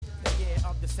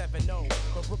7-0,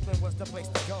 but Brooklyn was the place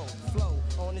to go. Flow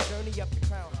on the journey up the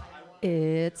crown.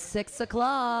 It's 6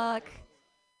 o'clock.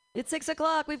 It's 6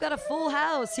 o'clock. We've got a full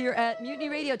house here at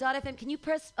MutinyRadio.fm. Can you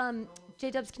press,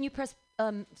 J-Dubs, can you press,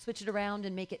 switch it around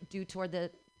and make it due toward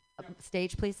the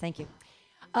stage, please? Thank you.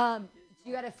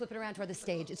 You got to flip it around toward the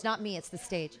stage. It's not me, it's the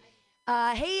stage.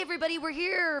 Hey, everybody, we're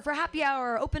here for Happy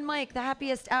Hour, open mic, the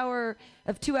happiest hour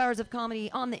of 2 hours of comedy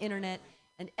on the internet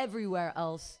and everywhere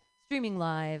else, streaming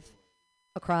live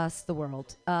across the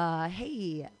world.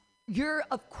 Hey, you're,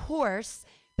 of course,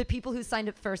 the people who signed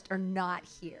up first are not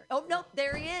here. Oh, no,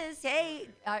 there he is. Hey,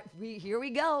 here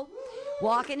we go.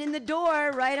 Walking in the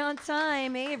door right on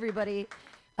time. Hey, everybody.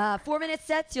 4-minute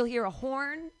sets. You'll hear a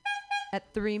horn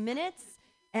at 3 minutes.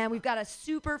 And we've got a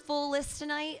super full list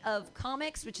tonight of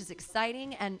comics, which is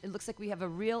exciting. And it looks like we have a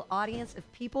real audience of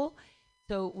people.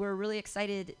 So we're really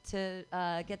excited to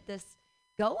get this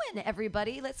going,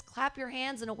 everybody. Let's clap your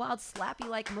hands in a wild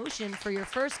slappy-like motion for your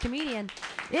first comedian.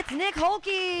 It's Nick Holke.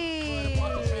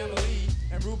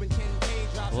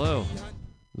 Hello.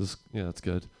 Yeah, that's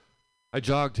good. I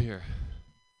jogged here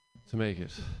to make it.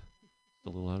 Just a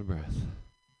little out of breath.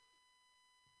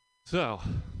 So,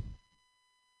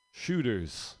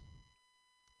 shooters.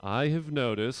 I have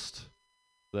noticed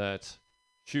that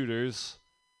shooters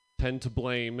tend to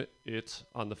blame it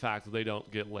on the fact that they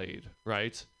don't get laid,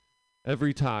 right?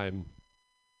 Every time,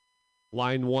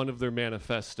 line 1 of their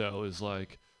manifesto is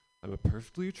like, I'm a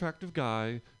perfectly attractive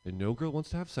guy, and no girl wants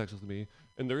to have sex with me.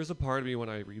 And there is a part of me when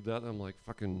I read that, I'm like,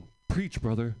 fucking preach,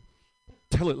 brother.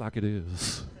 Tell it like it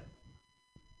is.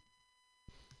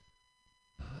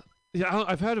 Yeah,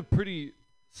 I've had a pretty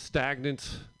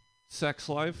stagnant sex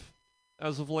life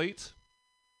as of late.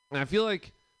 And I feel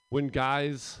like when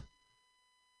guys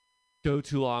go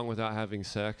too long without having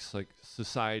sex, like,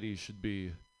 society should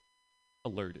be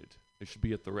alerted. They should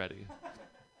be at the ready.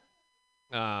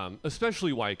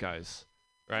 Especially white guys,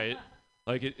 right?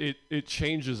 Like, it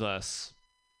changes us.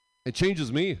 It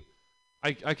changes me.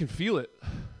 I can feel it.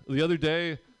 The other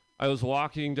day, I was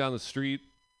walking down the street.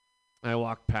 I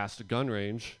walked past a gun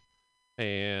range,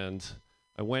 and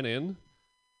I went in,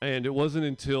 and it wasn't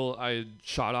until I had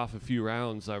shot off a few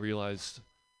rounds I realized,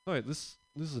 all right, this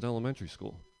is an elementary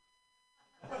school.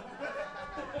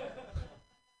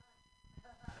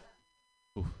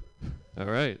 All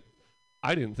right.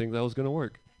 I didn't think that was going to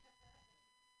work.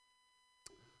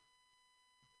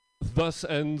 Thus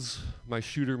ends my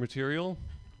shooter material.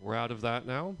 We're out of that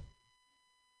now.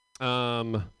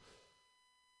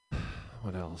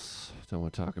 What else do I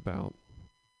want to talk about?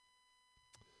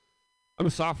 I'm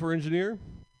a software engineer,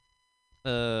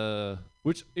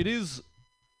 which it is,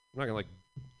 I'm not going to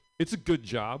it's a good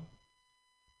job,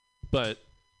 but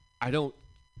I don't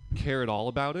care at all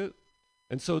about it.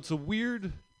 And so it's a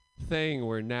weird thing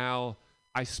where now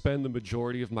I spend the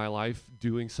majority of my life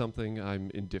doing something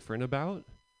I'm indifferent about,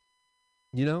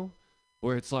 you know,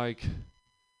 where it's like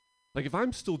if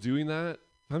I'm still doing that,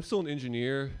 if I'm still an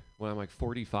engineer when I'm like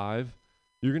 45,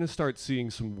 you're going to start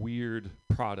seeing some weird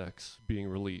products being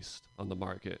released on the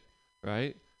market,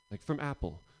 right? Like from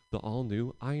Apple, the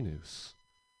all-new iNoose,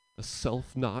 a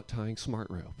self-knot tying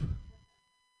smart rope.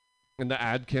 And the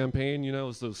ad campaign, you know,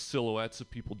 is those silhouettes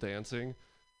of people dancing,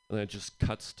 and then it just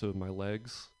cuts to my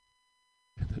legs,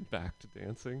 and then back to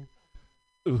dancing.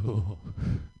 Ooh.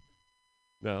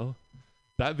 No?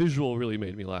 That visual really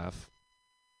made me laugh.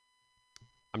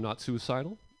 I'm not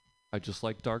suicidal. I just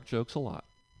like dark jokes a lot.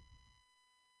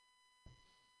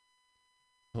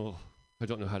 Oh, I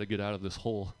don't know how to get out of this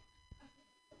hole.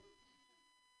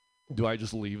 Do I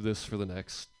just leave this for the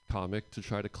next comic to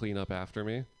try to clean up after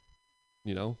me?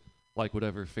 You know, like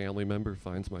whatever family member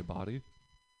finds my body?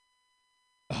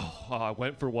 Oh, I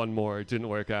went for one more. It didn't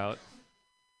work out.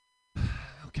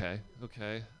 Okay.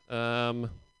 Do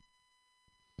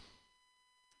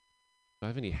I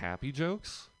have any happy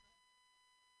jokes?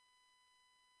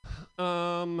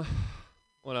 What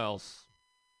else?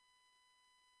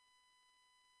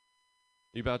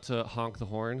 You about to honk the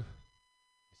horn?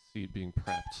 I see it being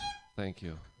prepped. Thank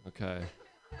you. Okay.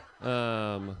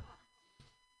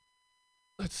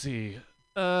 Let's see.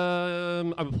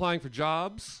 I'm applying for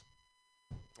jobs.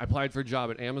 I applied for a job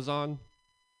at Amazon.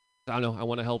 I don't know. I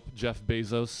want to help Jeff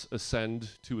Bezos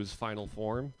ascend to his final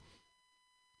form.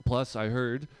 Plus, I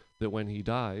heard that when he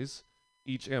dies,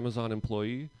 each Amazon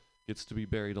employee gets to be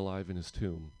buried alive in his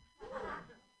tomb.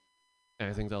 And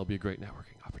I think that'll be a great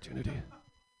networking opportunity.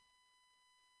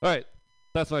 All right.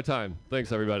 That's my time.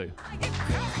 Thanks, everybody.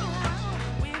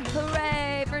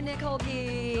 Hooray for Nick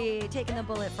Holke, taking the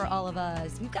bullet for all of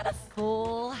us. We've got a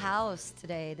full house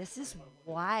today. This is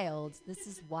wild.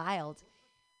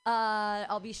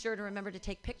 I'll be sure to remember to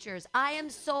take pictures. I am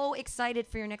so excited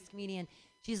for your next comedian.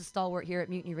 She's a stalwart here at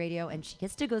Mutiny Radio, and she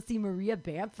gets to go see Maria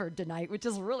Bamford tonight, which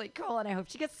is really cool, and I hope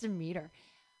she gets to meet her.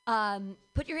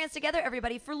 Put your hands together,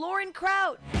 everybody, for Lauren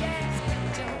Kraut.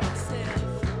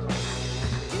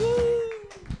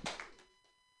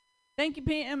 Thank you,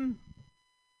 Pam.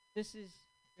 This is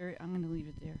very, I'm going to leave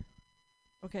it there.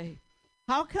 Okay.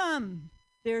 How come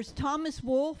there's Thomas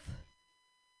Wolfe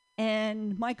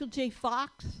and Michael J.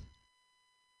 Fox,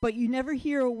 but you never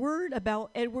hear a word about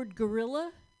Edward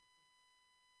Gorilla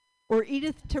or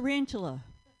Edith Tarantula?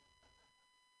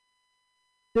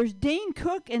 There's Dane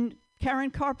Cook and Karen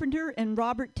Carpenter and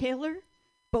Robert Taylor,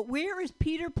 but where is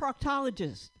Peter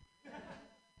Proctologist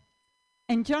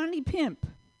and Johnny Pimp?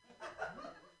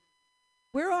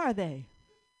 Where are they?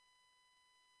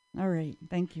 All right,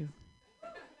 thank you.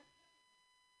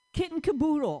 Kit and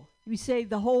caboodle. You say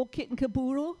the whole kit and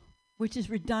caboodle, which is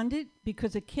redundant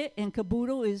because a kit and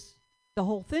caboodle is the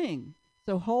whole thing.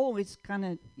 So whole is kind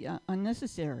of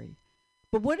unnecessary.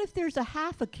 But what if there's a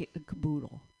half a kit and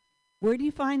caboodle? Where do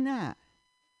you find that?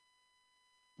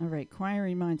 All right,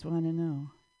 inquiring minds want to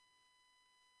know.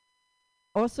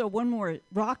 Also, one more,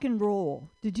 rock and roll.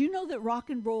 Did you know that rock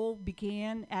and roll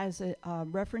began as a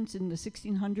reference in the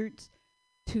 1600s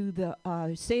to the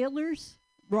sailors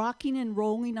rocking and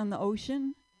rolling on the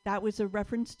ocean? That was a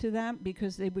reference to them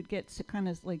because they would get kind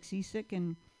of like seasick,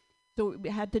 and so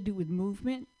it had to do with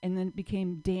movement, and then it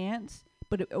became dance.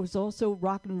 But it was also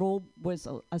rock and roll was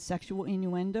a sexual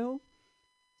innuendo.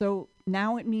 So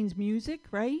now it means music,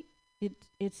 right?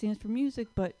 It stands for music,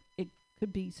 but it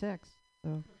could be sex.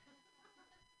 So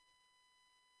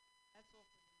that's all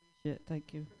for shit.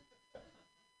 Thank you.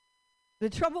 The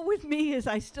trouble with me is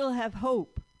I still have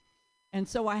hope, and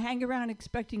so I hang around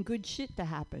expecting good shit to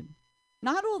happen.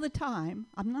 Not all the time.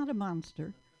 I'm not a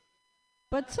monster.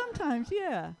 But sometimes,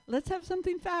 yeah. Let's have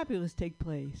something fabulous take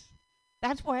place.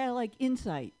 That's why I like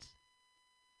insights.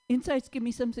 Insights give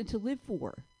me something to live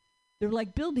for. They're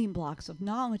like building blocks of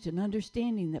knowledge and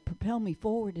understanding that propel me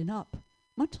forward and up,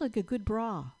 much like a good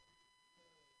bra.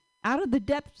 Out of the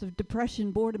depths of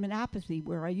depression, boredom, and apathy,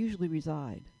 where I usually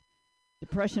reside.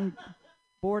 Depression,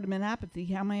 boredom, and apathy,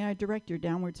 how may I direct your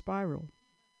downward spiral?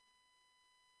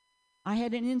 I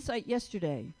had an insight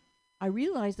yesterday. I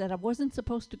realized that I wasn't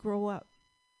supposed to grow up.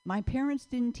 My parents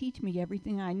didn't teach me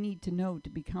everything I need to know to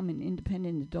become an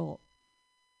independent adult.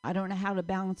 I don't know how to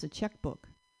balance a checkbook.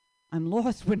 I'm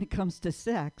lost when it comes to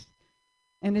sex.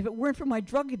 And if it weren't for my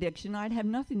drug addiction, I'd have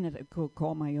nothing that I could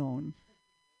call my own.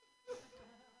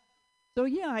 So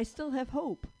yeah, I still have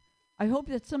hope. I hope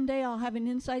that someday I'll have an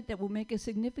insight that will make a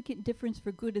significant difference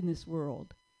for good in this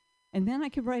world. And then I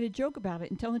can write a joke about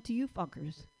it and tell it to you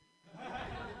fuckers.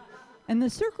 And the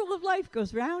circle of life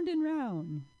goes round and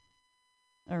round.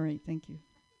 All right, thank you.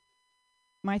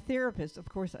 My therapist, of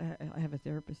course, I have a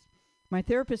therapist. My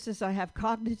therapist says I have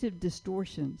cognitive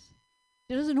distortions.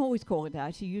 She doesn't always call it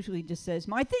that. She usually just says,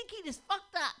 my thinking is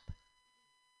fucked up.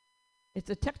 It's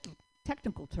a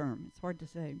technical term. It's hard to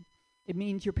say. It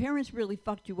means your parents really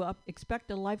fucked you up.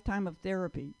 Expect a lifetime of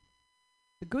therapy.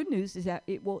 The good news is that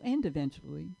it will end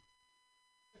eventually.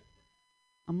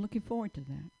 I'm looking forward to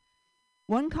that.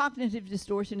 One cognitive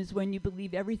distortion is when you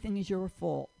believe everything is your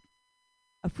fault.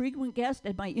 A frequent guest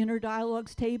at my inner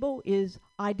dialogues table is,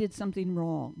 I did something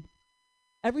wrong.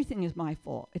 Everything is my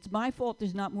fault. It's my fault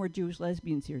there's not more Jewish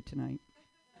lesbians here tonight.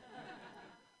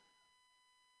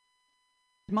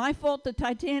 It's my fault the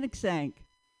Titanic sank.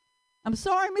 I'm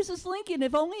sorry, Mrs. Lincoln,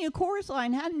 if only a chorus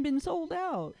line hadn't been sold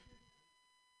out.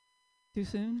 Too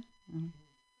soon?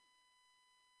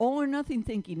 All or nothing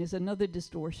thinking is another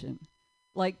distortion.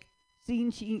 Like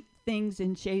seeing things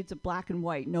in shades of black and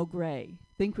white, no gray.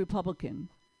 Think Republican.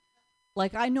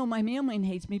 Like I know my mailman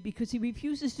hates me because he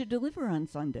refuses to deliver on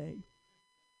Sunday.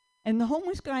 And the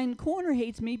homeless guy in the corner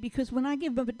hates me because when I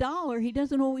give him $1, he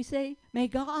doesn't always say, may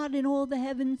God in all the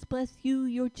heavens bless you,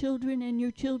 your children, and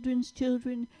your children's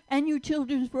children, and your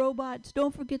children's robots.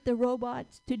 Don't forget the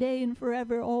robots, today and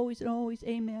forever, always and always,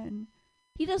 amen.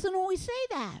 He doesn't always say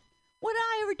that. What did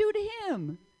I ever do to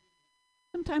him?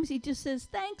 Sometimes he just says,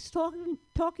 thanks,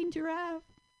 talking giraffe.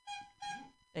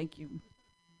 Thank you.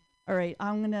 All right,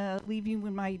 I'm going to leave you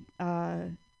with my,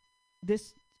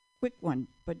 this quick one,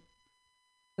 but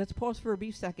let's pause for a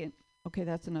brief second. Okay,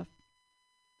 that's enough.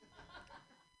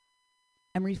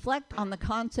 And reflect on the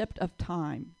concept of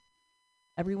time.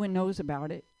 Everyone knows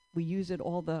about it. We use it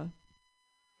all the...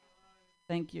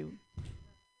 Thank you.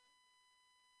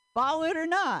 Follow it or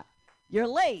not. You're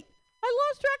late. I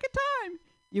lost track of time.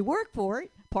 You work for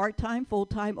it, part-time,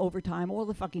 full-time, overtime, all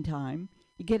the fucking time.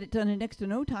 You get it done in next to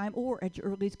no time or at your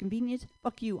earliest convenience.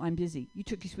 Fuck you, I'm busy. You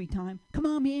took your sweet time. Come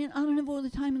on, man, I don't have all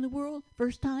the time in the world.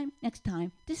 First time, next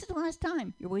time. This is the last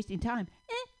time. You're wasting time.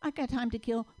 I got time to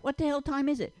kill. What the hell time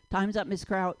is it? Time's up, Miss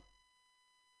Kraut.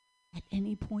 At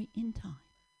any point in time.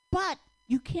 But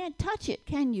you can't touch it,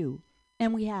 can you?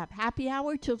 And we have happy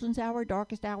hour, children's hour,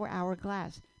 darkest hour,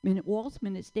 hourglass. Minute waltz,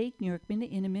 minute steak, New York minute,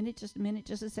 in a minute, just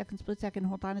a second, split second,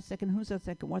 hold on a second, who's up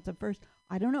second, what's up first?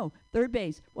 I don't know. Third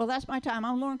base. Well, that's my time.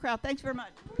 I'm Lauren Kraut. Thanks very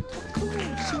much.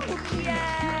 Yay!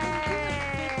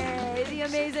 The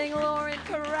amazing Lauren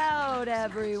Kraut,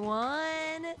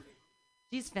 everyone.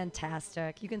 She's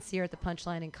fantastic. You can see her at the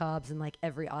Punchline in Cobb's and like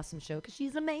every awesome show because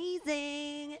she's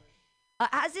amazing.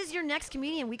 As is your next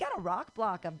comedian. We got a rock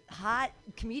block of hot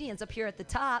comedians up here at the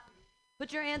top.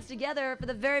 Put your hands together for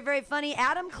the very, very funny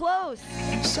Adam Close.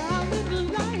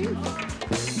 Solid life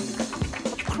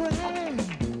of crime.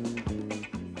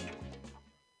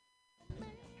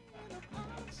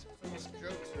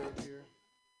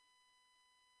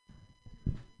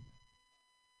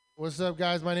 What's up,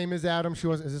 guys? My name is Adam.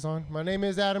 Is this on? My name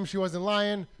is Adam. She wasn't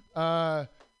lying. Growing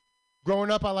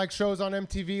up, I like shows on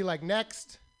MTV like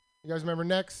Next. You guys remember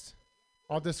Next?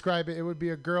 I'll describe it. It would be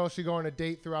a girl. She'd go on a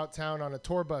date throughout town on a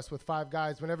tour bus with 5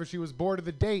 guys. Whenever she was bored of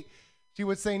the date, she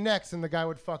would say next, and the guy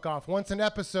would fuck off. Once an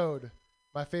episode,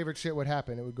 my favorite shit would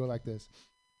happen. It would go like this.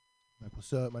 Like,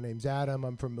 what's up? My name's Adam.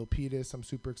 I'm from Milpitas. I'm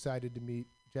super excited to meet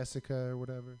Jessica or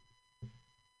whatever.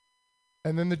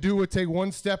 And then the dude would take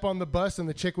one step on the bus, and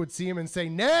the chick would see him and say,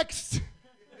 next!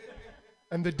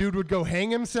 And the dude would go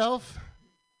hang himself.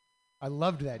 I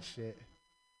loved that shit.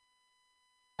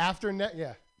 After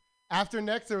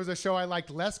Next, there was a show I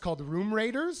liked less called Room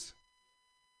Raiders.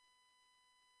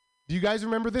 Do you guys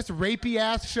remember this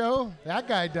rapey-ass show? That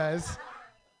guy does.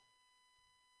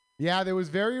 Yeah, that was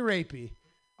very rapey.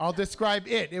 I'll describe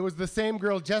it. It was the same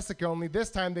girl, Jessica, only this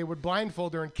time they would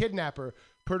blindfold her and kidnap her,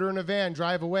 put her in a van,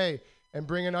 drive away, and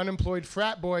bring an unemployed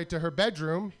frat boy to her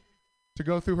bedroom to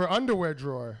go through her underwear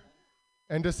drawer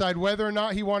and decide whether or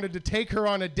not he wanted to take her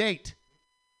on a date.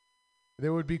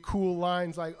 There would be cool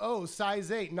lines like, oh, size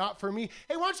 8, not for me.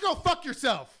 Hey, why don't you go fuck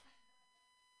yourself?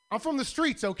 I'm from the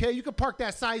streets, okay? You can park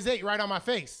that size 8 right on my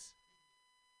face.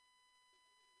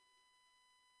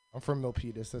 I'm from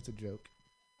Milpitas. That's a joke.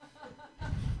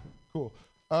 Cool.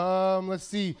 Let's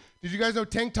see. Did you guys know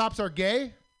tank tops are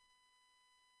gay?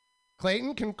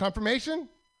 Clayton, confirmation?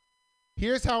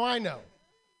 Here's how I know.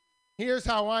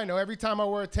 Every time I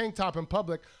wear a tank top in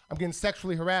public, I'm getting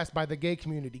sexually harassed by the gay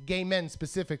community, gay men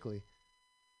specifically.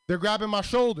 They're grabbing my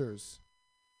shoulders.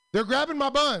 They're grabbing my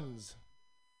buns.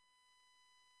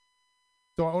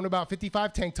 So I own about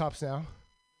 55 tank tops now.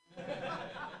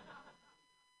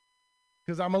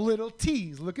 Because I'm a little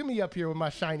tease. Look at me up here with my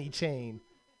shiny chain.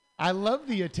 I love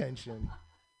the attention.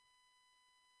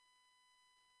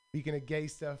 Speaking of gay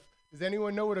stuff, does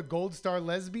anyone know what a gold star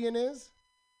lesbian is?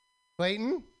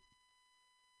 Clayton?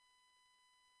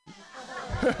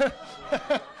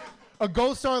 A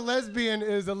gold star lesbian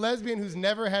is a lesbian who's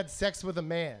never had sex with a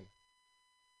man.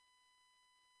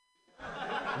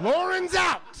 Lauren's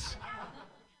out.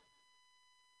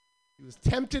 He was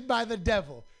tempted by the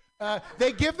devil.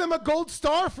 They give them a gold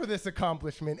star for this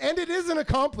accomplishment, and it is an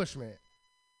accomplishment.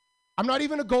 I'm not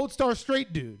even a gold star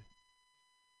straight dude.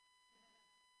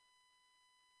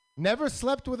 Never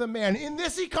slept with a man in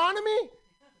this economy?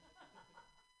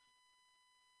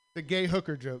 The gay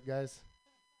hooker joke, guys.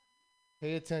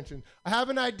 Pay attention. I have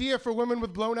an idea for women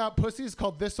with blown out pussies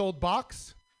called This Old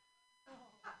Box.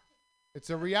 It's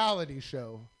a reality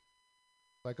show.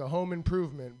 Like a home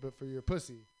improvement, but for your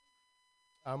pussy.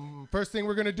 First thing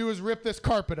we're going to do is rip this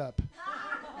carpet up.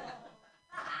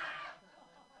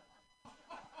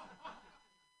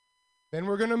 Then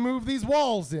we're going to move these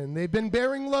walls in. They've been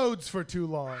bearing loads for too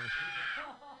long.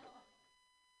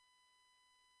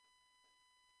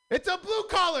 It's a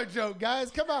blue-collar joke, guys.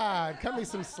 Come on. Cut me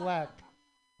some slack.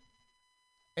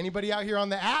 Anybody out here on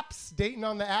the apps? Dating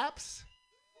on the apps?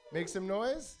 Make some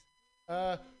noise?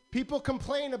 People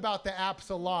complain about the apps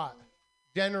a lot,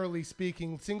 generally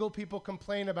speaking. Single people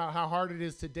complain about how hard it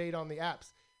is to date on the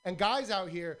apps. And guys out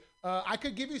here, I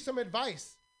could give you some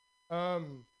advice.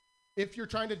 If you're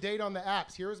trying to date on the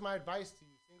apps, here's my advice to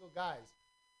you, single guys.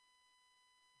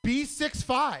 Be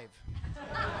 6'5".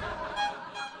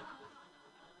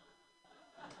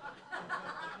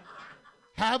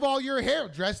 Have all your hair,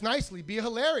 dress nicely, be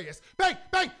hilarious. Bang,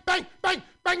 bang, bang, bang,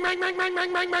 bang, bang, bang, bang,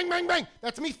 bang, bang, bang, bang, bang.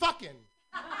 That's me fucking.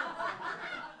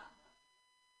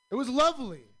 It was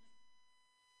lovely.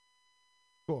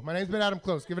 Cool. My name's been Adam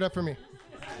Close. Give it up for me.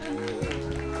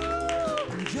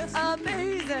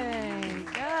 Amazing.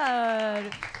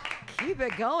 Good. Keep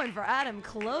it going for Adam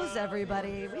Close,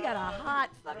 everybody. We got a hot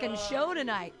fucking show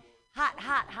tonight.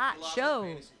 Hot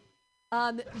show.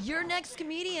 Your next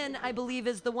comedian, I believe,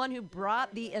 is the one who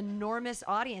brought the enormous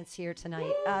audience here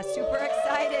tonight. Super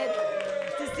excited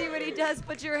to see what he does.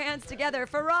 Put your hands together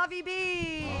for Ravi B.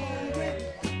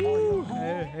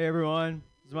 Hey everyone.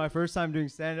 This is my first time doing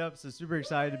stand-up, so super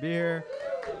excited to be here.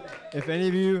 If any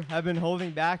of you have been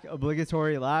holding back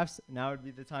obligatory laughs, now would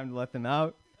be the time to let them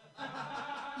out.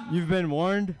 You've been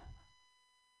warned.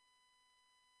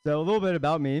 So a little bit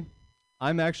about me.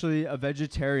 I'm actually a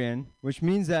vegetarian, which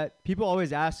means that people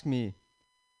always ask me,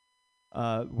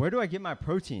 where do I get my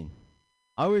protein?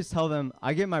 I always tell them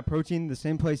I get my protein the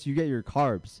same place you get your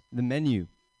carbs, the menu.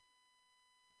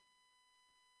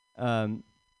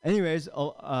 Anyways,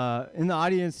 in the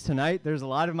audience tonight, there's a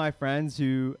lot of my friends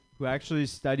who actually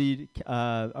studied,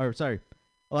 a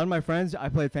lot of my friends I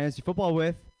played fantasy football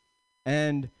with,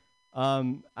 and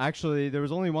actually there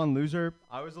was only one loser.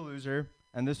 I was a loser,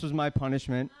 and this was my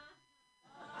punishment.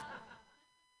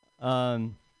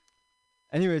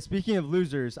 Anyway, speaking of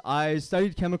losers, I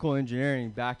studied chemical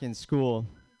engineering back in school,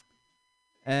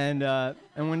 and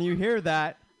when you hear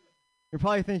that, you're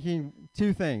probably thinking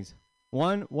two things.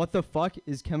 One, what the fuck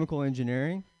is chemical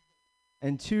engineering?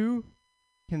 And two,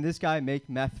 can this guy make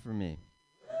meth for me?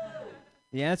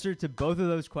 The answer to both of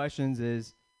those questions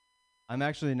is I'm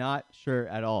actually not sure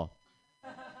at all.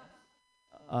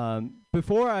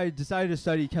 Before I decided to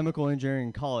study chemical engineering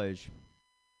in college,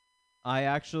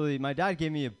 my dad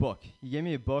gave me a book. He gave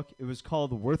me a book. It was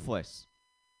called Worthless.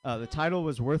 The title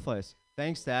was Worthless.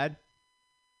 Thanks, Dad.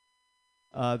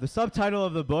 The subtitle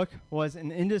of the book was An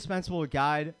Indispensable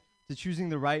Guide to Choosing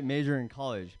the Right Major in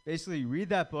College. Basically, read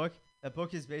that book. That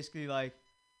book is basically like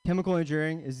chemical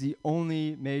engineering is the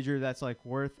only major that's like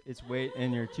worth its weight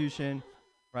in your tuition,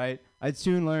 right? I'd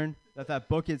soon learn that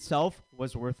book itself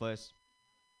was worthless.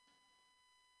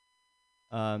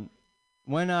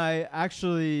 When I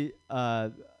actually,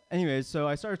 anyways, so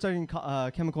I started studying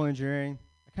chemical engineering.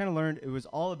 I kind of learned it was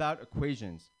all about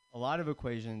equations, a lot of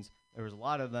equations. There was a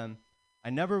lot of them. I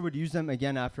never would use them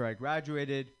again after I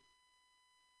graduated.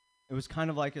 It was kind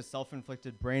of like a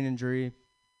self-inflicted brain injury.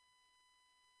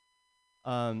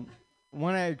 When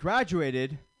I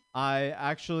graduated, I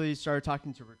actually started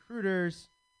talking to recruiters.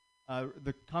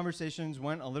 The conversations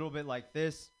went a little bit like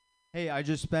this. Hey, I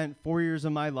just spent 4 years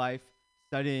of my life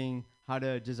studying how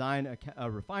to design a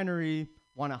refinery,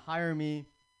 want to hire me.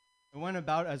 It went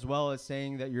about as well as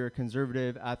saying that you're a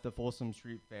conservative at the Folsom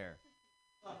Street Fair.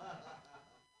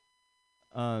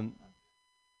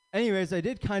 Anyways, I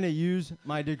did kind of use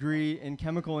my degree in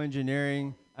chemical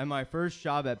engineering at my first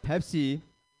job at Pepsi.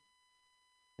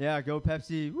 Yeah, go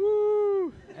Pepsi.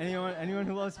 Woo! Anyone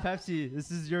who loves Pepsi,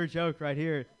 this is your joke right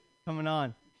here coming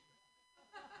on.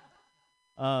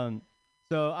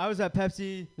 So I was at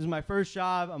Pepsi. This was my first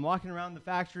job. I'm walking around the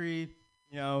factory.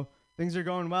 You know, things are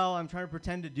going well. I'm trying to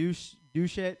pretend to do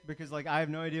shit because, like, I have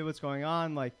no idea what's going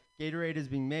on. Like, Gatorade is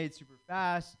being made super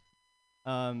fast.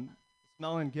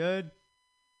 Smelling good.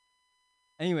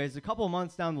 Anyways, a couple of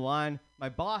months down the line, my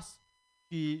boss,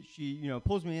 she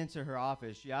pulls me into her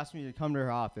office. She asked me to come to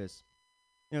her office.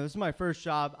 You know, this is my first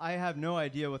job. I have no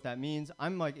idea what that means.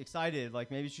 I'm like excited,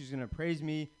 like maybe she's gonna praise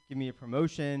me, give me a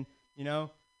promotion, you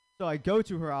know. So I go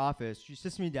to her office. She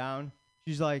sits me down.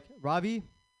 She's like, Ravi,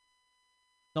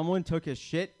 someone took a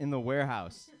shit in the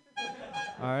warehouse.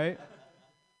 All right.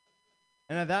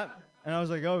 And I was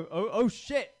like, oh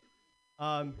shit.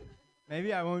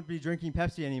 Maybe I won't be drinking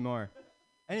Pepsi anymore.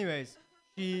 Anyways,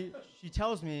 she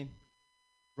tells me,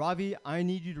 Ravi, I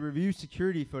need you to review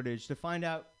security footage to find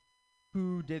out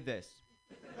who did this.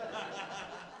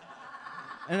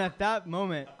 And at that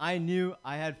moment, I knew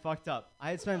I had fucked up. I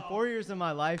had spent 4 years of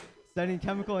my life studying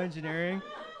chemical engineering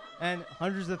and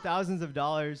hundreds of thousands of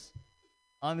dollars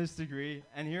on this degree,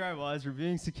 and here I was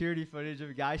reviewing security footage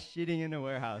of a guy shitting in a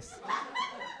warehouse.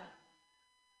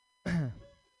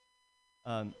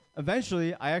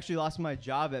 Eventually, I actually lost my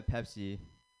job at Pepsi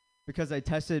because I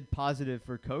tested positive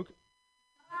for Coke.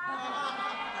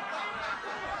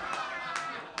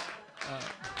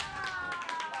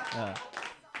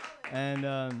 And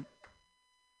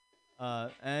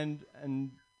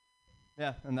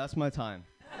that's my time.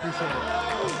 Appreciate it.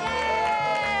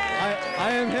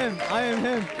 I am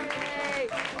him.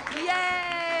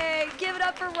 Yay! Give it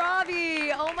up for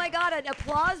Robbie. Oh my God, an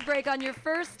applause break on your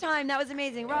first time. That was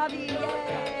amazing. Robbie, yay!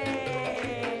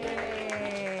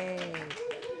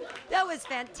 That was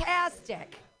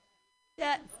fantastic.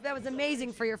 That was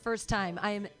amazing for your first time.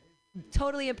 I am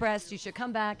totally impressed. You should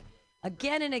come back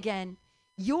again and again.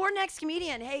 Your next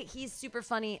comedian, hey, he's super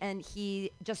funny, and he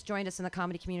just joined us in the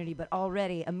comedy community, but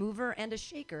already a mover and a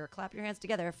shaker. Clap your hands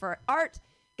together for Art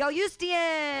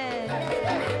Galustian.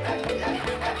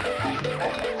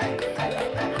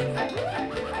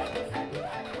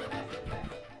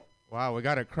 Wow, we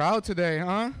got a crowd today,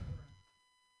 huh?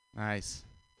 Nice.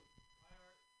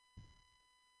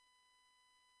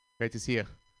 Great to see you.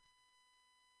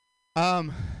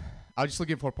 I was just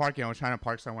looking for parking. I was trying to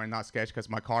park somewhere and not sketch because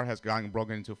my car has gotten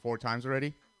broken into 4 times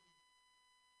already.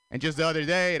 And just the other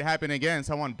day, it happened again.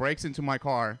 Someone breaks into my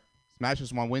car,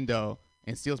 smashes my window,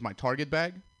 and steals my Target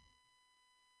bag.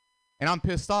 And I'm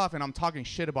pissed off, and I'm talking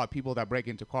shit about people that break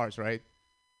into cars, right?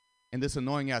 And this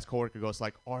annoying-ass coworker goes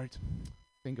like, Art,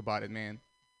 think about it, man.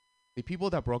 The people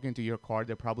that broke into your car,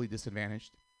 they're probably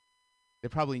disadvantaged. They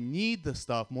probably need the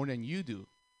stuff more than you do.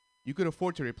 You could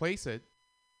afford to replace it.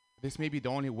 This may be the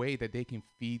only way that they can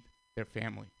feed their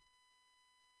family.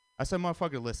 I said,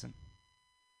 motherfucker, listen.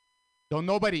 Don't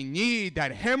nobody need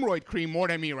that hemorrhoid cream more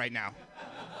than me right now.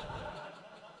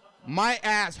 My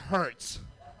ass hurts.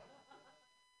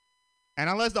 And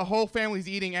unless the whole family's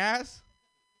eating ass,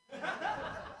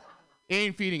 it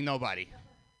ain't feeding nobody.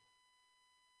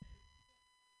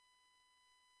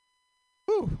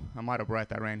 Whew, I'm out of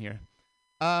breath. I ran here.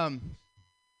 I'm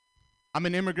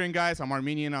an immigrant, guys. I'm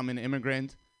Armenian. I'm an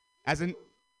immigrant.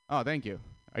 Oh, thank you.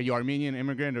 Are you Armenian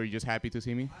immigrant, or are you just happy to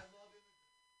see me? I love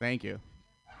immigrants. Thank you.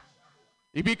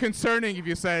 It'd be concerning if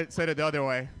you said it the other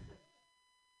way.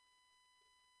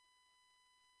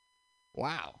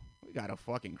 Wow, we got a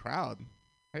fucking crowd.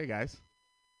 Hey, guys.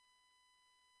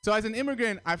 So as an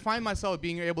immigrant, I find myself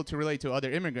being able to relate to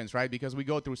other immigrants, right? Because we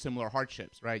go through similar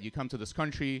hardships, right? You come to this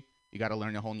country, you got to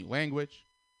learn a whole new language.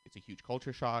 It's a huge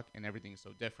culture shock, and everything is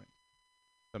so different.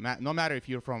 So no matter if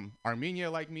you're from Armenia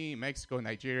like me, Mexico,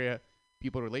 Nigeria,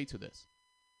 people relate to this.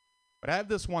 But I have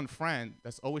this one friend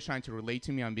that's always trying to relate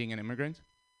to me on being an immigrant.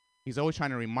 He's always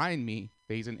trying to remind me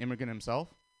that he's an immigrant himself.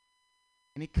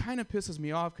 And it kind of pisses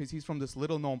me off because he's from this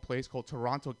little-known place called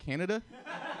Toronto, Canada.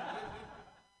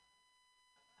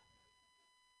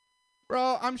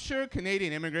 Bro, I'm sure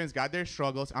Canadian immigrants got their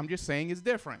struggles. I'm just saying it's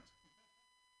different.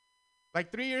 Like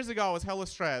 3 years ago, I was hella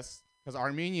stressed because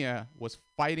Armenia was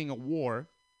fighting a war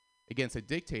against a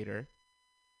dictator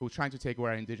who was trying to take away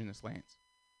our indigenous lands.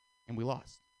 And we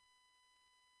lost.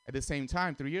 At the same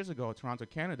time, 3 years ago, Toronto,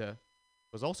 Canada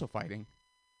was also fighting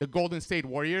the Golden State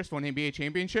Warriors for an NBA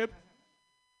championship.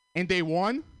 And they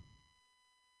won.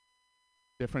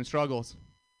 Different struggles.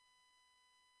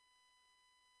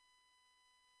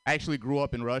 I actually grew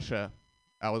up in Russia.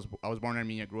 I was born in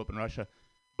Armenia, grew up in Russia.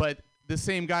 But the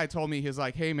same guy told me, he's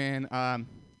like, hey, man,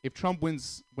 if Trump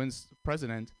wins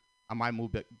president, I might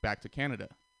move back to Canada.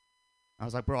 I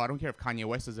was like, bro, I don't care if Kanye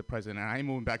West is the president. I ain't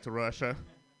moving back to Russia.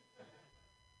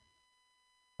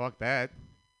 Fuck that.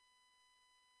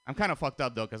 I'm kind of fucked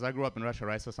up, though, because I grew up in Russia,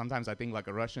 right? So sometimes I think like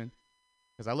a Russian.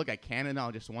 Because I look at Canada,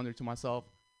 I'll just wonder to myself,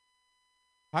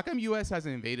 how come U.S.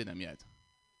 hasn't invaded them yet?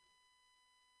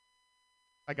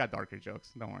 I got darker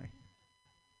jokes, don't worry.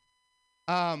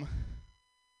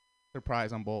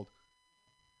 Surprise, I'm bold.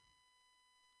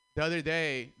 The other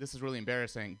day, this is really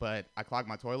embarrassing, but I clogged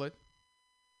my toilet,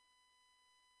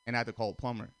 and I had to call a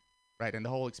plumber, right? And the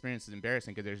whole experience is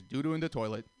embarrassing because there's doo-doo in the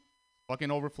toilet,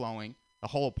 fucking overflowing. The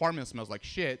whole apartment smells like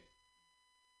shit.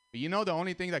 But you know the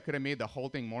only thing that could have made the whole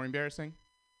thing more embarrassing?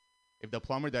 If the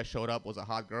plumber that showed up was a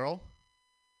hot girl.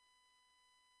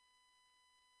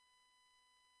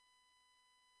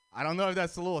 I don't know if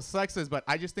that's a little sexist, but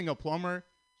I just think a plumber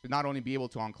should not only be able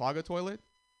to unclog a toilet,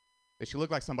 they should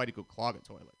look like somebody who could clog a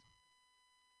toilet.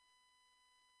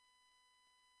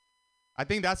 I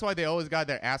think that's why they always got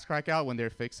their ass crack out when they're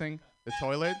fixing the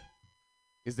toilet.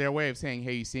 Is their way of saying,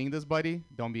 hey, you seeing this, buddy?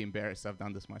 Don't be embarrassed. I've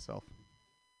done this myself.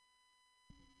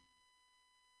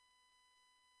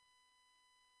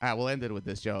 All right, we'll end it with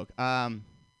this joke. I'm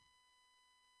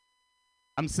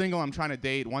single. I'm trying to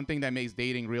date. One thing that makes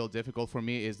dating real difficult for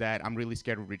me is that I'm really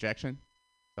scared of rejection.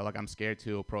 So, like, I'm scared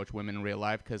to approach women in real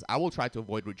life because I will try to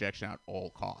avoid rejection at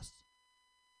all costs.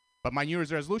 But my New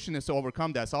Year's resolution is to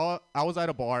overcome that. So I was at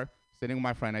a bar sitting with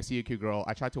my friend. I see a cute girl.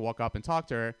 I tried to walk up and talk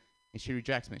to her, and she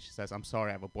rejects me. She says, I'm sorry,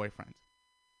 I have a boyfriend.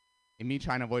 And me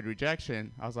trying to avoid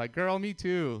rejection, I was like, girl, me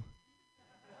too.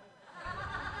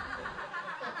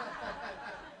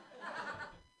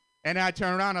 And then I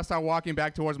turn around, I start walking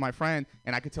back towards my friend,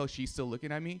 and I could tell she's still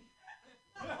looking at me.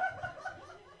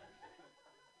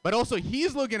 But also,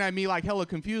 he's looking at me like hella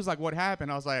confused, like what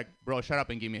happened? I was like, bro, shut up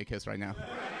and give me a kiss right now.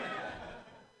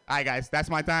 All right, guys, that's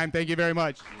my time. Thank you very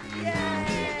much. Yay!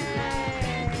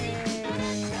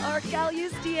 Art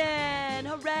Galustian,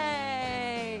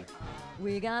 hooray!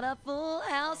 We got a full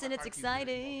house and it's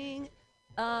exciting.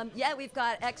 Yeah, we've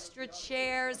got extra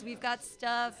chairs. We've got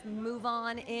stuff. Move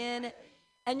on in.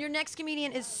 And your next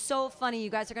comedian is so funny. You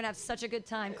guys are going to have such a good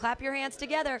time. Clap your hands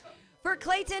together for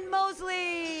Clayton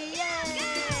Mosley. Yay!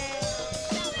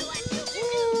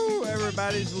 Woo,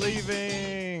 everybody's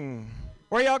leaving.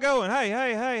 Where y'all going?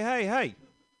 Hey.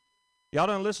 Y'all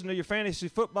done listen to your fantasy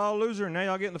football loser and now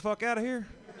y'all getting the fuck out of here?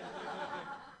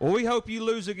 Well, we hope you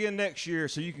lose again next year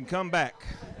so you can come back.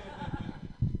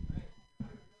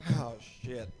 Oh,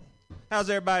 shit.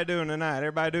 How's everybody doing tonight?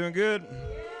 Everybody doing good?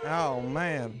 Oh,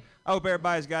 man. I hope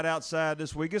everybody's got outside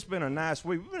this week. It's been a nice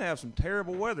week. We've been having some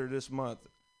terrible weather this month,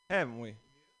 haven't we?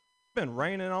 It's been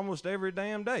raining almost every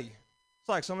damn day. It's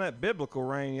like some of that biblical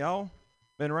rain, y'all.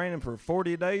 Been raining for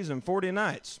 40 days and 40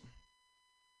 nights.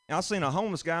 I seen a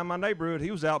homeless guy in my neighborhood. He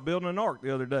was out building an ark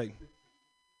the other day.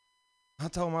 I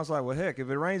told him, I was like, well, heck,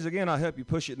 if it rains again, I'll help you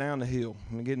push it down the hill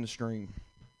and get in the stream.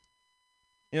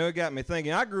 You know, it got me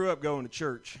thinking. I grew up going to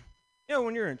church. You know,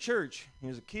 when you're in church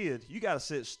as a kid, you got to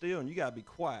sit still and you got to be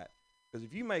quiet. Because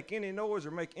if you make any noise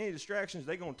or make any distractions,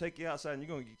 they're going to take you outside and you're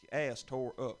going to get your ass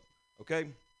tore up. Okay?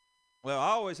 Well, I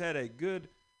always had I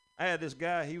had this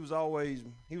guy, he was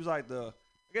like the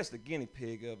guinea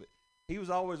pig of it. He was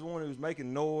always the one who was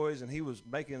making noise and he was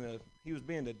being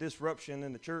the disruption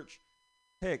in the church.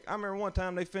 Heck, I remember one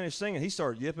time they finished singing, he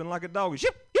started yipping like a dog.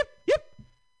 Yip, yip, yip.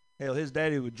 Hell, his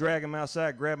daddy would drag him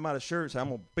outside, grab him out of the shirt, say, I'm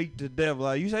going to beat the devil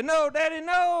out of you. You say, no, Daddy,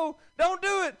 no, don't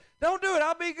do it. Don't do it.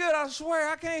 I'll be good. I swear,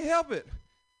 I can't help it.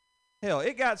 Hell,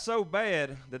 it got so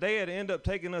bad that they had to end up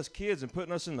taking us kids and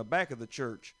putting us in the back of the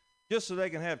church just so they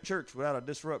can have church without a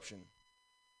disruption.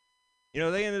 You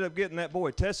know, they ended up getting that boy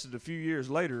tested a few years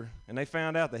later, and they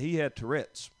found out that he had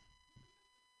Tourette's.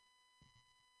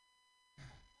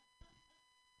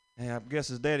 And I guess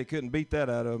his daddy couldn't beat that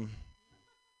out of him.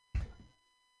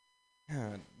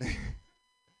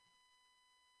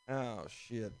 Oh,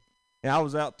 shit. Yeah, I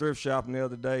was out thrift shopping the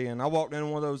other day, and I walked in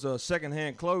one of those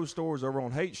secondhand clothes stores over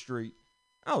on Haight Street.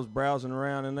 I was browsing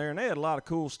around in there, and they had a lot of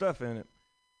cool stuff in it.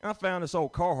 And I found this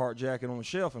old Carhartt jacket on the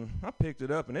shelf, and I picked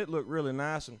it up, and it looked really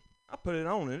nice, and I put it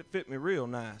on, and it fit me real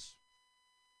nice.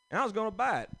 And I was going to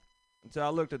buy it until I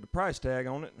looked at the price tag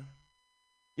on it.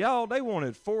 Y'all, they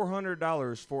wanted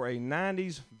 $400 for a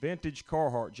 90s vintage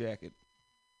Carhartt jacket.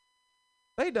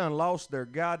 They done lost their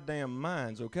goddamn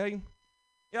minds, okay?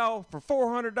 Y'all, for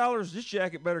 $400, this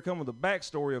jacket better come with a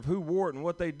backstory of who wore it and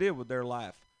what they did with their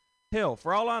life. Hell,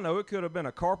 for all I know, it could have been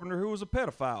a carpenter who was a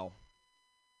pedophile.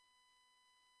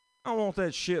 I don't want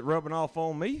that shit rubbing off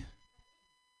on me.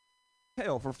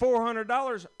 Hell, for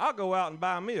 $400, I'll go out and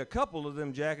buy me a couple of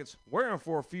them jackets, wear them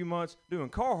for a few months, doing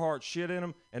Carhartt shit in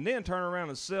them, and then turn around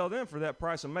and sell them for that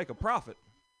price and make a profit.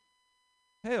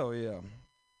 Hell yeah.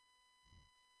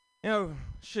 You know,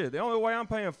 shit, the only way I'm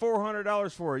paying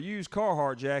 $400 for a used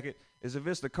Carhartt jacket is if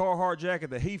it's the Carhartt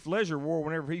jacket that Heath Ledger wore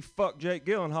whenever he fucked Jake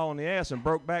Gyllenhaal in the ass in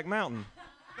Brokeback Mountain.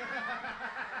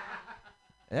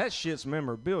 That shit's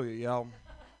memorabilia, y'all.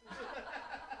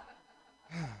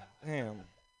 Damn.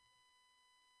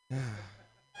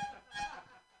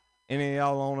 Any of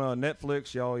y'all on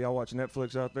Netflix? Y'all watch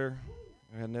Netflix out there?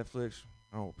 I got Netflix.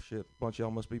 Oh, shit. A bunch of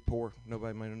y'all must be poor.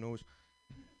 Nobody made a noise.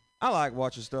 I like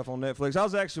watching stuff on Netflix. I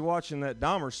was actually watching that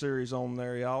Dahmer series on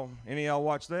there, y'all. Any of y'all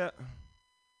watch that? A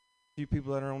few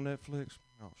people that are on Netflix?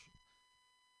 Oh, shit.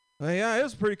 Well, yeah, it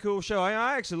was a pretty cool show.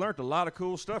 I actually learned a lot of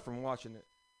cool stuff from watching it.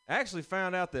 I actually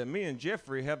found out that me and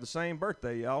Jeffrey have the same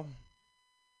birthday, y'all.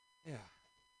 Yeah.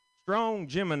 Strong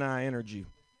Gemini energy.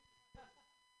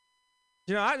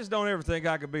 You know, I just don't ever think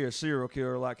I could be a serial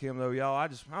killer like him, though, y'all. I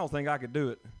don't think I could do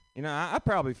it. You know, I'd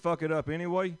probably fuck it up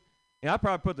anyway. Yeah, I'd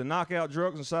probably put the knockout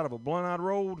drugs inside of a blunt I'd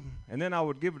rolled, and then I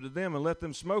would give it to them and let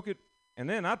them smoke it, and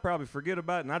then I'd probably forget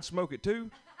about it and I'd smoke it too.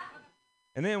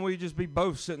 And then we'd just be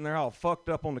both sitting there all fucked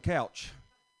up on the couch.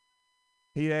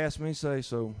 He'd ask me, say,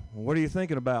 so what are you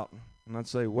thinking about? And I'd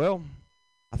say, well,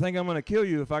 I think I'm going to kill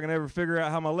you if I can ever figure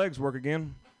out how my legs work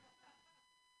again.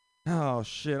 Oh,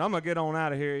 shit. I'm going to get on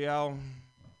out of here, y'all.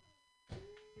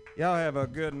 Y'all have a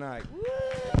good night.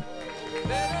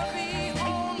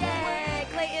 Yay,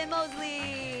 Clayton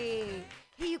Mosley.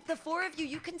 Hey, the four of you,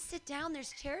 you can sit down.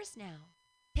 There's chairs now.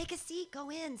 Take a seat. Go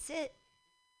in. Sit.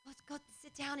 Let's go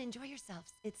sit down. Enjoy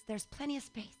yourselves. There's plenty of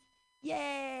space.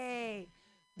 Yay.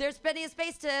 There's plenty of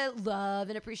space to love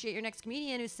and appreciate your next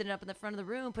comedian who's sitting up in the front of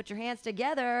the room. Put your hands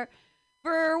together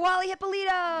for Wally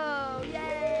Hippolito.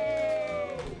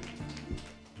 Yay.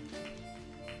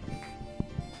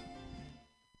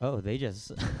 Oh, they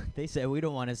said we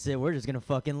don't want to sit. We're just going to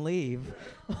fucking leave.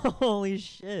 Holy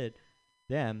shit.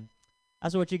 Damn.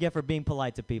 That's what you get for being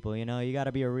polite to people, you know? You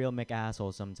gotta be a real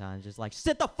McAsshole sometimes. Just like,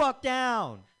 sit the fuck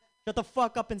down! Shut the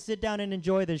fuck up and sit down and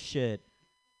enjoy this shit.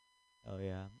 Oh,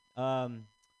 yeah.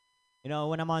 You know,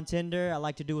 when I'm on Tinder, I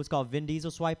like to do what's called Vin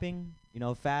Diesel swiping. You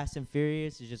know, fast and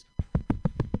furious. It's just...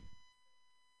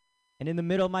 And in the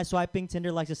middle of my swiping,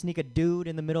 Tinder likes to sneak a dude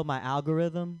in the middle of my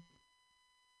algorithm. And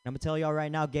I'm gonna tell y'all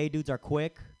right now, gay dudes are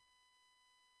quick.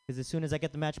 Because as soon as I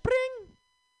get the match, bring!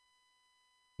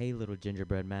 Hey, little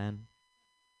gingerbread man.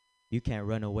 You can't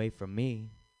run away from me.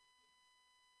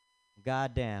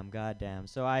 Goddamn.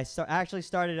 So I actually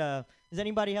started is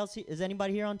anybody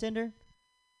here on Tinder?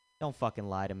 Don't fucking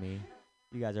lie to me.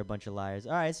 You guys are a bunch of liars.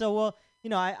 All right, so well, you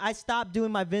know, I stopped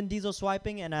doing my Vin Diesel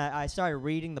swiping and I started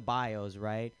reading the bios,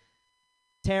 right?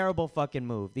 Terrible fucking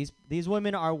move. These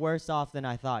women are worse off than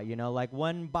I thought, you know? Like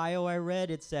one bio I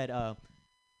read, it said,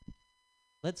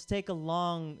 let's take a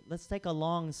long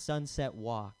sunset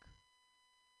walk.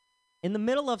 In the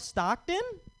middle of Stockton?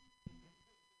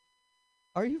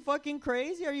 Are you fucking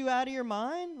crazy? Are you out of your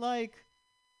mind? Like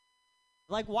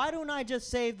why don't I just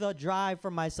save the drive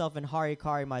for myself and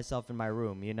harikari myself in my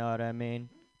room? You know what I mean?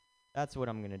 That's what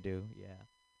I'm gonna do, yeah.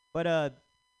 But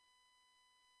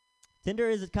Tinder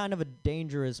is kind of a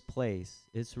dangerous place.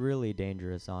 It's really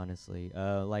dangerous, honestly.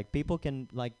 Like people can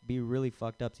like be really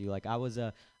fucked up to you. Like I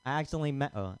accidentally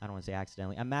met. I don't want to say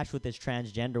accidentally. I matched with this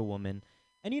transgender woman,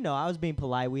 and you know I was being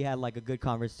polite. We had like a good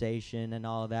conversation and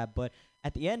all of that. But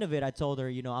at the end of it, I told her,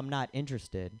 you know, I'm not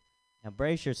interested. Now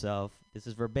brace yourself. This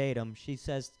is verbatim. She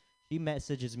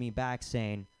messages me back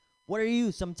saying, "What are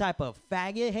you, some type of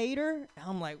faggot hater?" And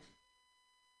I'm like,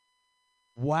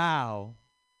 wow.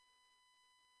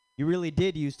 You really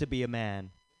did used to be a man.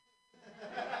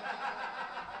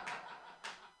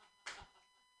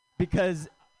 Because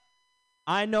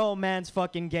I know a man's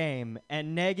fucking game,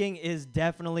 and negging is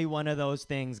definitely one of those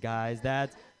things, guys.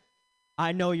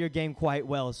 I know your game quite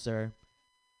well, sir.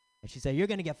 And she said, "You're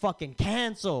gonna get fucking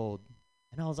canceled."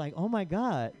 And I was like, oh my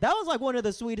God. That was like one of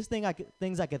the sweetest things I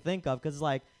could think of, because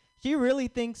like she really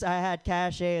thinks I had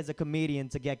cachet as a comedian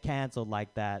to get canceled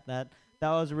like that. That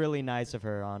was really nice of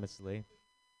her, honestly.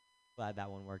 Glad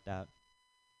that one worked out.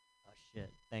 Oh shit.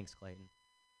 Thanks, Clayton.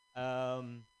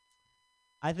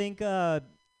 I think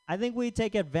we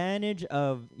take advantage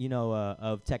of, you know,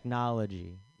 of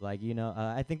technology. Like, you know,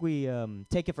 I think we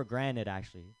take it for granted,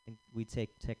 actually. I think we take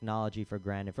technology for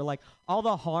granted. For, like, all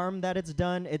the harm that it's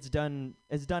done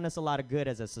us a lot of good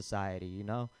as a society, you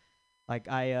know? Like,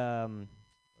 what was I going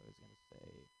to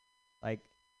say? Like,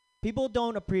 people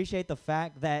don't appreciate the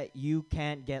fact that you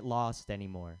can't get lost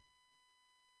anymore.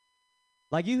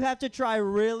 Like, you have to try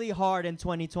really hard in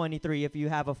 2023 if you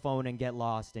have a phone and get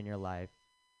lost in your life.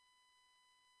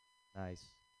 Nice.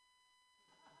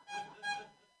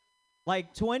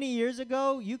 Like 20 years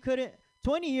ago, you couldn't.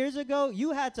 20 years ago,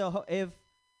 you had to.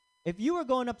 If you were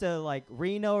going up to like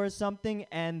Reno or something,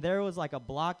 and there was like a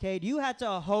blockade, you had to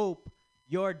hope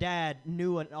your dad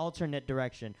knew an alternate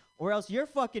direction, or else you're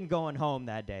fucking going home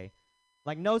that day.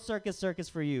 Like no circus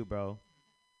for you, bro.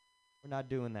 We're not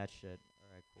doing that shit. All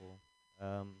right, cool.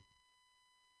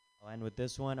 I'll end with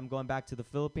this one. I'm going back to the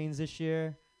Philippines this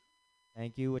year.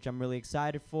 Thank you, which I'm really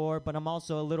excited for, but I'm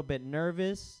also a little bit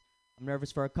nervous. I'm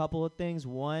nervous for a couple of things.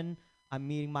 One, I'm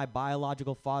meeting my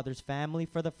biological father's family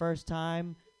for the first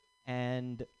time,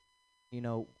 and, you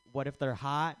know, what if they're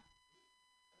hot?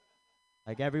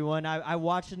 Like everyone, I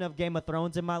watched enough Game of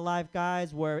Thrones in my life,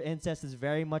 guys, where incest is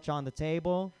very much on the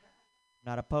table.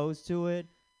 Not opposed to it.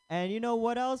 And you know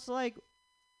what else? Like,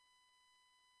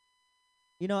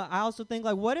 you know, I also think,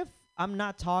 like, what if I'm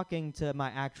not talking to my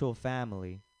actual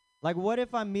family? Like, what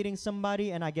if I'm meeting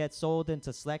somebody and I get sold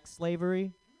into sex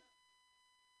slavery?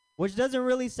 Which doesn't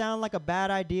really sound like a bad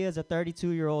idea as a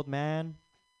 32-year-old man.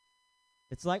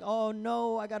 It's like, oh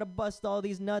no, I gotta bust all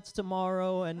these nuts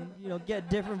tomorrow and, you know, get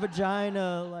different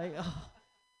vagina. Like, oh,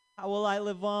 how will I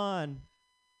live on?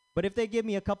 But if they give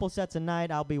me a couple sets a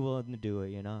night, I'll be willing to do it,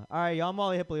 you know? All right, y'all, I'm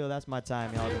Wally Hippolito. That's my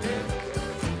time, y'all. Yay,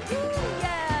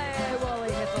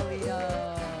 Wally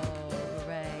Hippolito.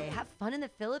 Hooray. Have fun in the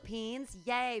Philippines.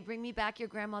 Yay, bring me back your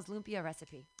grandma's lumpia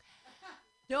recipe.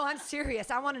 No, I'm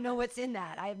serious. I want to know what's in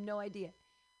that. I have no idea.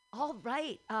 All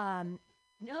right.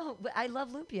 No, but I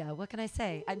love lumpia. What can I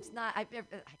say? I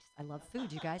love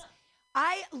food, you guys.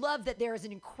 I love that there is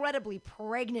an incredibly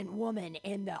pregnant woman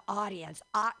in the audience.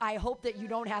 I hope that you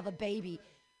don't have a baby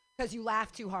because you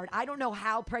laugh too hard. I don't know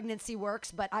how pregnancy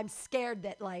works, but I'm scared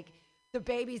that, like, the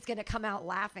baby's going to come out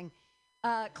laughing.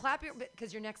 Clap your,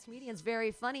 because your next comedian's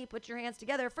very funny. Put your hands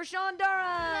together for Sean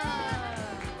Durham.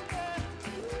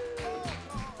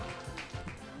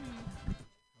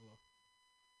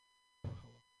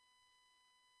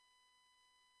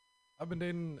 been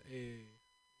dating a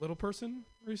little person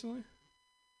recently.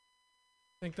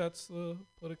 Think that's the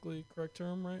politically correct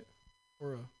term, right?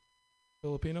 For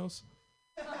Filipinos.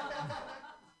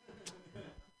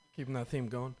 Keeping that theme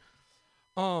going.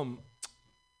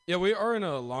 Yeah, we are in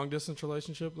a long distance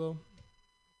relationship though.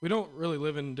 We don't really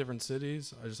live in different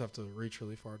cities. I just have to reach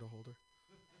really far to hold her.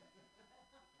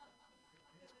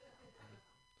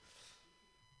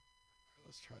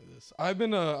 Let's try this. I've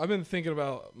been thinking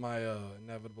about my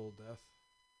inevitable death.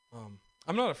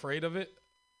 I'm not afraid of it.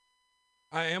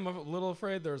 I am a little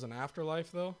afraid there's an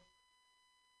afterlife though.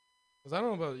 Cause I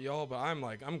don't know about y'all, but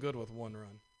I'm good with one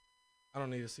run. I don't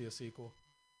need to see a sequel.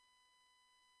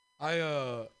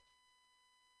 I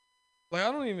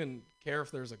don't even care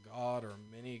if there's a god or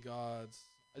many gods.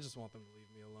 I just want them to leave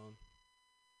me alone.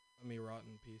 Let me rot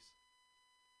in peace.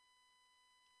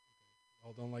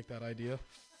 Y'all don't like that idea?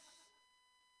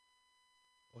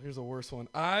 Well, here's a worse one.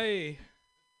 I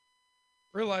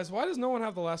realized, why does no one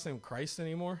have the last name Christ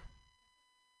anymore?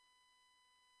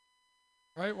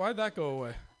 Right? Why'd that go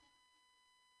away?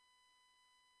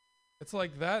 It's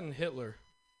like that and Hitler.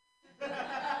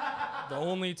 The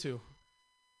only two.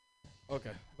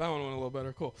 Okay, that one went a little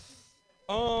better. Cool.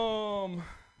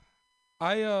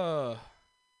 I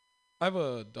have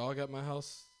a dog at my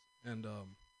house, and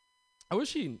I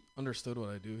wish he understood what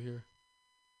I do here.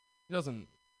 He doesn't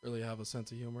really have a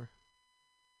sense of humor.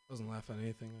 Doesn't laugh at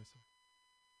anything I say.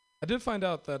 I did find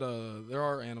out that there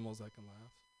are animals that can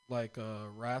laugh. Like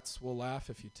rats will laugh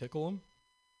if you tickle them.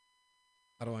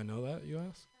 How do I know that, you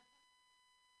ask?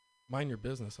 Mind your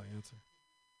business, I answer.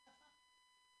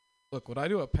 Look, what I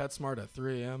do at PetSmart at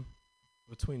 3 a.m.,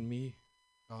 between me,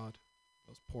 God,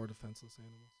 those poor defenseless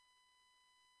animals.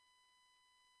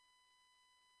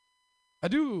 I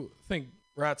do think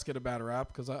rats get a bad rap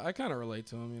because I kind of relate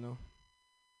to them, you know.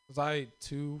 Because I,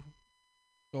 too,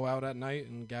 go out at night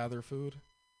and gather food.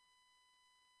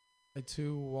 I,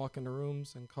 too, walk into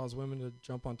rooms and cause women to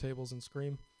jump on tables and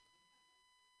scream.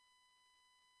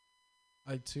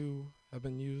 I, too, have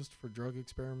been used for drug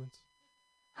experiments.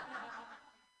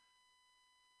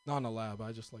 Not in a lab,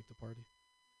 I just like to party.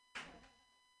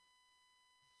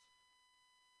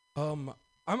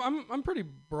 I'm pretty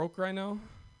broke right now.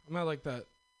 I'm at like that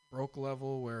broke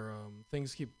level where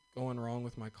things keep going wrong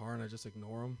with my car and I just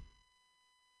ignore them.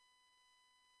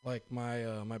 Like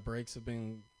my brakes have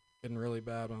been getting really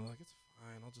bad, but I'm like, it's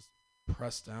fine. I'll just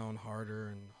press down harder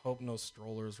and hope no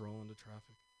strollers roll into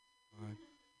traffic. Fine.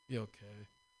 Be okay.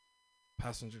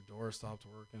 Passenger door stopped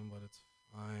working, but it's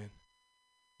fine.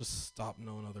 Just stop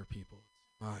knowing other people.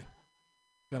 It's fine.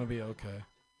 It's gonna be okay.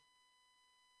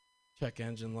 Check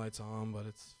engine lights on, but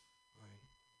it's fine.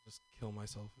 Just kill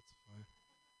myself. It's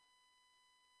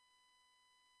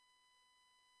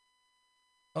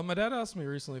fine. My dad asked me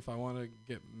recently if I want to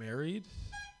get married,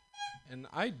 and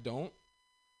I don't.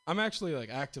 I'm actually like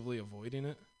actively avoiding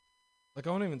it. Like I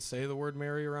won't even say the word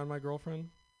marry around my girlfriend.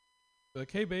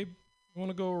 Like, hey babe, you want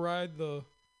to go ride the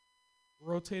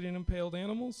rotating impaled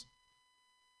animals?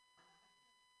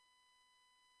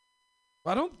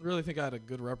 I don't really think I had a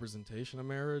good representation of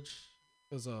marriage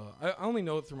because I only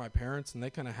know it through my parents, and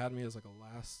they kind of had me as like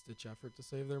a last-ditch effort to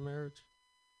save their marriage.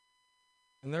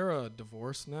 And they're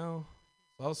divorced now,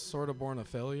 so I was sort of born a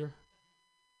failure.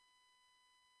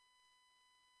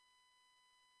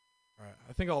 All right,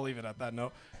 I think I'll leave it at that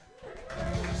note.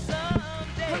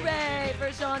 Hooray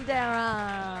for Sean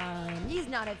Darren. He's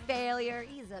not a failure.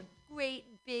 He's a great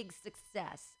big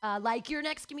success. Like your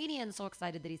next comedian. So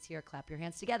excited that he's here. Clap your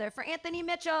hands together for Anthony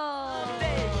Mitchell.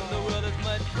 The world is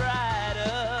much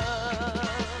brighter.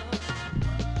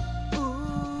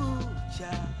 Ooh,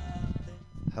 child.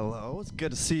 Hello, it's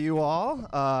good to see you all.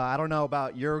 I don't know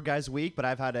about your guys' week, but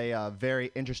I've had a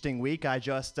very interesting week. I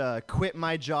just quit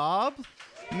my job.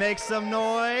 Make some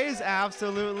noise,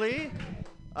 absolutely.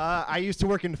 I used to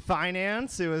work in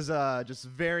finance. It was just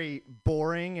very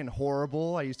boring and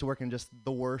horrible. I used to work in just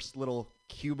the worst little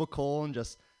cubicle, and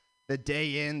just the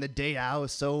day in, the day out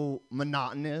was so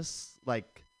monotonous.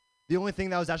 Like, the only thing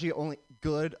that was actually only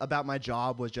good about my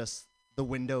job was just the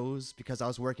windows, because I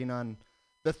was working on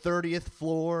the 30th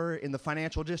floor in the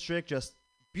financial district, just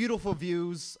beautiful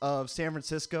views of San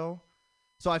Francisco.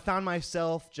 So I found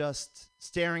myself just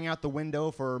staring out the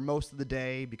window for most of the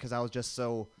day because I was just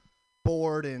so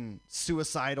bored and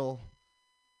suicidal.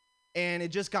 And it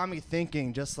just got me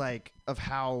thinking just like of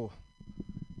how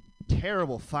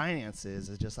terrible finance is.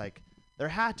 It's just like there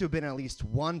had to have been at least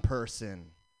one person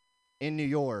in New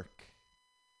York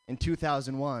in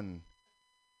 2001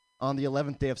 on the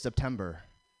 11th day of September.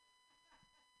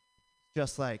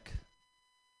 Just like,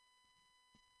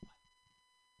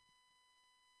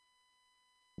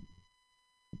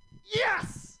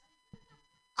 Yes!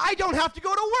 I don't have to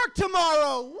go to work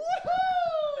tomorrow.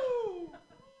 Woohoo!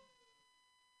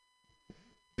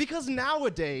 Because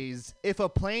nowadays, if a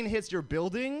plane hits your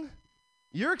building,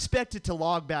 you're expected to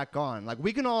log back on. Like,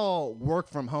 we can all work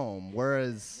from home,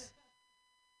 whereas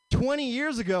 20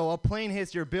 years ago, a plane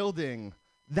hits your building,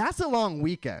 that's a long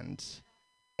weekend.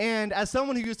 And as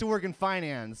someone who used to work in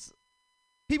finance,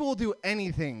 people will do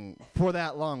anything for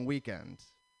that long weekend.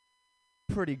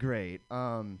 Pretty great.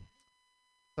 So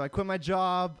I quit my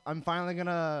job. I'm finally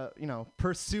gonna,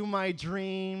 pursue my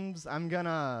dreams. I'm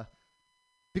gonna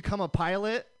become a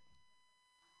pilot.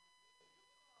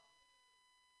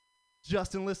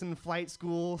 Just enlisted in flight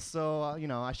school, so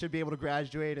I should be able to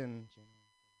graduate in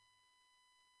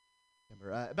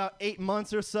about 8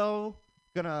 months or so.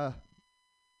 Gonna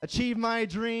achieve my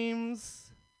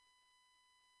dreams.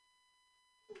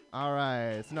 All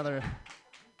right, it's another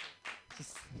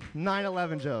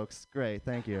 9/11 jokes. Great,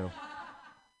 thank you.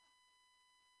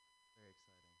 Very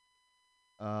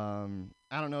exciting.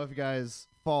 I don't know if you guys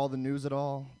follow the news at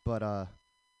all, but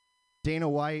Dana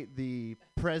White, the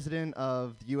president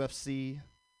of the UFC,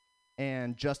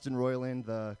 and Justin Roiland,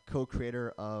 the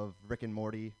co-creator of Rick and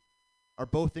Morty, are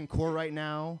both in court right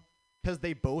now because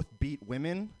they both beat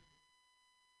women.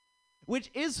 Which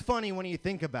is funny when you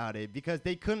think about it, because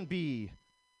they couldn't be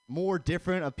more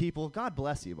different of people. God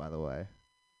bless you, by the way.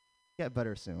 Get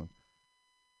better soon.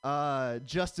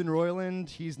 Justin Roiland,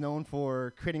 he's known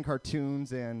for creating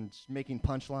cartoons and making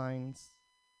punchlines.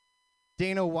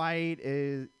 Dana White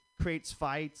creates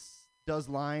fights, does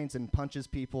lines, and punches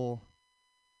people.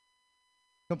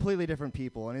 Completely different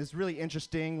people. And it's really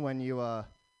interesting when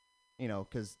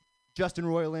because Justin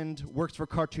Roiland works for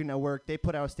Cartoon Network. They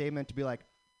put out a statement to be like,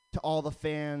 to all the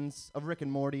fans of Rick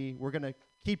and Morty, we're going to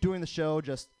keep doing the show,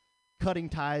 just cutting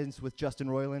ties with Justin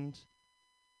Roiland.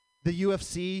 The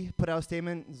UFC put out a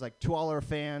statement. It's like, to all our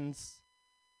fans,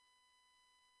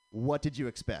 what did you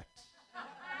expect?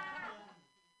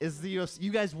 Is the UFC,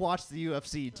 you guys watch the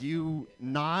UFC, do you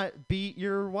not beat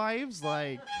your wives?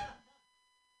 Like,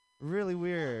 really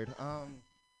weird.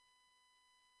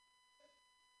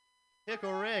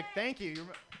 Pickle Rick, thank you.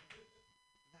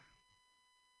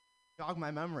 Jog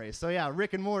my memory. So yeah,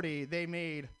 Rick and Morty, they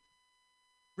made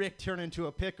Rick turn into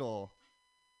a pickle.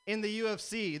 In the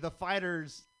UFC, the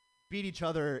fighters beat each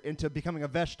other into becoming a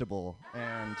vegetable.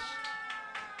 And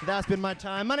that's been my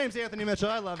time. My name's Anthony Mitchell.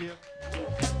 I love you.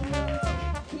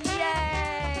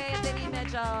 Yay, Anthony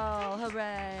Mitchell.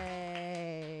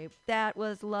 Hooray. That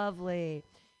was lovely.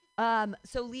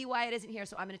 So Lee Wyatt isn't here,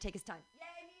 so I'm going to take his time.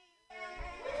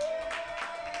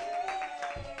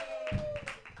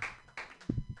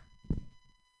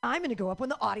 I'm going to go up when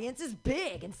the audience is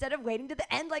big instead of waiting to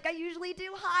the end like I usually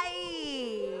do.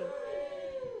 Hi.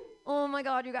 Oh my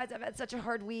God, you guys, I've had such a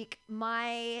hard week.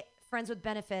 My friends with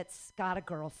benefits got a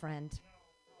girlfriend.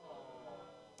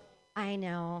 I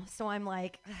know. So I'm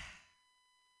like,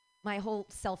 my whole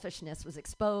selfishness was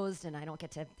exposed and I don't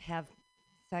get to have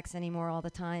sex anymore all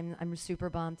the time. I'm super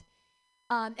bummed.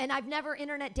 And I've never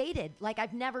internet dated. Like,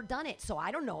 I've never done it. So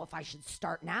I don't know if I should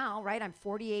start now, right? I'm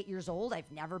 48 years old.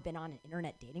 I've never been on an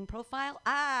internet dating profile.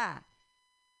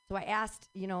 So I asked,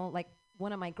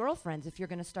 one of my girlfriends, if you're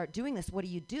going to start doing this, what do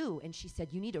you do? And she said,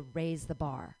 you need to raise the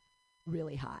bar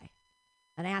really high.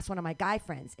 And I asked one of my guy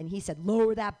friends, and he said,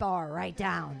 lower that bar right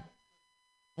down.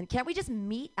 And can't we just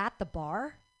meet at the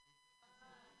bar?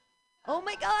 Oh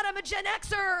my God, I'm a Gen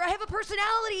Xer. I have a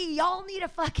personality. Y'all need a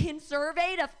fucking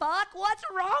survey to fuck? What's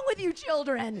wrong with you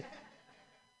children?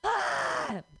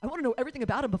 I want to know everything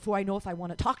about them before I know if I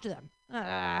want to talk to them.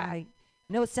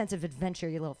 No sense of adventure,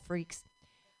 you little freaks.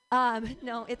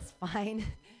 No, it's fine.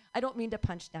 I don't mean to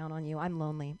punch down on you. I'm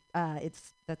lonely.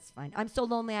 That's fine. I'm so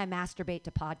lonely I masturbate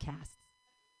to podcasts.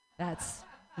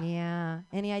 Yeah.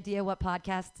 Any idea what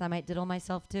podcasts I might diddle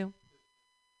myself to?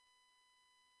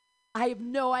 I have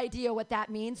no idea what that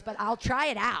means, but I'll try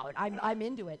it out. I'm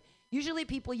into it. Usually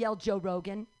people yell Joe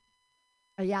Rogan.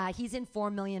 Yeah, he's in 4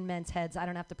 million men's heads. I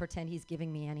don't have to pretend he's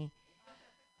giving me any.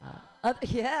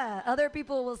 Other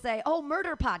people will say, oh,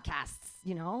 murder podcasts,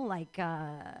 like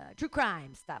true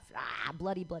crime stuff.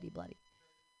 Bloody, bloody, bloody.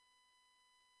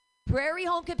 Prairie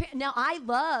Home Companion. Now, I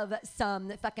love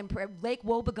some fucking Lake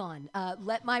Wobegon.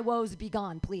 Let my woes be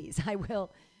gone, please. I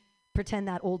will pretend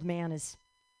that old man is...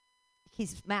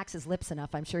 He's smacks his lips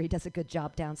enough. I'm sure he does a good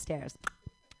job downstairs.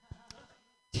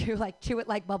 Chew it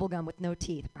like bubblegum with no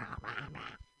teeth.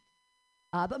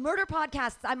 But murder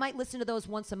podcasts, I might listen to those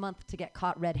once a month to get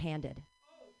caught red-handed.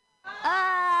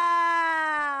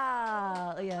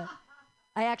 Yeah.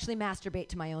 I actually masturbate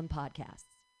to my own podcasts.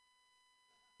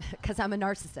 Because I'm a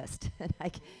narcissist. And I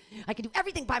can do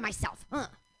everything by myself.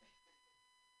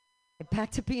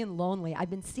 Back to being lonely. I've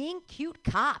been seeing cute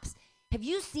cops. Have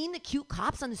you seen the cute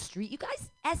cops on the street? You guys,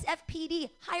 SFPD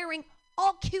hiring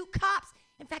all cute cops.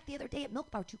 In fact, the other day at Milk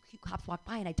Bar, 2 cute cops walked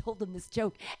by and I told them this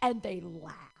joke and they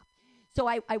laughed. So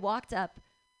I walked up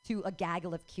to a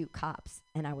gaggle of cute cops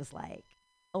and I was like,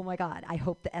 oh my God, I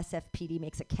hope the SFPD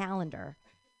makes a calendar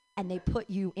and they put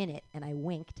you in it. And I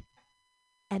winked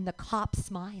and the cop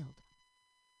smiled.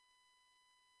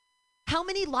 How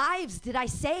many lives did I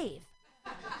save?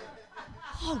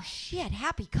 Oh shit,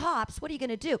 happy cops, what are you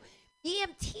gonna do?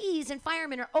 EMTs and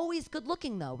firemen are always good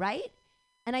looking though, right?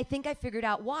 And I think I figured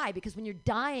out why, because when you're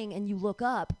dying and you look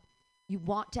up, you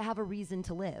want to have a reason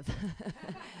to live.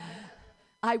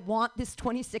 I want this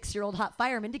 26-year-old hot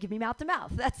fireman to give me mouth to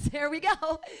mouth. There we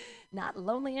go. Not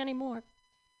lonely anymore.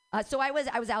 So I was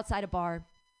outside a bar,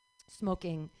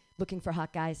 smoking, looking for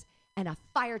hot guys, and a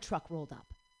fire truck rolled up.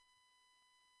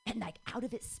 And like out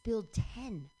of it spilled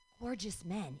 10 gorgeous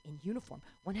men in uniform.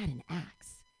 One had an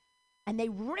axe. And they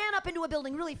ran up into a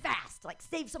building really fast, like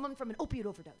saved someone from an opiate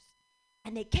overdose.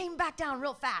 And they came back down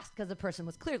real fast because the person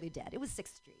was clearly dead. It was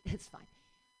 6th Street. It's fine.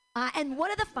 And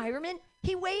one of the firemen,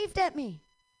 he waved at me.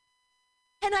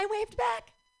 And I waved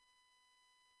back.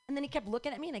 And then he kept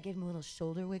looking at me, and I gave him a little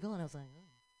shoulder wiggle, and I was like,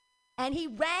 oh. And he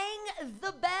rang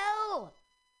the bell.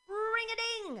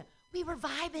 Ring-a-ding. We were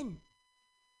vibing.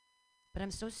 But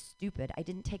I'm so stupid, I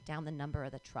didn't take down the number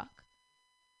of the truck.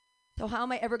 So how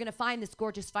am I ever going to find this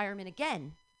gorgeous fireman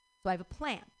again? So I have a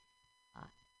plan.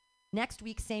 Next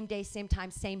week, same day, same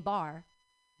time, same bar.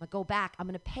 I'm going to go back. I'm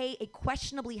going to pay a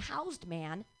questionably housed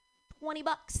man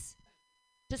 $20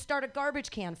 to start a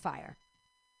garbage can fire.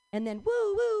 And then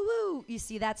woo, woo, woo. You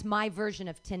see, that's my version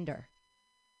of Tinder.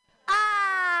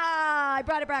 I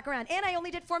brought it back around. And I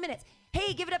only did 4 minutes.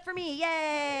 Hey, give it up for me.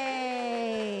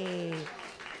 Yay.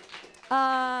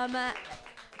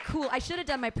 Cool. I should have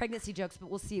done my pregnancy jokes, but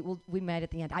we'll see. We might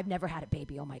at the end. I've never had a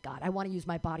baby. Oh, my God. I want to use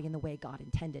my body in the way God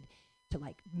intended, to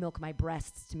like milk my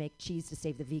breasts to make cheese to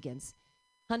save the vegans.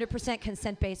 100%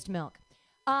 consent-based milk.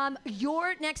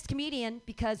 Your next comedian,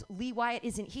 because Lee Wyatt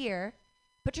isn't here,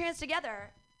 put your hands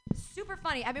together. Super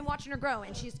funny. I've been watching her grow,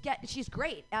 and she's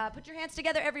great. Put your hands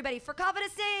together, everybody, for Kavita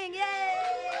Singh. Yay!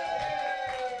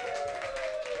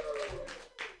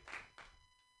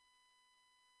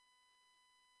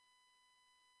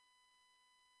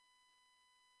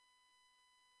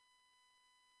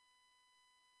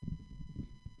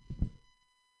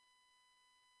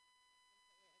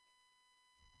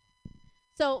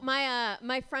 So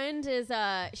my friend is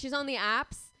she's on the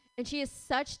apps and she has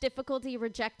such difficulty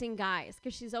rejecting guys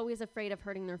because she's always afraid of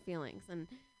hurting their feelings. And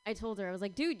I told her, I was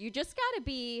like, dude, you just gotta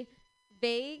be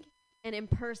vague and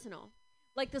impersonal.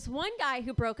 Like this one guy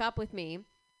who broke up with me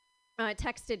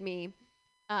texted me.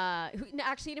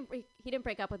 He didn't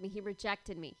break up with me. He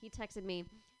rejected me. He texted me.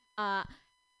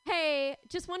 Hey,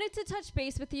 just wanted to touch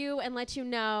base with you and let you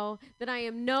know that I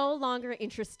am no longer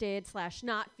interested /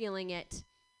 not feeling it.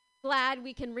 Glad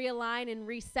we can realign and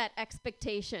reset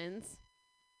expectations.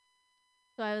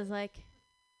 So I was like,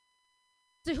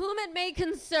 to whom it may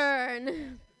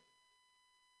concern,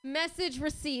 message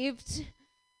received.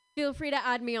 Feel free to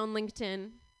add me on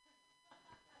LinkedIn.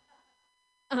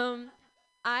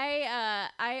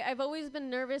 I've always been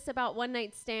nervous about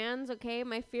one-night stands, okay?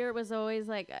 My fear was always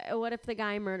like, what if the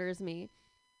guy murders me?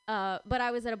 But I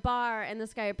was at a bar, and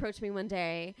this guy approached me one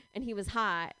day, and he was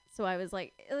hot. So I was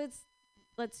like,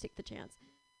 let's take the chance.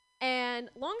 And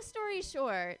long story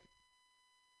short,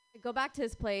 I go back to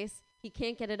his place. He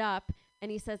can't get it up, and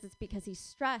he says it's because he's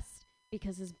stressed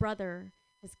because his brother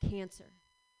has cancer.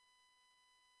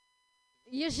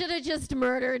 You should have just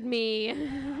murdered me.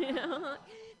 You know?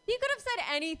 He could have said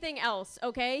anything else,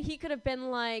 okay? He could have been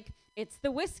like, it's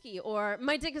the whiskey, or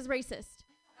my dick is racist.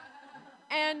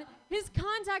 And his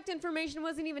contact information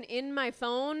wasn't even in my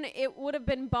phone. It would have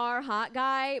been bar hot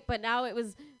guy, but now it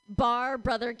was bar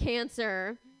brother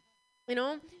cancer, you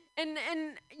know? And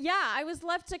yeah, I was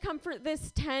left to comfort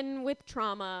this 10 with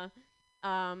trauma.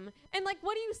 And like,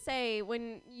 what do you say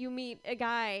when you meet a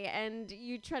guy and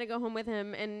you try to go home with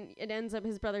him and it ends up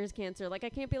his brother's cancer? Like, I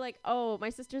can't be like, oh, my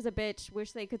sister's a bitch,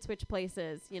 wish they could switch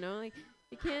places, you know? Like,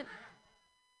 you can't.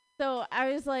 So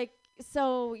I was like,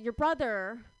 so your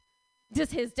brother,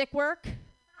 does his dick work?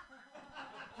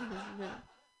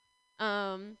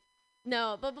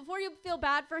 No, but before you feel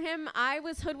bad for him, I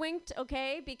was hoodwinked,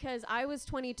 okay? Because I was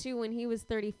 22 when he was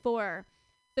 34.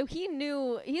 So he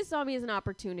saw me as an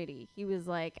opportunity. He was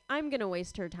like, I'm going to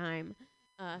waste her time.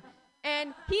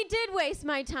 And he did waste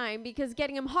my time because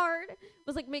getting him hard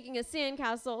was like making a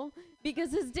sandcastle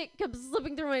because his dick kept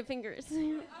slipping through my fingers.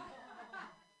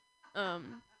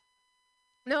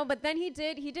 No, but then he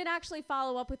did actually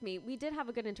follow up with me. We did have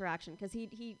a good interaction because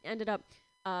he ended up,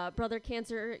 brother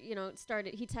cancer, he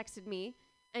texted me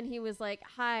and he was like,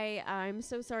 "Hi, I'm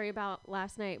so sorry about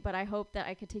last night, but I hope that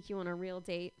I could take you on a real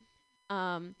date."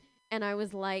 And I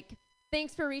was like,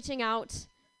 "Thanks for reaching out.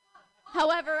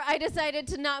 However, I decided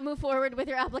to not move forward with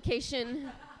your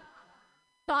application.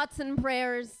 Thoughts and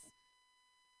prayers."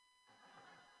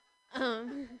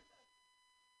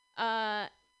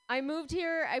 I moved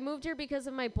here because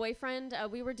of my boyfriend.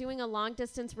 We were doing a long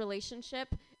distance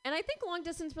relationship. And I think long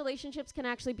distance relationships can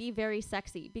actually be very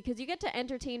sexy because you get to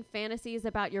entertain fantasies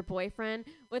about your boyfriend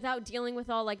without dealing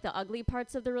with all like the ugly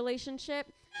parts of the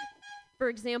relationship. For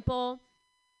example,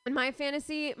 in my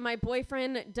fantasy, my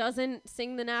boyfriend doesn't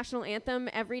sing the national anthem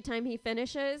every time he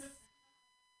finishes.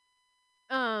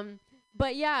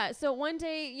 But yeah, so one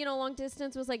day, long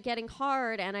distance was like getting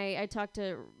hard, and I talked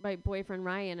to my boyfriend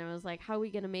Ryan, and I was like, "How are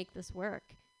we gonna make this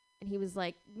work?" And he was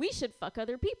like, "We should fuck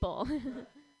other people."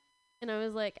 And I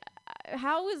was like,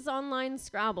 "How is online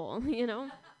Scrabble?" Maybe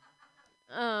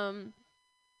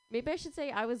I should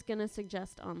say I was gonna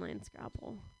suggest online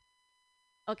Scrabble.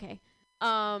 Okay.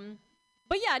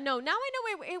 But yeah, no, now I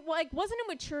know it like wasn't a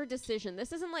mature decision.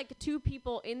 This isn't like two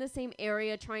people in the same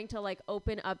area trying to like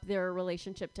open up their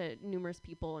relationship to numerous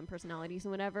people and personalities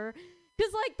and whatever.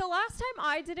 Because like the last time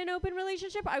I did an open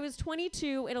relationship, I was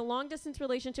 22 in a long distance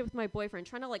relationship with my boyfriend,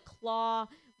 trying to like claw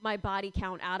my body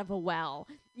count out of a well.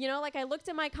 Like I looked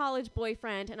at my college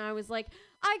boyfriend and I was like,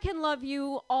 "I can love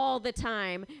you all the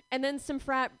time." And then some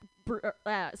frat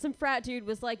dude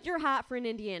was like, "You're hot for an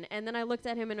Indian." And then I looked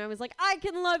at him and I was like, "I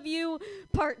can love you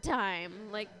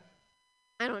part-time." Like,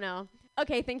 I don't know.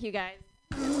 Okay, thank you guys.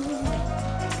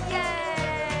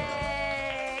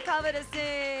 Yay! Cover to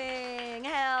sing.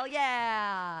 Hell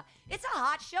yeah. It's a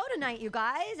hot show tonight, you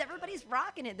guys. Everybody's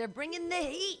rocking it. They're bringing the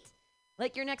heat.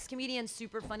 Like your next comedian,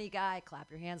 super funny guy. Clap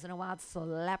your hands in a wild,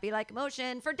 slappy like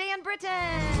motion for Dan Britton.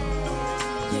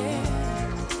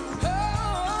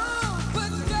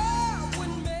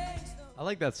 I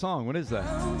like that song. What is that?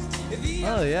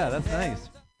 Oh, yeah, that's nice.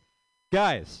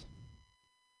 Guys,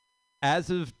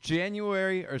 as of December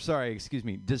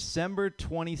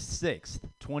 26th,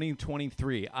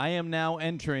 2023, I am now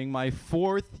entering my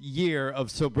 4th year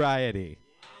of sobriety.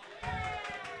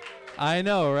 I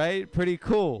know, right? Pretty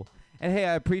cool. And hey,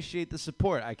 I appreciate the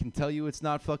support. I can tell you it's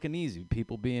not fucking easy,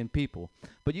 people being people.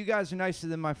 But you guys are nicer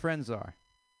than my friends are.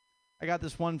 I got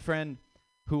this one friend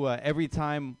who every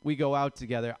time we go out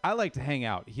together, I like to hang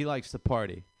out. He likes to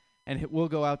party. And we'll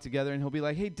go out together and he'll be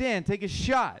like, "Hey, Dan, take a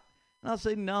shot." And I'll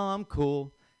say, "No, I'm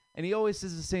cool." And he always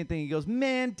says the same thing. He goes,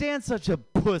 "Man, Dan's such a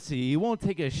pussy. He won't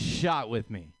take a shot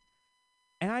with me."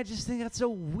 And I just think that's so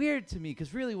weird to me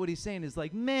because really what he's saying is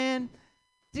like, "Man,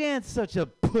 Dan's such a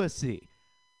pussy.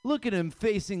 Look at him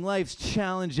facing life's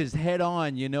challenges head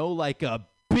on, like a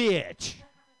bitch.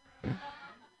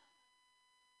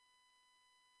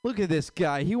 Look at this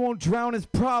guy. He won't drown his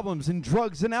problems in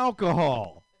drugs and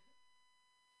alcohol.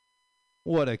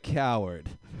 What a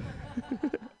coward."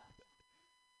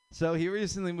 So he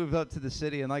recently moved up to the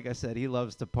city, and like I said, he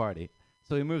loves to party.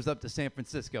 So he moves up to San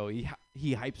Francisco. He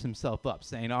hypes himself up,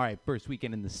 saying, "All right, first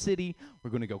weekend in the city. We're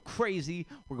going to go crazy.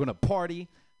 We're going to party."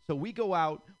 So we go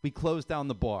out, we close down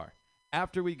the bar.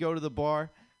 After we go to the bar,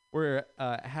 we're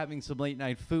having some late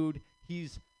night food.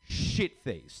 He's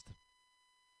shit-faced.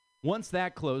 Once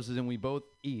that closes and we both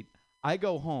eat, I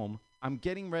go home. I'm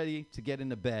getting ready to get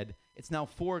into bed. It's now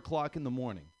 4 o'clock in the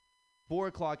morning. 4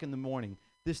 o'clock in the morning.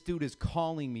 This dude is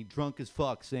calling me drunk as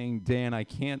fuck saying, "Dan, I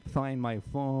can't find my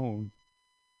phone.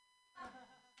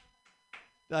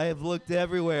 I have looked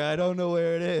everywhere. I don't know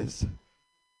where it is."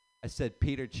 I said,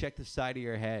 "Peter, check the side of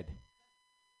your head."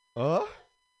 "Huh?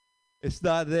 It's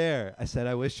not there." I said,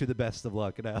 "I wish you the best of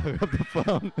luck," and I hung up the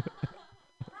phone.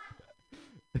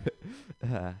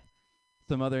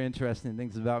 Some other interesting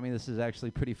things about me. This is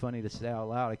actually pretty funny to say out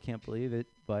loud. I can't believe it,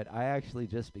 but I actually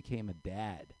just became a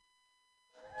dad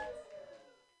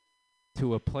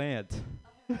to a plant.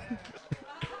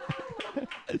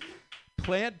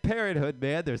 Plant parenthood,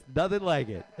 man. There's nothing like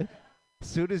it. As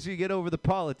soon as you get over the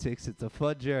politics, it's a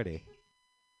fun journey.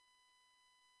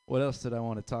 What else did I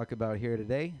want to talk about here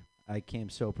today? I came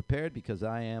so prepared because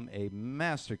I am a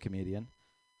master comedian.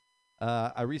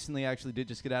 I recently actually did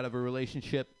just get out of a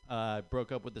relationship.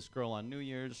 Broke up with this girl on New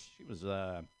Year's. She was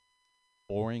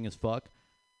boring as fuck.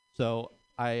 So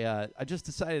I just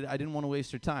decided I didn't want to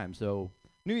waste her time. So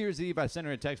New Year's Eve, I sent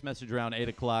her a text message around 8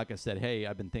 o'clock. I said, "Hey,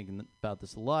 I've been thinking about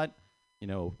this a lot.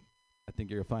 I think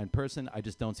you're a fine person. I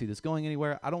just don't see this going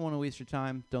anywhere. I don't want to waste your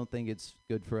time. Don't think it's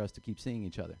good for us to keep seeing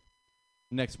each other."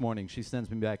 Next morning, she sends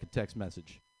me back a text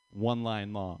message, 1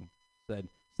 line long, Said,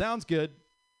 sounds good.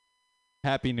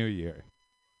 Happy New Year.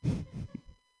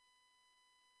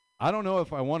 I don't know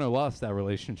if I won or lost that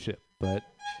relationship, but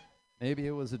maybe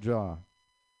it was a draw.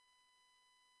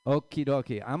 Okie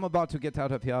dokie. I'm about to get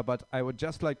out of here, but I would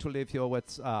just like to leave you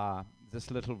with this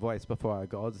little voice before I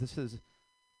go. This is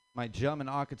my German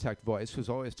architect voice, who's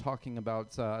always talking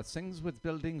about things with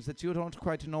buildings that you don't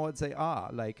quite know what they are.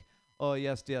 Like, oh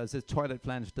yes, dear, this toilet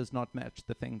flange does not match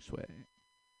the feng shui.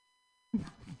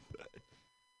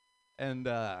 And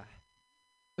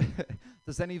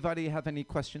does anybody have any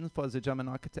questions for the German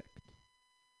architect?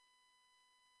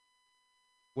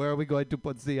 Where are we going to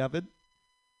put the oven?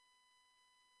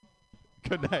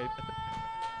 Good night.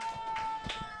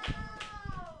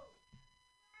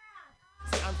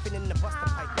 I'm finna the buster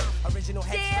pipe. Original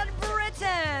Dan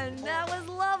Britton! That was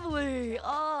lovely.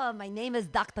 Oh, my name is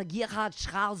Dr. Gerhard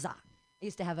Schrauser. I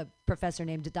used to have a professor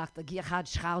named Dr. Gerhard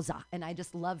Schrauser, and I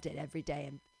just loved it every day.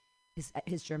 And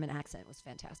his German accent was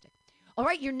fantastic. All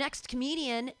right, your next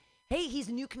comedian. Hey, he's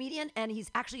a new comedian, and he's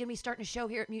actually going to be starting a show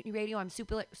here at Mutiny Radio. I'm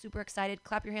super excited.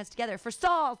 Clap your hands together for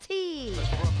Saul T.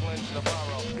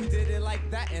 We did it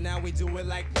like that, and now we do it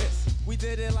like this. We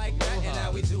did it like that, and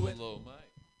now we do it. Hello, Mike.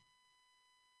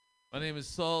 My name is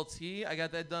Saul T. I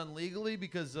got that done legally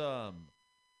because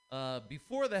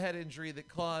before the head injury that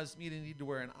caused me to need to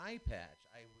wear an eye patch,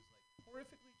 I was like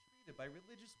horrifically treated by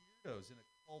religious weirdos in a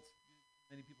cult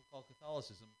many people call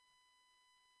Catholicism.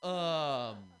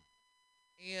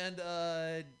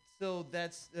 So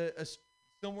that's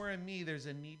somewhere in me, there's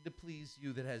a need to please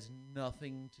you that has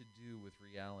nothing to do with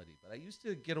reality. But I used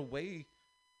to get away.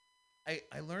 I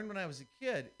learned when I was a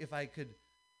kid, if I could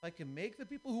make the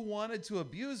people who wanted to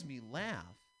abuse me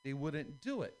laugh, they wouldn't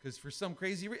do it. Because for some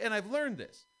crazy reason, and I've learned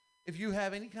this, if you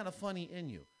have any kind of funny in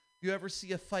you, if you ever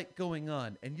see a fight going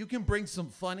on, and you can bring some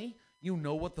funny, you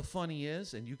know what the funny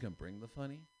is, and you can bring the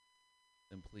funny,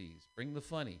 then please, bring the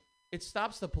funny. It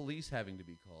stops the police having to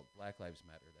be called. Black Lives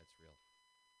Matter, that's real.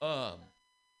 I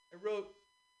wrote,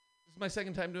 this is my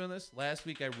second time doing this. Last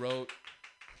week I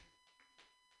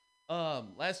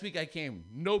came,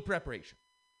 no preparation.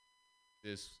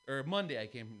 Monday I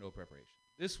came, no preparation.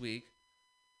 This week,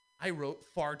 I wrote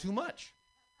far too much.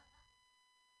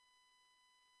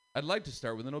 I'd like to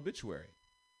start with an obituary.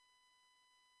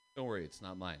 Don't worry, it's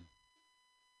not mine.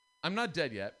 I'm not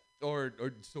dead yet, or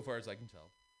so far as I can tell.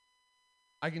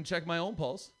 I can check my own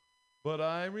pulse, but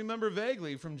I remember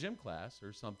vaguely from gym class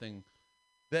or something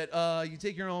that you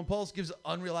take your own pulse, gives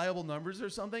unreliable numbers or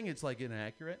something. It's like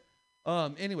inaccurate.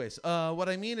 Anyways, what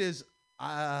I mean is,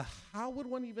 how would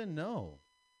one even know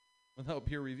without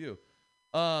peer review?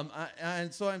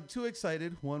 And so I'm too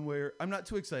excited I'm not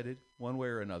too excited one way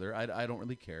or another. I don't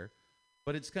really care.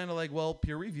 But it's kind of like, well,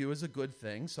 peer review is a good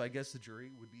thing, so I guess the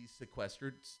jury would be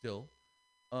sequestered still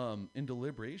in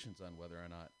deliberations on whether or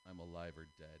not I'm alive or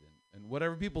dead. And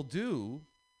whatever people do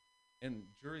in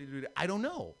jury duty, I don't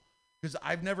know. Because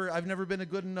I've never been a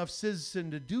good enough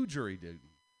citizen to do jury duty.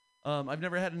 I've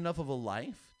never had enough of a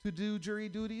life to do jury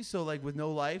duty. So like with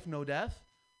no life, no death,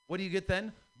 what do you get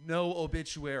then? No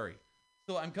obituary.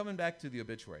 So I'm coming back to the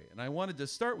obituary. And I wanted to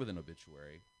start with an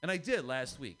obituary. And I did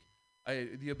last week.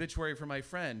 The obituary for my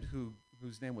friend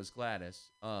whose name was Gladys.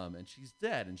 And she's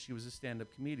dead. And she was a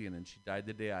stand-up comedian. And she died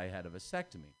the day I had a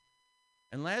vasectomy.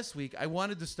 And last week, I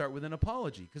wanted to start with an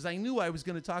apology because I knew I was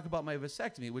going to talk about my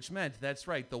vasectomy, which meant, that's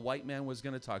right, the white man was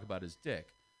going to talk about his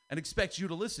dick and expect you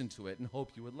to listen to it and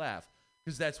hope you would laugh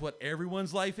because that's what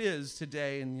everyone's life is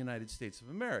today in the United States of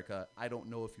America. I don't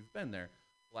know if you've been there.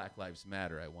 Black Lives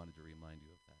Matter. I wanted to remind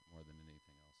you of that more than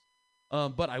anything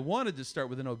else. But I wanted to start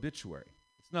with an obituary.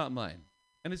 It's not mine,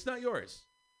 and it's not yours,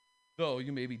 though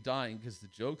you may be dying because the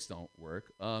jokes don't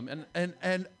work. And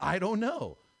I don't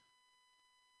know.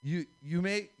 You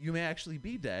may actually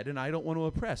be dead, and I don't want to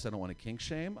oppress. I don't want to kink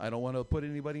shame. I don't want to put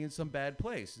anybody in some bad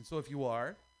place. And so if you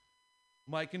are,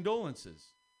 my condolences.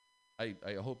 I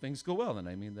hope things go well, and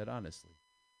I mean that honestly.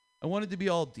 I wanted to be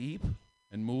all deep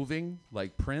and moving,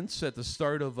 like Prince at the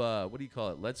start of, what do you call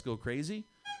it, Let's Go Crazy?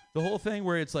 The whole thing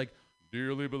where it's like,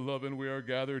 dearly beloved, we are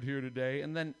gathered here today.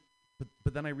 And then,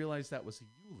 but then I realized that was a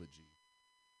eulogy.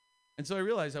 And so I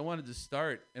realized I wanted to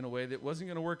start in a way that wasn't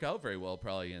going to work out very well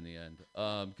probably in the end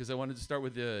because I wanted to start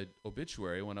with the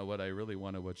obituary when what I really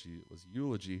wanted was a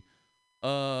eulogy.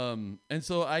 And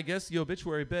so I guess the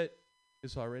obituary bit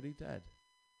is already dead.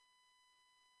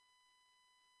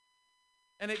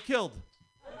 And it killed.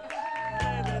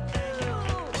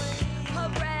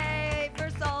 Hooray for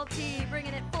Salty,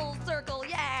 bringing it full circle,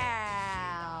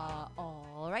 yeah!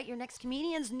 All right, your next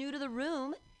comedian's new to the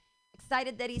room.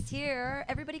 Excited that he's here.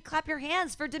 Everybody clap your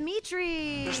hands for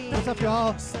Dimitri. What's up,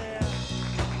 y'all? What's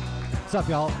up,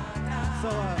 y'all?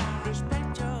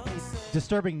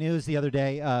 Disturbing news the other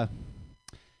day.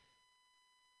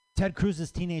 Ted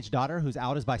Cruz's teenage daughter, who's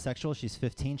out as bisexual, she's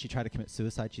 15. She tried to commit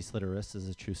suicide. She slit her wrist. This is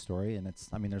a true story, and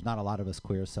there's not a lot of us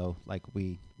queer, so like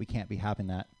we can't be having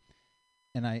that.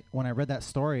 And when I read that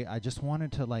story, I just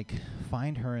wanted to like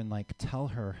find her and like tell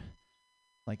her,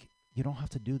 like, you don't have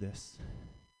to do this.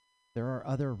 There are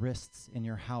other wrists in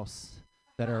your house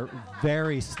that are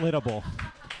very slittable,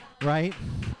 right?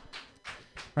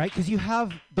 Right? Because you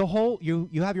have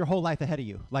you have your whole life ahead of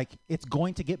you. Like, it's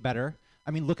going to get better.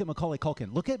 I mean, look at Macaulay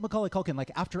Culkin. Look at Macaulay Culkin.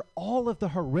 Like, after all of the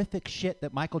horrific shit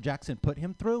that Michael Jackson put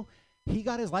him through, he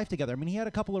got his life together. I mean, he had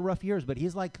a couple of rough years, but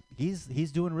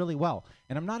he's doing really well.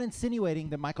 And I'm not insinuating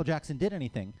that Michael Jackson did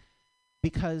anything,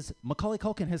 because Macaulay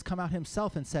Culkin has come out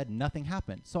himself and said nothing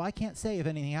happened. So I can't say if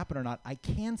anything happened or not. I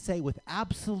can say with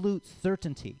absolute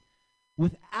certainty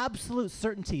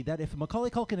that if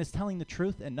Macaulay Culkin is telling the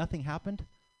truth and nothing happened,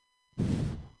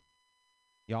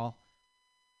 y'all,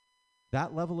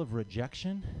 that level of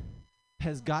rejection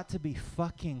has got to be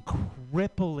fucking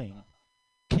crippling.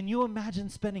 Can you imagine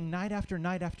spending night after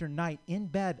night after night in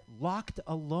bed, locked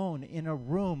alone in a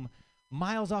room,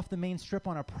 miles off the main strip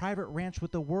on a private ranch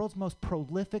with the world's most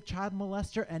prolific child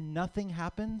molester, and nothing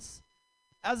happens?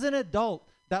 As an adult,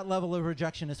 that level of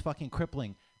rejection is fucking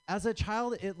crippling. As a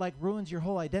child, it like ruins your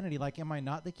whole identity. Like, am I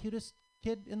not the cutest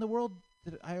kid in the world?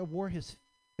 I wore his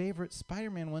favorite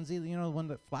Spider-Man onesie, you know, the one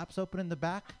that flaps open in the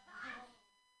back.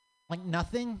 Like,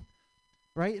 nothing,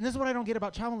 right? And this is what I don't get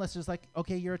about child molesters. Like,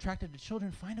 okay, you're attracted to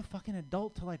children, find a fucking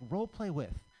adult to like role play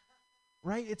with,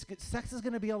 right? Sex is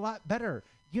gonna be a lot better.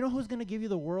 You know who's gonna give you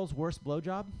the world's worst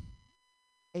blowjob?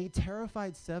 A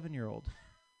terrified 7-year-old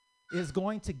is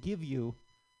going to give you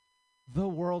the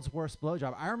world's worst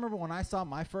blowjob. I remember when I saw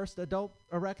my first adult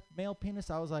erect male penis,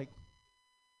 I was like,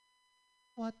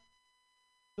 what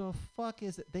the fuck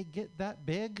is it? They get that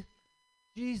big?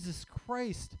 Jesus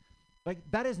Christ. Like,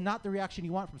 that is not the reaction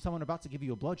you want from someone about to give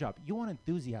you a blowjob. You want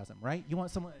enthusiasm, right? You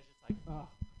want someone that's just like, oh,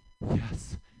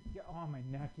 yes. Get on my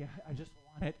neck. Yeah, I just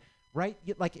want it, right?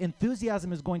 Like,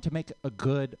 enthusiasm is going to make a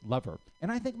good lover.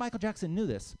 And I think Michael Jackson knew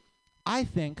this. I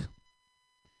think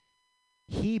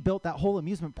he built that whole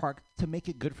amusement park to make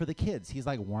it good for the kids. He's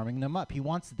like warming them up. He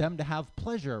wants them to have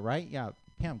pleasure, right? Yeah,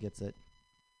 Pam gets it.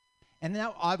 And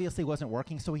that obviously wasn't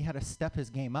working, so he had to step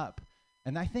his game up.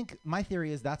 And I think my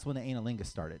theory is that's when the analingus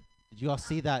started. Did you all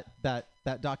see that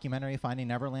documentary, Finding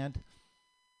Neverland?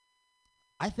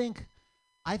 I think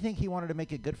he wanted to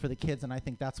make it good for the kids, and I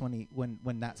think that's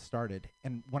when that started.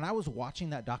 And when I was watching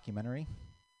that documentary,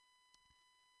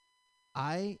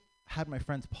 I had my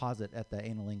friends pause it at the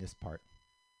analingus part.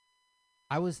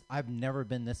 I've never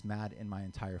been this mad in my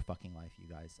entire fucking life,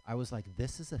 you guys. I was like,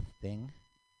 this is a thing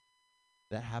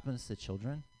that happens to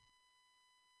children?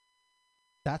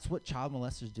 That's what child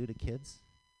molesters do to kids?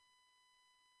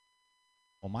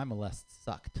 Well, my molest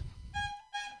sucked.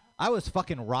 I was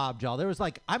fucking robbed, y'all. There was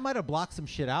like, I might have blocked some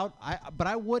shit out, but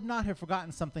I would not have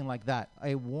forgotten something like that.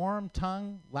 A warm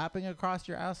tongue lapping across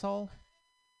your asshole?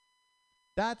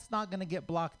 That's not going to get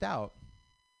blocked out.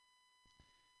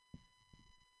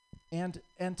 And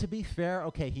to be fair,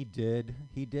 okay, he did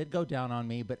go down on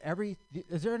me, but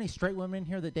is there any straight women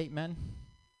here that date men?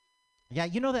 Yeah,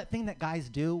 you know that thing that guys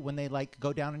do when they like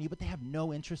go down on you, but they have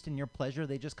no interest in your pleasure?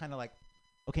 They just kind of like,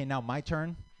 okay, now my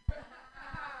turn.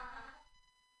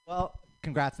 Well,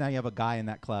 congrats, now you have a guy in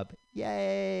that club.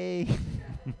 Yay!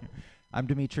 I'm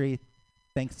Dimitri.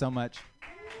 Thanks so much.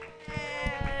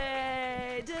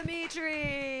 Yay,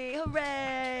 Dimitri!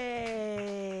 Hooray!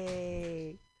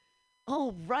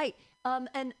 All right.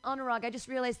 And Anurag, I just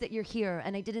realized that you're here,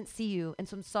 and I didn't see you, and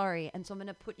so I'm sorry. And so I'm going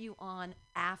to put you on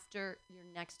after your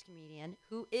next comedian,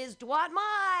 who is Dwat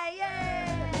Mai. Yay!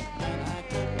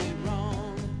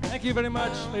 Thank you very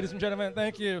much, ladies and gentlemen.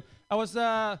 Thank you. I was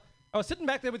sitting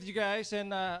back there with you guys,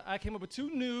 and I came up with 2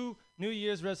 New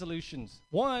Year's resolutions.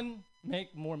 1,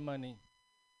 make more money.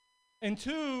 And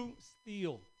 2,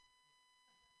 steal.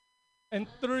 And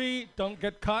 3, don't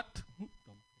get caught.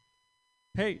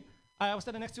 Hey, I was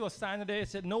standing next to a sign today that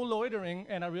said no loitering,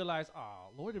 and I realized,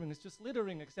 loitering is just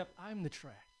littering, except I'm the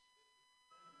trash.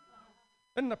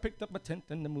 Then I picked up my tent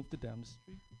and I moved it down the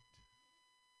street.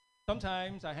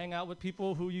 Sometimes I hang out with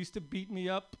people who used to beat me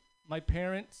up, my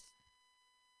parents.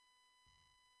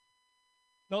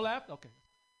 No laugh? Okay.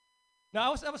 Now, I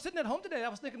was sitting at home today. I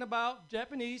was thinking about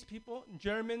Japanese people, and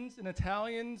Germans, and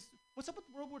Italians. What's up with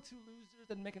World War II losers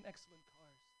that make an excellent cars?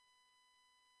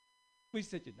 We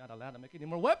said, you're not allowed to make any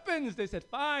more weapons. They said,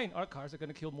 fine, our cars are going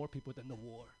to kill more people than the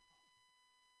war.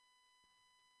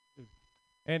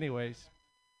 Anyways,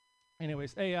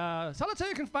 Anyways,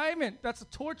 solitary confinement, that's a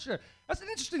torture. That's an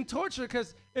interesting torture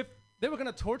because if they were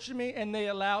going to torture me and they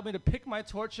allowed me to pick my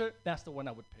torture, that's the one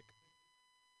I would pick.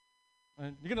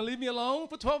 You're going to leave me alone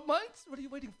for 12 months? What are you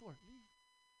waiting for?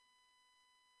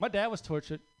 My dad was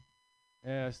tortured.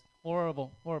 Yes,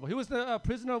 horrible, horrible. He was the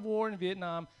prisoner of war in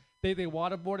Vietnam. They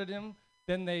waterboarded him.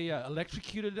 Then they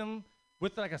electrocuted him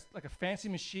with like a fancy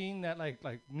machine that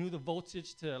like knew the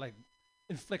voltage to like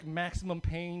inflict maximum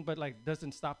pain, but like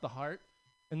doesn't stop the heart.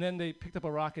 And then they picked up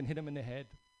a rock and hit him in the head.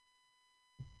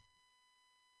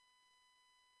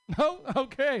 No?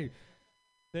 Okay.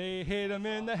 They hit him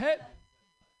in the head.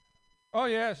 Oh,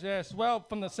 yes, yes. Well,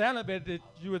 from the sound of it,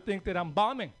 you would think that I'm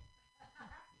bombing.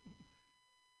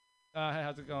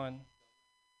 How's it going?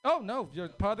 Oh, no, you're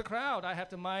part of the crowd. I have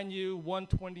to mind you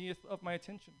 1/20th of my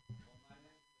attention.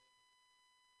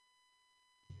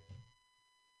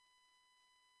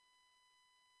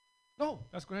 Oh,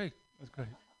 that's great. That's great.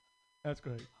 That's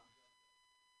great.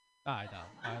 I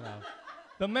know.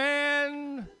 The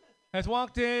man has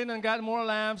walked in and got more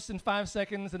laughs in 5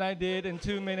 seconds than I did in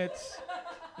 2 minutes.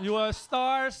 You are a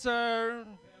star, sir.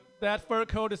 That fur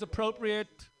coat is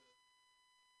appropriate.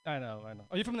 I know.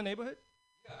 Are you from the neighborhood?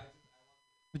 Yeah.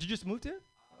 Did you just move here?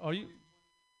 Are you?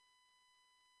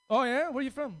 Oh, yeah? Where are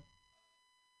you from?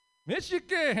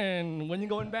 Michigan. When you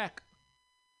going back?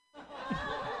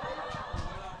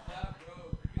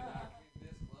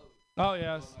 Oh,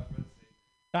 yes.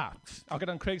 I'll get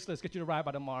on Craigslist, get you to ride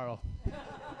by tomorrow.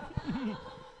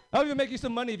 I'll even make you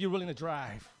some money if you're willing to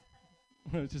drive.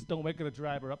 Just don't wake the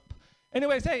driver up.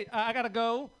 Anyways, hey, I gotta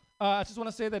go. I just want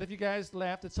to say that if you guys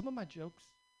laughed at some of my jokes,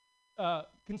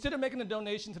 consider making a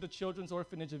donation to the Children's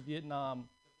Orphanage of Vietnam.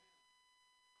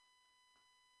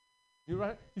 You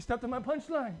right? You stepped on my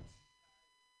punchline.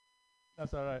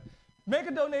 That's all right. Make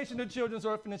a donation to the Children's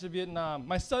Orphanage of Vietnam.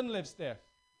 My son lives there.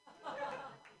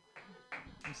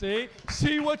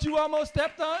 See what you almost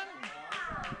stepped on?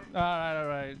 All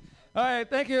right.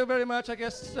 Thank you very much. I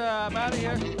guess I'm out of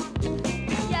here.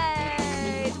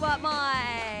 Yay! What my?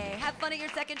 Have fun at your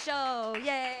second show.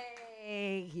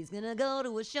 Yay! He's gonna go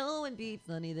to a show and be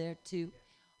funny there too.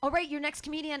 All right, your next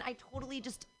comedian. I totally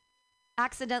just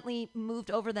accidentally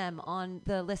moved over them on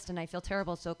the list, and I feel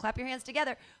terrible. So clap your hands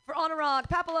together for Anurag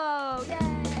Papalo. Yay!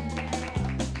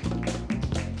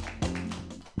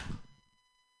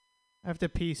 I have to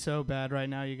pee so bad right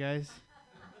now, you guys.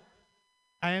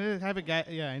 I have a guy.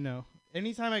 Yeah, I know.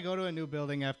 Anytime I go to a new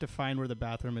building, I have to find where the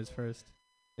bathroom is first.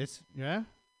 It's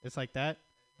like that.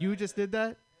 You just did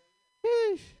that?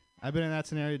 Sheesh. I've been in that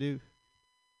scenario, dude.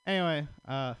 Anyway,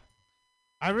 I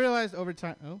realized over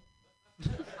time. Oh.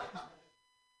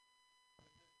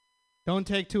 Don't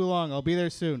take too long. I'll be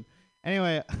there soon.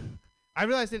 Anyway, I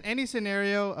realized in any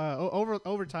scenario,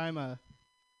 over time,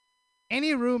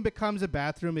 any room becomes a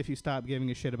bathroom if you stop giving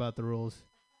a shit about the rules.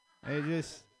 I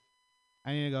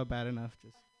need to go bad enough.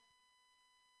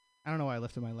 I don't know why I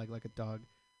lifted my leg like a dog.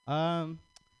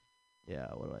 Yeah,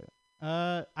 what do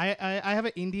I have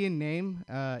an Indian name.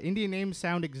 Indian names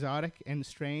sound exotic and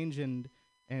strange and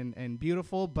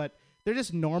beautiful, but they're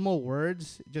just normal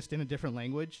words, just in a different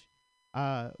language,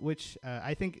 which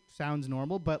I think sounds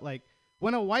normal. But like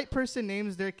when a white person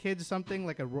names their kids something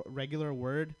like a regular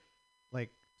word, like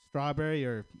strawberry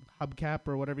or hubcap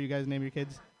or whatever you guys name your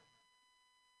kids.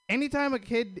 Anytime a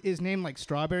kid is named like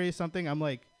strawberry or something, I'm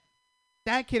like,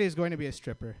 that kid is going to be a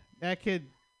stripper. That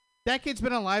kid's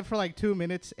been alive for like 2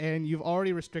 minutes, and you've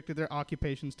already restricted their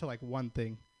occupations to like one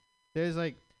thing. There's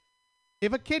like,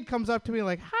 if a kid comes up to me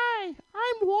like, "Hi,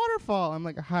 I'm Waterfall," I'm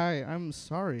like, "Hi, I'm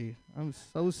sorry. I'm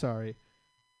so sorry.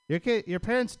 Your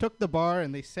parents took the bar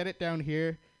and they set it down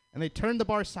here, and they turned the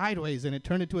bar sideways, and it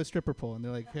turned into a stripper pole, and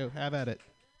they're like, "Hey, have at it.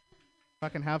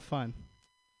 Fucking have fun."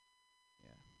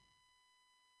 Yeah.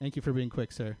 Thank you for being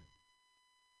quick, sir.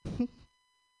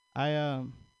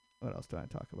 What else do I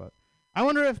talk about? I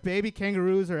wonder if baby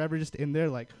kangaroos are ever just in there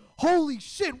like, "Holy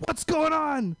shit, what's going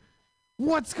on?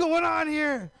 What's going on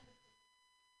here?"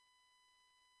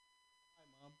 Hi,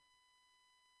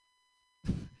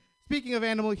 Mom. Speaking of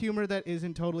animal humor that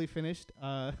isn't totally finished,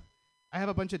 I have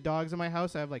a bunch of dogs in my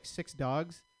house. I have like 6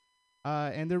 dogs.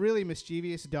 And they're really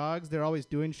mischievous dogs. They're always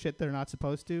doing shit they're not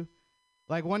supposed to.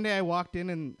 Like one day I walked in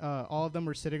and all of them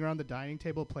were sitting around the dining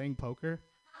table playing poker.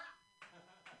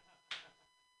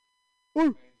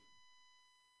 Ooh.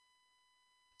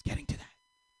 Getting to that.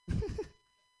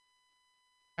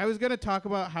 I was going to talk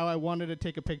about how I wanted to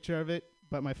take a picture of it,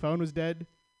 but my phone was dead.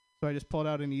 So I just pulled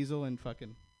out an easel and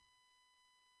fucking.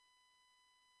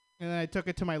 And then I took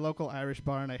it to my local Irish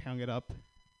bar and I hung it up.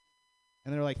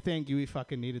 And they're like, "Thank you, we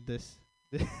fucking needed this.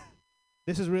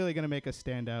 This is really going to make us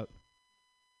stand out."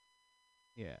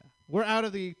 Yeah. We're out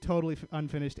of the totally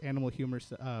unfinished animal humor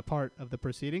part of the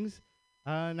proceedings.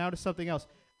 Now to something else.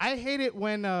 I hate it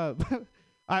when I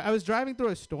was driving through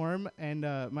a storm and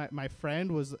my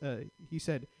friend was he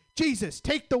said, "Jesus,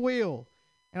 take the wheel."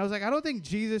 And I was like, I don't think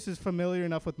Jesus is familiar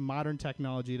enough with modern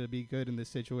technology to be good in this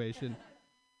situation.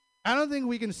 I don't think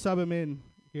we can sub him in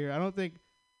here. I don't think.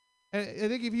 I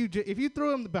think if you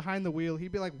threw him behind the wheel,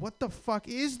 he'd be like, "What the fuck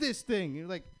is this thing?" You're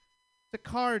like, "It's a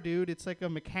car, dude. It's like a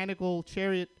mechanical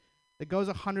chariot that goes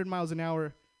 100 miles an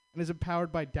hour and is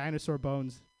powered by dinosaur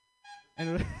bones."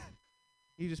 And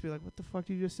he'd just be like, "What the fuck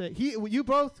did you just say?" You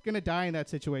both gonna die in that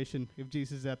situation if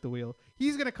Jesus is at the wheel.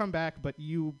 He's gonna come back, but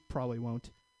you probably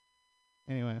won't.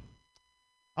 Anyway,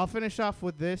 I'll finish off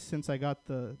with this since I got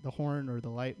the horn or the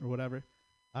light or whatever.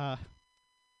 A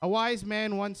wise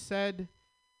man once said,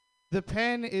 "The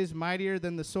pen is mightier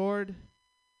than the sword."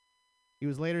 He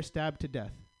was later stabbed to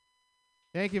death.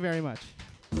 Thank you very much.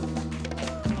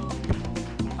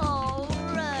 All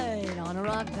right, on a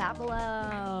rock,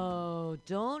 Papalo.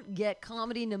 Don't get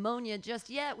comedy pneumonia just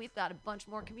yet. We've got a bunch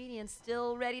more comedians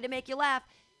still ready to make you laugh.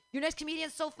 Your next comedian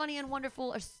is so funny and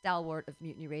wonderful, a stalwart of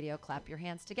Mutiny Radio. Clap your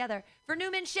hands together for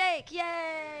Newman Shake. Yay!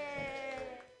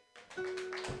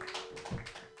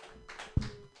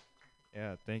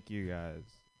 Yeah, thank you guys.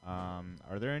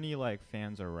 Are there any like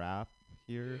fans of rap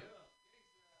here?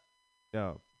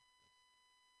 Dope.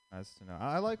 Nice to know.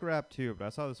 I like rap too, but I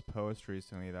saw this post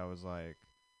recently that was like,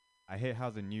 I hate how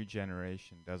the new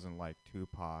generation doesn't like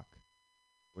Tupac,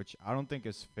 which I don't think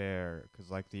is fair,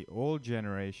 because like the old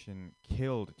generation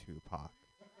killed Tupac.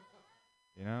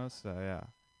 You know, so yeah.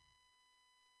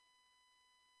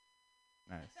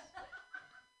 Nice.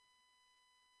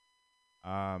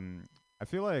 I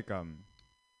feel like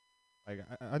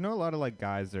I know a lot of like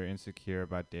guys that are insecure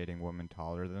about dating women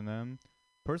taller than them.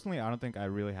 Personally, I don't think I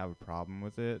really have a problem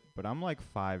with it, but I'm like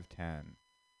 5'10".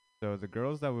 So the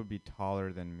girls that would be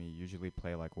taller than me usually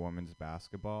play like women's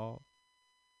basketball.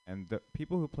 And the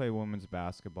people who play women's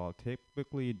basketball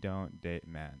typically don't date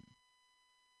men.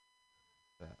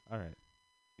 So, all right.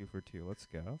 2 for 2. Let's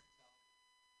go.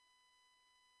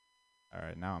 All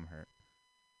right, now I'm hurt.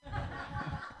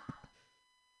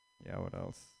 Yeah, what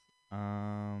else?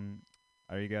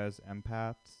 Are you guys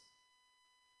empaths?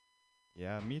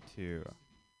 Yeah, me too.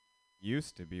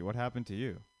 Used to be. What happened to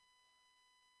you?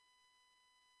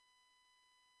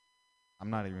 I'm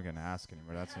not even going to ask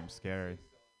anymore. That seems scary.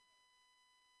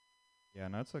 Yeah,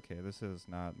 no, it's okay. This is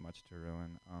not much to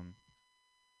ruin.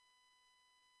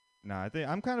 No, I think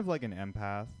I'm kind of like an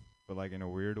empath, but like in a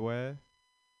weird way.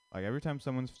 Like every time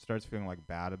someone starts feeling like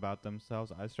bad about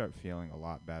themselves, I start feeling a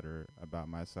lot better about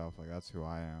myself. Like that's who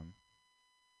I am.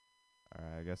 All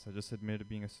right, I guess I just admitted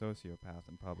being a sociopath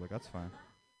in public. That's fine.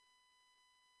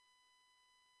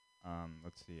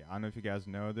 Let's see. I don't know if you guys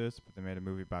know this, but they made a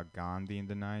movie about Gandhi in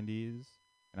the 90s.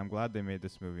 And I'm glad they made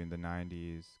this movie in the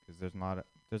 90s, because there's not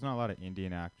a lot of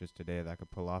Indian actors today that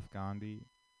could pull off Gandhi.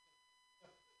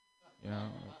 You know?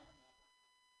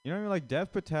 You know what I mean? Like,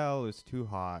 Dev Patel is too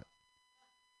hot.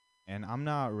 And I'm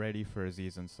not ready for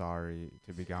Aziz Ansari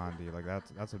to be Gandhi. Like,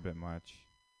 that's a bit much.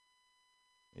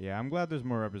 Yeah, I'm glad there's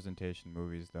more representation in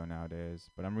movies, though, nowadays.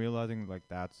 But I'm realizing, like,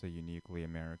 that's a uniquely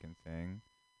American thing.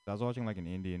 So I was watching, like, an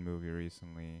Indian movie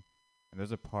recently, and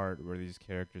there's a part where these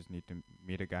characters need to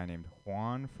meet a guy named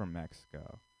Juan from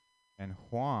Mexico. And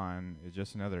Juan is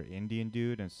just another Indian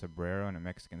dude in a sombrero and a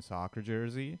Mexican soccer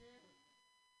jersey.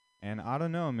 And I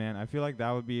don't know, man. I feel like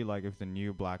that would be like if the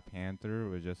new Black Panther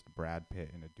was just Brad Pitt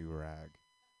in a do-rag.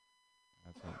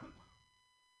 That's it.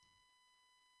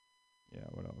 Yeah,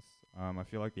 what else? I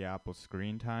feel like the Apple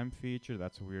Screen Time feature,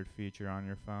 that's a weird feature on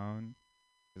your phone.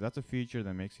 Because that's a feature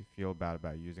that makes you feel bad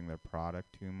about using their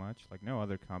product too much. Like, no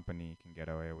other company can get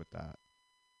away with that.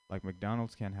 Like,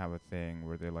 McDonald's can't have a thing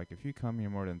where they're like, if you come here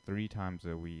more than 3 times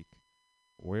a week,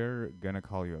 we're going to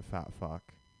call you a fat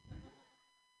fuck.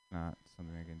 Not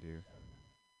something I can do.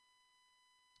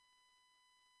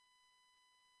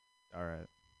 All right.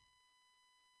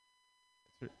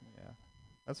 Yeah,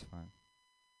 that's fine.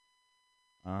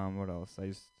 What else?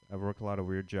 I've worked a lot of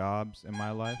weird jobs in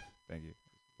my life. Thank you.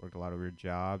 Worked a lot of weird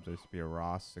jobs. I used to be a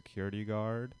Ross security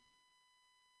guard,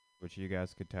 which you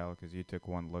guys could tell because you took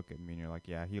one look at me and you're like,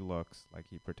 yeah, he looks like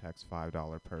he protects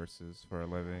 $5 purses for a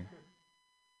living.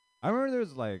 I remember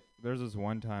there's this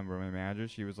one time where my manager,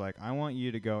 she was like, I want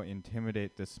you to go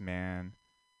intimidate this man,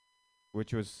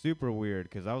 which was super weird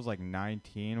because I was like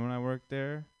 19 when I worked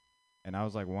there, and I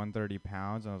was like 130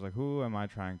 pounds, and I was like, who am I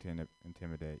trying to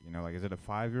intimidate? You know, like, is it a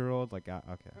 5-year-old? Like,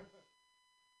 okay.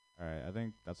 All right, I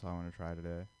think that's all I want to try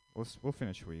today. We'll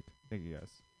finish weak. Thank you,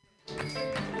 guys. Yay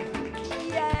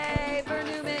for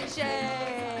new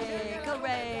milkshake!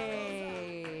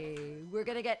 Hooray! We're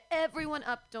gonna get everyone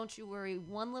up. Don't you worry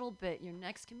one little bit. Your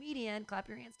next comedian, clap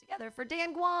your hands together for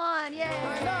Dan Guan. Yay!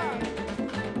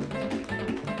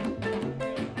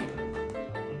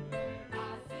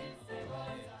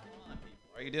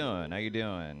 How you doing? How you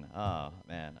doing? Oh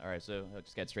man! All right, so I'll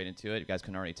just get straight into it. You guys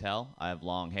can already tell I have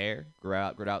long hair. Grew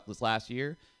out this last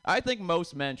year. I think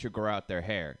most men should grow out their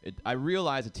hair. I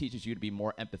realize it teaches you to be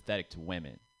more empathetic to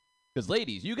women. Because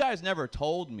ladies, you guys never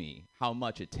told me how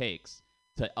much it takes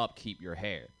to upkeep your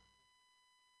hair.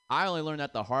 I only learned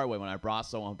that the hard way when I brought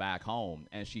someone back home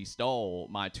and she stole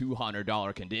my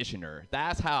 $200 conditioner.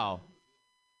 That's how.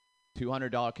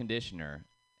 $200 conditioner,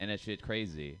 and that shit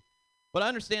crazy. But I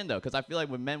understand, though, because I feel like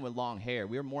with men with long hair,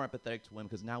 we're more empathetic to women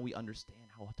because now we understand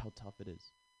how tough it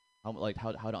is,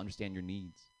 how to understand your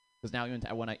needs. Because now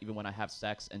even when I have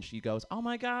sex and she goes, oh,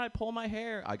 my God, pull my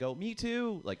hair, I go, me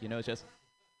too. Like, it's just,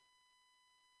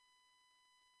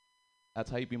 that's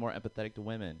how you be more empathetic to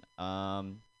women.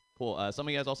 Cool. Some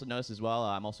of you guys also noticed as well,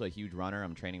 I'm also a huge runner.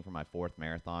 I'm training for my 4th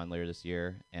marathon later this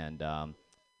year. And,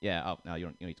 yeah, oh, no, you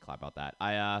don't need to clap about that.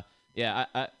 I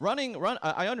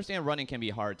understand running can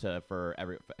be hard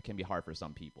for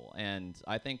some people, and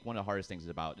I think one of the hardest things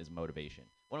is motivation.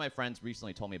 One of my friends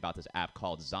recently told me about this app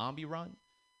called Zombie Run,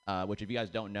 which, if you guys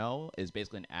don't know, is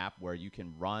basically an app where you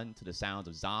can run to the sounds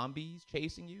of zombies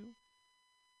chasing you.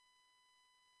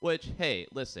 Which, hey,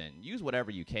 listen, use whatever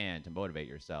you can to motivate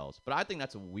yourselves, but I think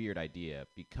that's a weird idea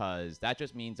because that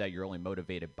just means that you're only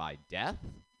motivated by death,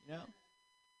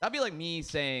 That'd be like me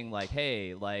saying, like,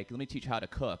 hey, like, let me teach you how to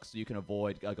cook so you can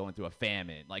avoid going through a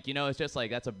famine. Like, it's just like,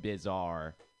 that's a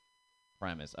bizarre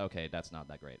premise. Okay, that's not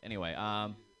that great. Anyway,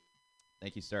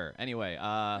 thank you, sir. Anyway,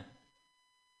 I'm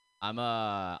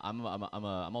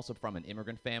also from an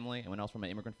immigrant family. Anyone else from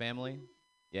an immigrant family?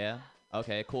 Yeah?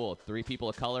 Okay, cool. 3 people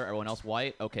of color, everyone else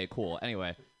white? Okay, cool.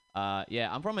 Anyway, yeah,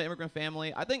 I'm from an immigrant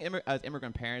family. I think as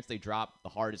immigrant parents, they drop the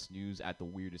hardest news at the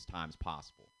weirdest times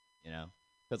possible,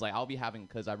 Because,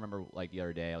 because I remember, like, the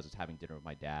other day, I was just having dinner with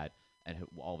my dad, and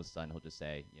all of a sudden, he'll just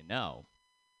say,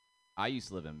 I used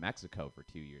to live in Mexico for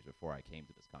 2 years before I came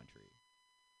to this country.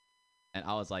 And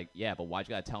I was like, yeah, but why'd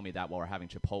you gotta tell me that while we're having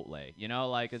Chipotle?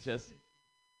 Like, it's just,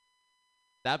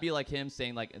 that'd be like him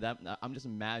saying, like, that. I'm just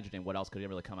imagining what else could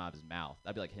really come out of his mouth.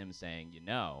 That'd be like him saying,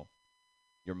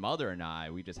 your mother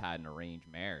and we just had an arranged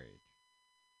marriage.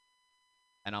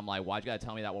 And I'm like, why'd you gotta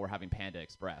tell me that while we're having Panda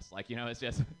Express? Like, it's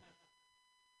just...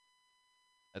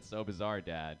 That's so bizarre,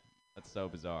 Dad. That's so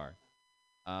bizarre.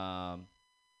 I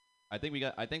think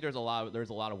there's a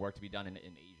lot of work to be done in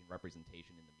Asian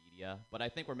representation in the media, but I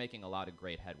think we're making a lot of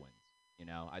great headwinds.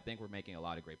 I think we're making a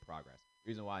lot of great progress. The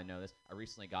reason why I know this, I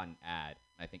recently got an ad,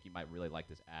 and I think you might really like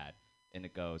this ad. And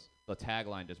it goes, the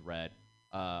tagline just read,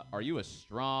 "Are you a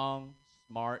strong,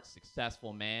 smart,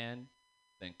 successful man?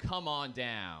 Then come on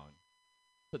down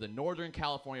to the Northern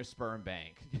California Sperm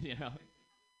Bank."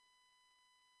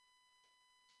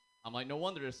 I'm like, no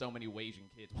wonder there's so many Asian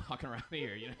kids walking around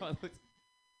here,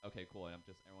 Okay, cool.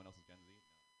 Everyone else is Gen Z?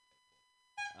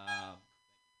 No.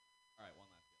 All right, one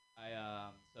last thing.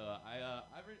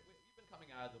 We've been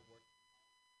coming out of the work.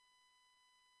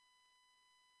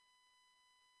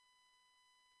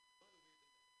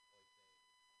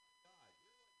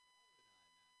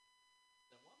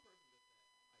 Then one person just said,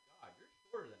 oh my God, you're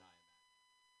shorter than I am.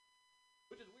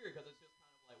 Which is weird because it's just kind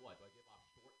of like, what? Do I give off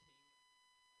short king?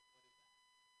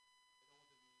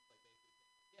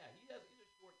 Yeah, he's a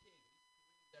short king. He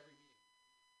screams every meeting.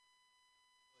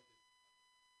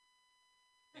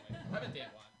 Anyway, I've been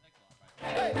Dan Juan. Thanks a lot.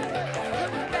 Hooray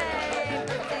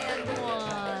for Dan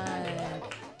Guan.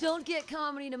 Don't get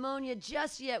comedy pneumonia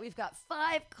just yet. We've got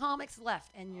 5 comics left,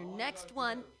 and your next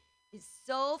one is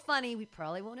so funny. We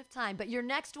probably won't have time, but your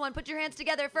next one, put your hands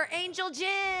together for Angel Jim.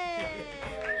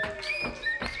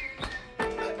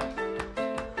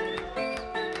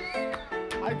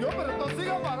 Ay, Dios, pero esto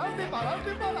sigue para adelante, para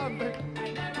adelante, para adelante.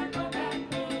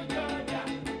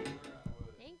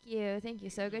 Thank you.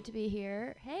 So good to be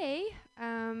here. Hey,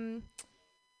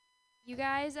 you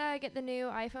guys get the new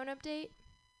iPhone update?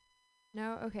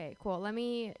 No? Okay, cool. Let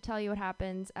me tell you what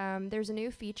happens. There's a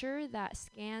new feature that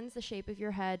scans the shape of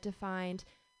your head to find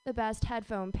the best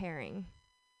headphone pairing.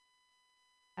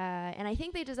 And I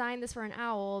think they designed this for an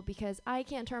owl because I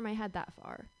can't turn my head that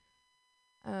far.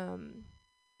 And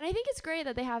I think it's great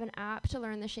that they have an app to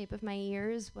learn the shape of my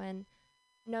ears when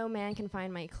no man can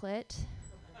find my clit.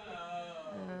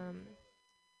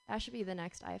 That should be the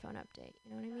next iPhone update. You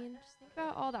know what I mean? Just think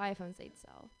about all the iPhones they'd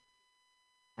sell.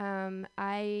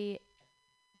 I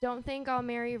don't think I'll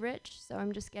marry rich, so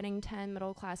I'm just getting 10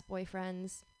 middle-class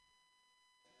boyfriends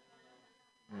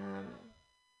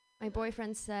My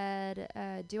boyfriend said,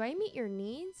 do I meet your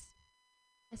needs?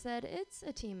 I said, it's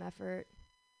a team effort.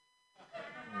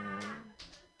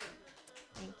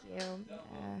 Thank you.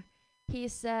 He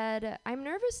said, I'm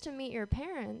nervous to meet your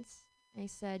parents. I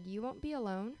said, you won't be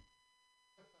alone.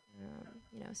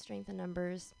 Strength in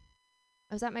numbers.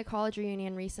 I was at my college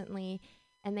reunion recently,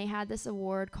 and they had this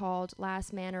award called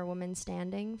Last Man or Woman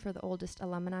Standing for the oldest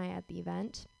alumni at the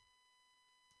event,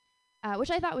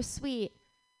 which I thought was sweet.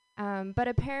 But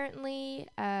apparently,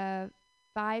 5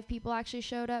 people actually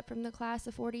showed up from the class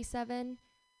of 47,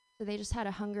 so they just had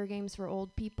a Hunger Games for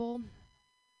old people.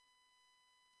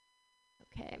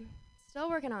 Okay, still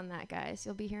working on that, guys.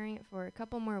 You'll be hearing it for a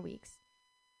couple more weeks.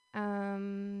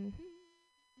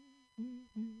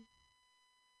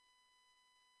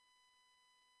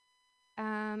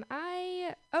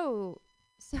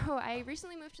 So I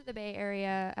recently moved to the Bay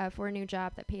Area for a new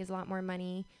job that pays a lot more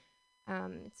money.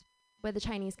 It's with a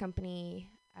Chinese company.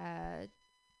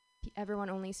 Everyone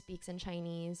only speaks in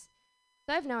Chinese,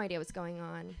 so I have no idea what's going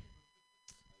on.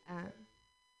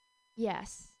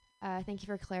 Yes, thank you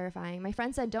for clarifying. My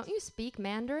friend said, "Don't you speak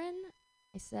Mandarin?"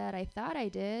 I said, "I thought I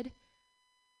did,"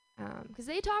 because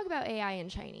they talk about AI in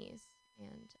Chinese,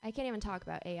 and I can't even talk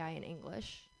about AI in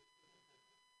English.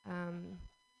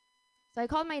 So I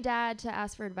called my dad to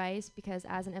ask for advice because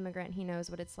as an immigrant, he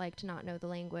knows what it's like to not know the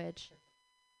language.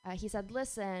 He said,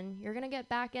 listen, you're going to get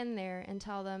back in there and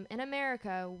tell them, in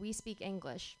America, we speak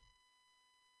English.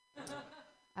 So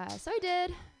I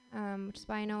did, which is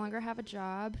why I no longer have a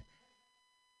job.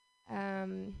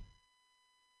 We're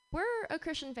a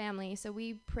Christian family, so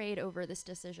we prayed over this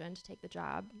decision to take the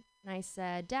job. And I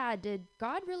said, Dad, did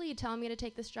God really tell me to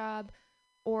take this job?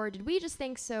 Or did we just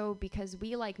think so because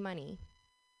we like money?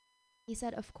 He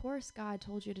said, of course God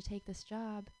told you to take this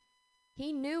job.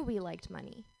 He knew we liked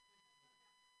money.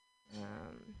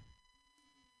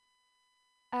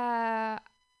 I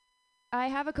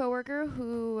have a coworker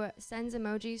who sends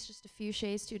emojis just a few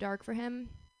shades too dark for him.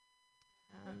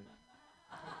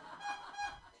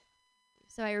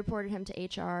 So I reported him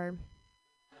to HR.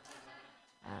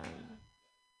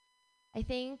 I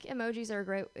think emojis are a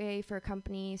great way for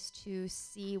companies to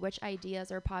see which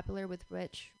ideas are popular with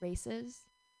which races.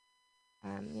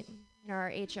 Our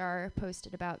HR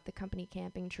posted about the company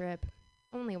camping trip.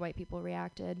 Only white people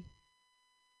reacted.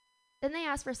 Then they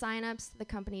asked for sign-ups to the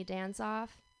company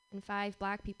dance-off, and 5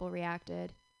 black people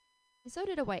reacted. And so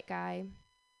did a white guy,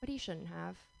 but he shouldn't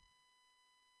have.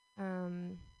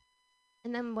 And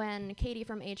then when Katie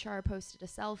from HR posted a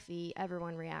selfie,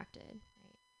 everyone reacted.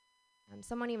 Right?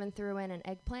 Someone even threw in an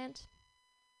eggplant.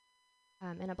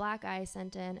 And a black guy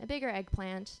sent in a bigger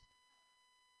eggplant.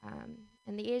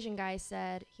 And the Asian guy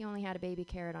said he only had a baby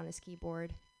carrot on his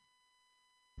keyboard.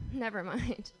 Never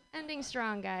mind. Ending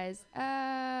strong, guys.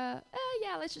 Yeah,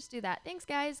 let's just do that. Thanks,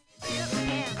 guys.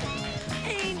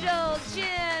 Angel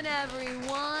Chin,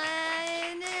 everyone.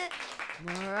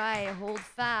 All right, hold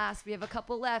fast. We have a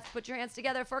couple left. Put your hands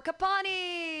together for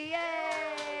Kapani.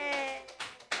 Yay!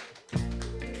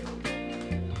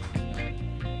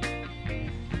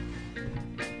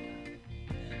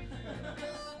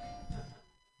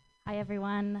 Hi,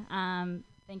 everyone.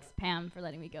 Thanks, Pam, for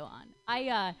letting me go on.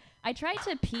 I tried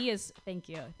to pee as... Thank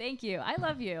you. I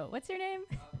love you. What's your name?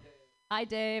 Hi,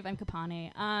 Dave. I'm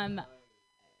Kapani.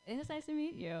 It was nice to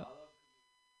meet you.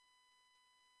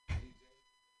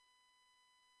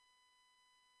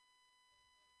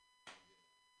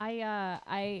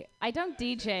 I don't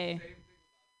DJ.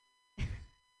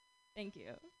 Thank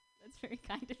you. That's very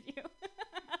kind of you.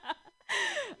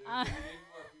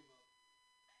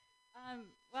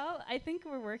 Well, I think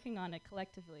we're working on it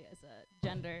collectively as a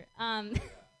gender. Well,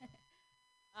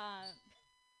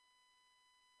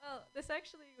 this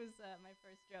actually was my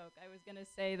first joke. I was going to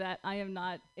say that I am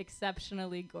not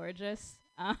exceptionally gorgeous.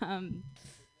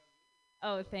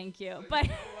 Oh, thank you. But,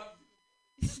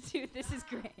 dude, this is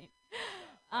great.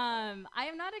 I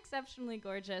am not exceptionally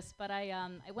gorgeous, but I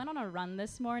went on a run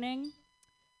this morning.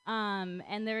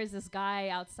 And there was this guy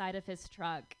outside of his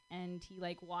truck, and he,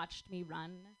 watched me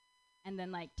run. And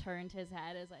then turned his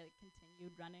head as I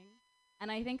continued running.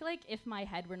 And I think if my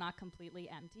head were not completely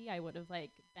empty, I would have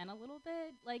been a little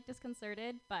bit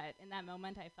disconcerted. But in that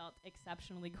moment, I felt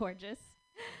exceptionally gorgeous.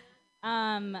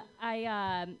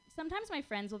 Sometimes my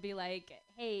friends will be like,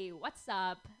 "Hey, what's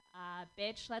up,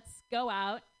 bitch? Let's go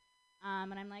out."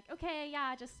 And I'm like, "Okay,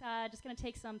 yeah, just gonna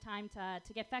take some time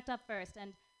to get fucked up first."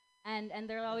 And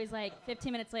they're always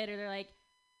 15 minutes later, they're like,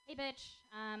 "Hey, bitch,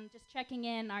 just checking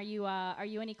in. Are you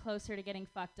any closer to getting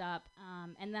fucked up?"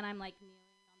 And then I'm kneeling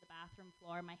on the bathroom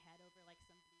floor, my head over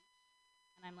some bleach,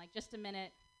 and I'm like, "Just a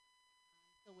minute,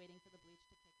 I'm still waiting for the bleach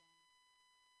to kick in."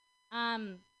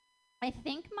 I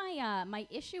think my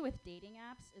issue with dating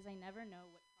apps is I never know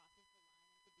what crosses the line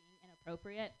into being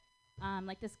inappropriate.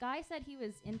 Like this guy said he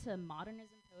was into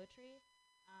modernism poetry,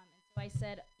 and so I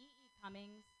said E.E.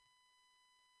 Cummings,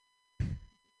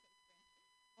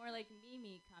 more like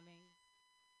Mimi Cummings.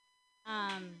 He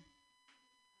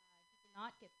did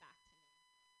not get back to me.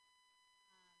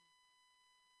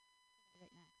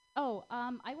 Right next. Oh,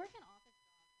 I work in office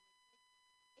job.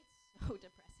 It's so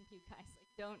depressing, you guys. Like,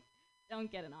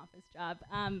 don't get an office job.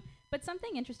 But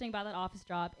something interesting about that office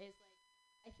job is like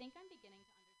I think I'm beginning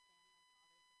to understand my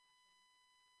father's depression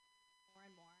more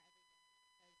and more every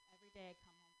day. Because every day I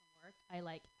come home from work, I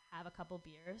like have a couple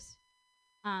beers.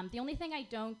 The only thing I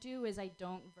don't do is I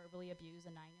don't verbally abuse a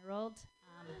 9-year-old.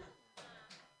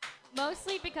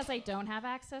 Mostly because I don't have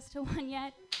access to one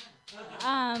yet.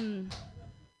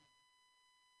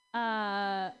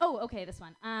 Okay, this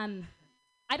one. I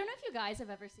don't know if you guys have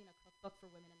ever seen a cookbook for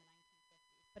women in the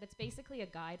 1950s, but it's basically a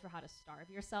guide for how to starve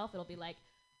yourself. It'll be like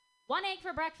 1 egg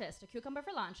for breakfast, a cucumber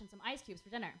for lunch, and some ice cubes for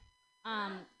dinner.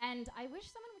 And I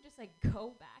wish someone would just like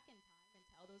go back in time and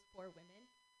tell those poor women,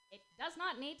 it does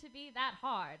not need to be that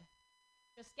hard.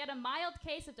 Just get a mild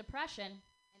case of depression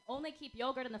and only keep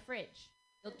yogurt in the fridge.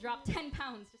 You'll drop 10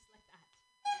 pounds just like that.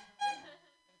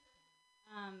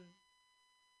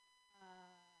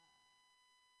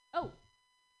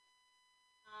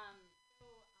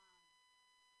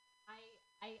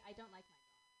 I don't like my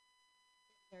job.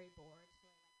 I'm very bored, so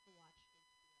I like to watch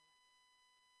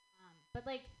HBO. But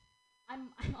like, I'm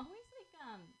always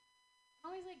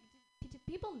like, do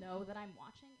people know that I'm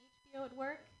watching HBO at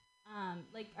work?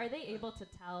 Like, are they able to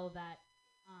tell that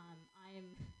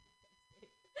I'm?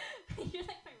 You're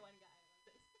like my one guy.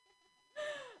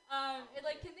 I love this.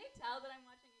 Can they tell that I'm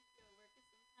watching HBO at work? Because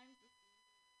sometimes the scenes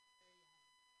are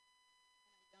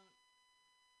very young, and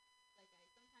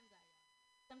I don't like.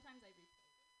 Sometimes I replay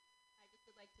this. I just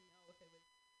would like to know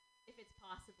if it's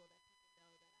possible that people know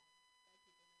that people know.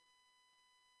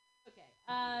 Okay.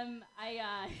 I'll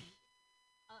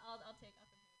take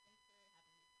off from here. Thanks for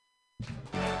having me.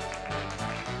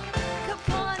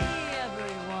 Kapani,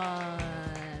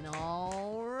 everyone.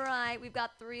 All right, we've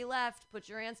got 3 left. Put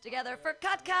your hands together for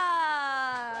Katka.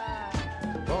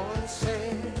 Boy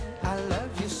said, I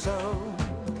love you so.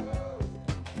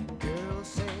 Girl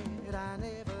said, I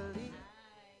never leave.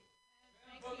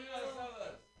 Thank you.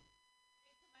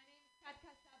 My name is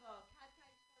Katka Sabo. Katka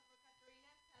is short for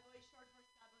Katerina. Sabo is short for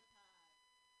sabotage.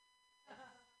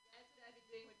 That's what I've been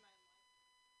doing with my life.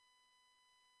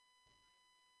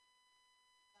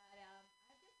 But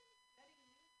I've got some exciting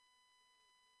news.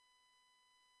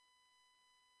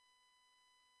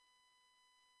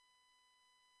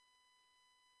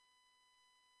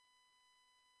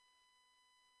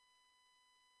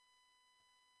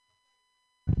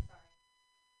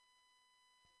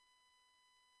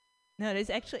 No,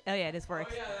 this actually. Oh yeah, this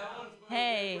works.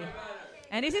 Hey,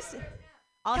 and this is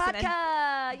awesome.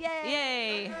 Katka, yay!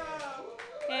 Yay!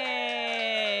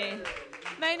 Hey.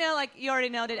 I know, like you already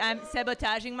know that I'm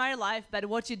sabotaging my life, but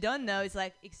what you don't know is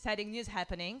like exciting news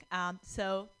happening.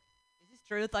 So this is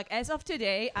truth. Like as of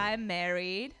today, I'm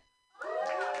married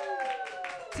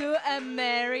to an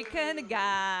American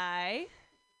guy.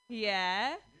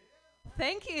 Yeah.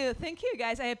 Thank you,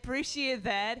 guys. I appreciate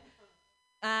that.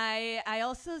 I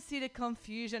also see the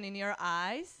confusion in your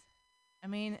eyes. I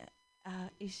mean,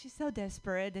 is she so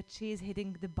desperate that she's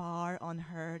hitting the bar on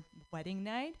her wedding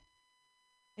night?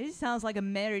 It sounds like a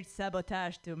marriage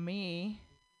sabotage to me.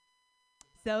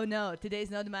 So no, today's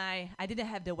not I didn't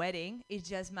have the wedding. It's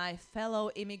just my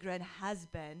fellow immigrant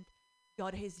husband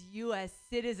got his U.S.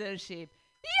 citizenship.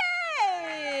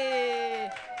 Yay!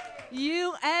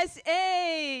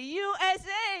 USA!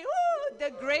 USA! Woo!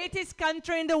 The greatest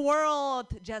country in the world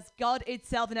just got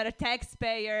itself another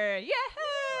taxpayer. Yeah!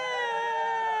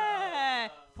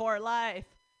 For life.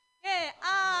 Yeah,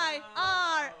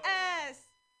 IRS!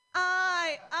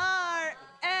 IRS!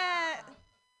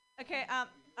 Okay,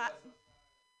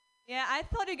 yeah, I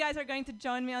thought you guys are going to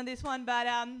join me on this one, but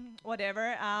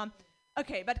whatever.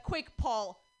 Okay, but quick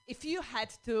poll. If you had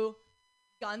to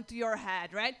gun to your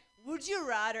head, right? Would you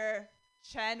rather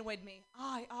chant with me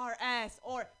IRS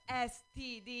or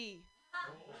STD?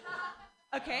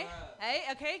 Okay, hey,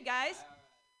 okay, guys.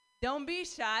 Don't be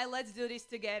shy. Let's do this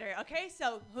together. Okay,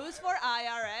 so who's for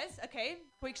IRS? Okay,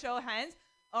 quick show of hands.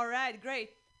 All right, great.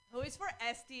 Who is for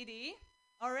STD?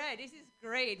 All right, this is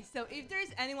great. So if there's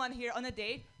anyone here on a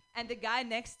date and the guy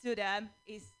next to them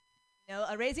is,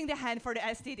 raising the hand for the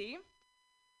STD,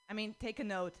 I mean, take a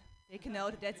note. Take a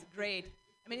note. That's great.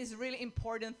 I mean, it's a really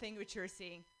important thing which you're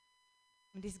seeing.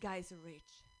 I mean, this guy is rich.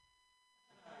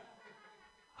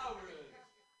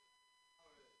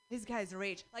 This guy's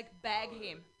rich. Like, beg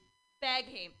him. Beg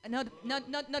him.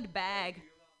 Not bag.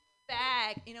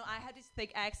 Bag. You know, I had this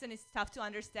thick accent. It's tough to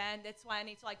understand. That's why I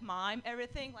need to, like, mime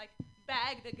everything. Like,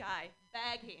 bag the guy.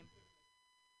 Bag him.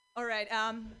 All right.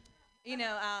 You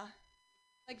know,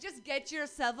 like, just get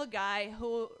yourself a guy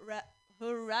who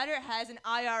rather has an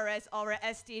IRS or a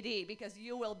STD, because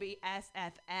you will be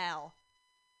SFL.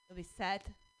 You'll be set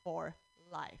for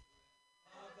life.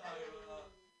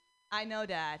 I know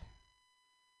that.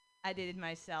 I did it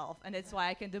myself, and that's why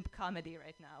I can do comedy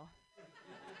right now.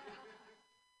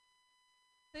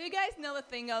 So you guys know a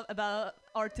thing about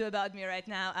or two about me right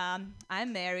now.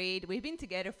 I'm married. We've been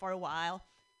together for a while,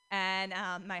 and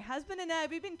my husband and I,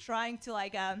 we've been trying to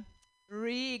like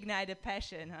reignite the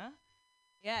passion, huh?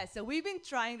 Yeah. So we've been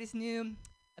trying this new,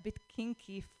 a bit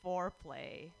kinky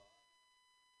foreplay.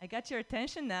 I got your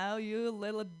attention now, you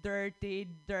little dirty,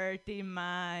 dirty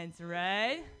minds,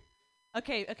 right?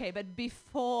 Okay, but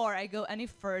before I go any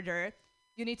further,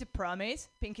 you need to promise,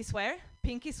 pinky swear,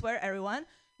 everyone,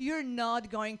 you're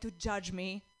not going to judge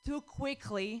me too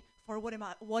quickly for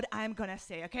what I'm gonna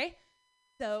say, okay?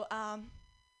 So,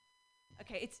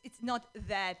 okay, it's not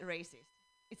that racist.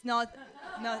 It's not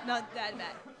that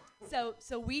bad. So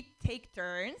we take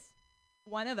turns.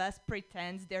 One of us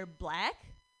pretends they're black,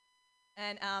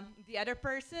 and the other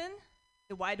person,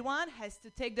 the white one, has to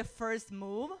take the first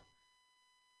move.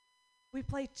 We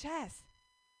play chess.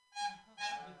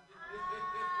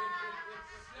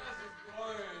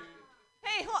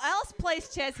 Hey, who else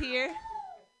plays chess here?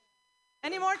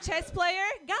 Any more chess player?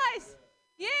 Guys,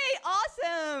 yay,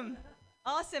 awesome.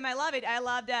 Awesome, I love it. I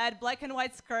love that black and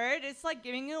white skirt. It's like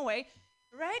giving it away,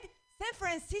 right? San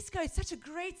Francisco is such a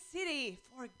great city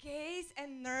for gays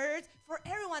and nerds, for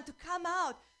everyone to come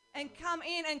out and come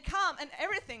in and come and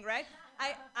everything, right?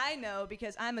 I know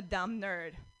because I'm a dumb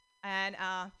nerd. And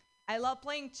I love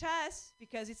playing chess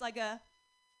because it's like a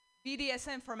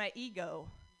BDSM for my ego.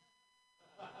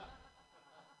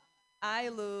 I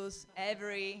lose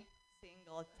every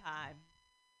single time.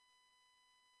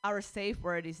 Our safe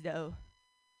word is though,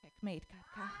 checkmate,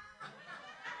 Katka.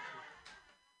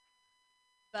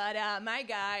 But my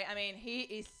guy, I mean, he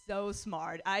is so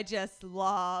smart. I just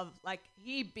love, like,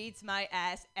 he beats my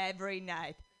ass every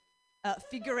night.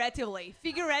 Figuratively,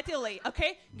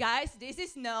 okay? Guys, this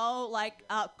is no, like,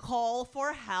 call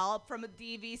for help from a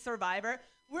DV survivor.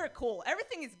 We're cool.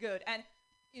 Everything is good. And,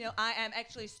 you know, I am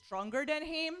actually stronger than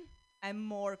him. I'm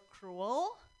more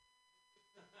cruel.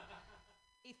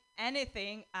 If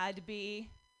anything, I'd be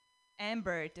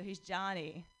Amber to his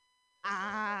Johnny.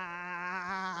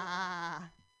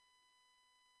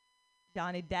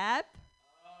 Johnny Depp.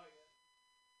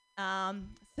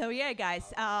 So yeah,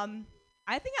 guys.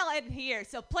 I think I'll end here.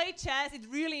 So play chess. It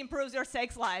really improves your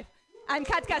sex life. I'm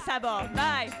Katka Sabo.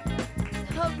 Bye.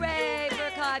 Hooray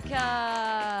for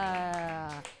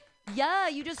Katka. Yeah,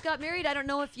 you just got married. I don't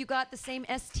know if you got the same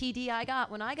STD I got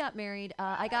when I got married.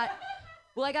 I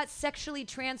got sexually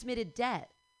transmitted debt.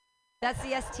 That's the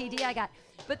STD I got.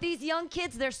 But these young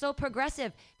kids, they're so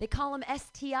progressive. They call them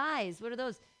STIs. What are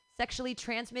those? Sexually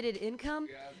transmitted income?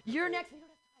 You're next.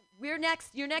 We're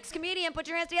next. Your next comedian. Put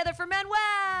your hands together for Manuel. Yay!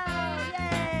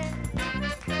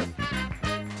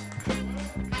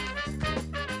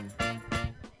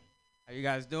 How you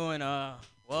guys doing?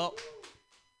 Well,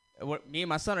 me and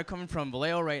my son are coming from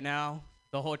Vallejo right now.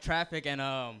 The whole traffic, and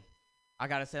I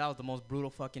gotta say that was the most brutal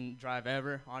fucking drive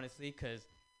ever, honestly, because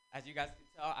as you guys can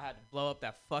tell, I had to blow up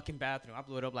that fucking bathroom. I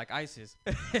blew it up like ISIS.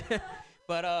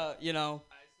 But you know,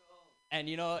 and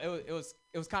you know, it was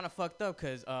kind of fucked up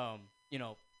because you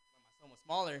know, when my son was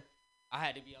smaller, I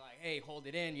had to be like, hey, hold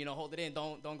it in,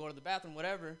 don't go to the bathroom,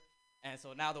 whatever. And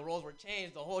so now the roles were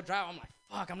changed. The whole drive, I'm like,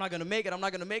 fuck, I'm not gonna make it.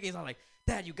 He's like,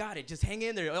 Dad, you got it. Just hang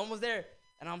in there. You're almost there.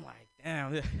 And I'm like,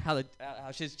 damn, how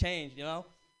shit's changed, you know?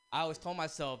 I always told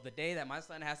myself the day that my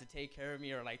son has to take care of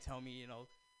me or like tell me, you know,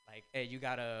 like, hey, you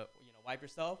gotta, wipe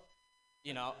yourself,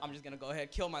 I'm just gonna go ahead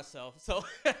and kill myself. So,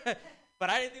 but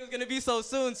I didn't think it was gonna be so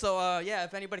soon. So yeah,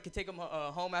 if anybody could take him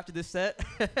home after this set.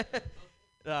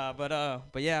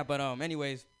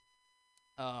 Anyways,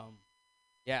 yeah,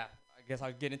 I guess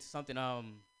I'll get into something.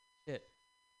 Shit.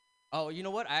 Oh, you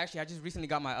know what? I just recently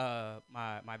got my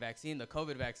my vaccine, the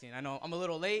COVID vaccine. I know I'm a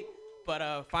little late,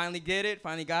 but finally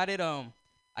got it. I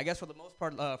guess for the most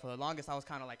part, for the longest, I was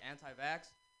kind of like anti-vax.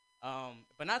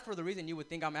 But not for the reason you would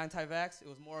think I'm anti-vax. It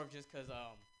was more of just because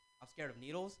I'm scared of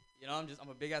needles. I'm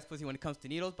a big ass pussy when it comes to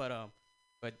needles. But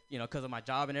because of my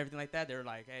job and everything like that, they're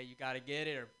like, hey, you gotta get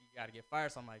it or you gotta get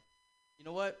fired. So I'm like, you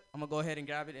know what? I'm gonna go ahead and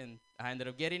grab it, and I ended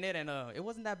up getting it, and it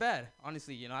wasn't that bad,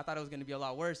 honestly. I thought it was gonna be a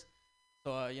lot worse.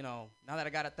 So, now that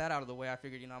I got that out of the way, I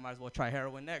figured, I might as well try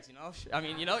heroin next, I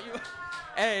mean,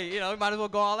 hey, might as well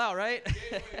go all out, right?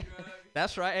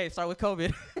 That's right. Hey, start with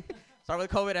COVID. Start with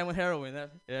COVID and with heroin.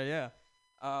 Yeah.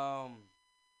 I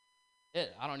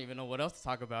don't even know what else to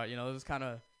talk about. It was kind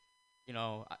of,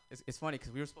 it's funny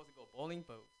because we were supposed to go bowling,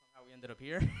 but somehow we ended up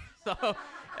here. So,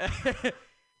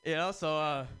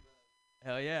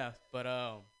 hell yeah. But,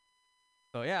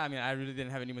 so yeah, I mean, I really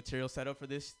didn't have any material set up for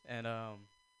this, and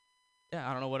yeah,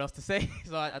 I don't know what else to say.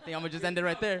 So I think I'm gonna just end it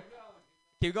right there.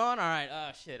 Keep going. All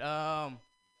right. Shit. I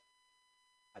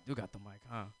do got the mic,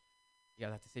 huh? You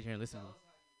gotta have to sit here and listen to me.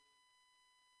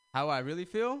 How I really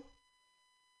feel?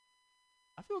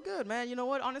 I feel good, man. You know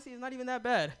what? Honestly, it's not even that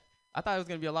bad. I thought it was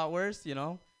gonna be a lot worse.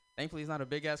 Thankfully, it's not a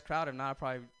big ass crowd. If not, I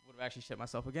probably would have actually shit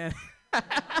myself again.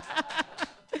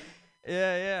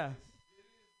 Yeah.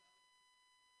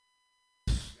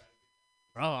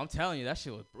 Bro, I'm telling you, that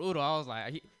shit was brutal. I was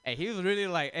like, he was really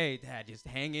like, hey, Dad, just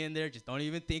hang in there. Just don't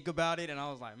even think about it. And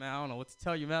I was like, man, I don't know what to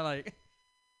tell you, man. Like,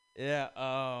 yeah,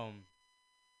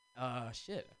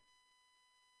 shit.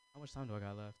 How much time do I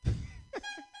got left?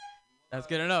 That's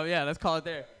good enough. Yeah, let's call it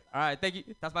there. All right, thank you.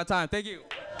 That's my time. Thank you.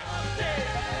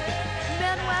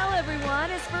 Manuel, everyone.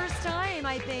 His first time,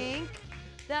 I think.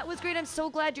 That was great. I'm so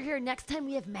glad you're here. Next time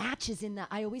we have matches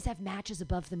I always have matches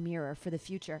above the mirror for the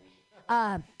future.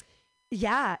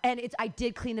 Yeah, and I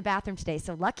did clean the bathroom today,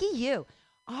 so lucky you.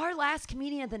 Our last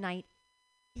comedian of the night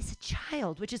is a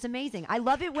child, which is amazing. I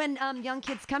love it when young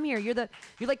kids come here. You're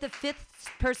like the 5th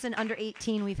person under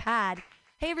 18 we've had.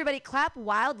 Hey, everybody, clap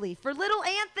wildly for little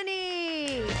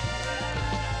Anthony.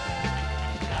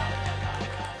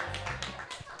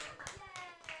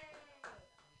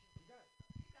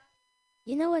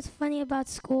 You know what's funny about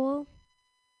school?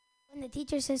 When the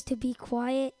teacher says to be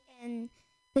quiet and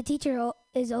the teacher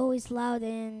is always loud,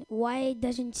 and why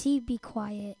doesn't she be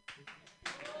quiet?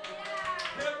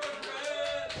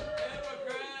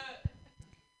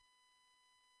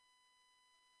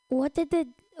 What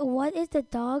is the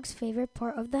dog's favorite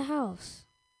part of the house?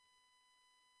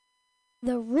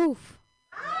 The roof.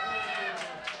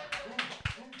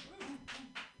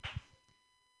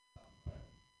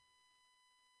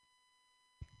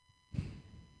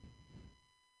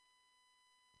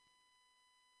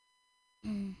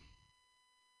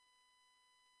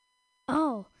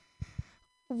 Oh,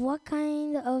 what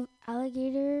kind of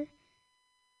alligator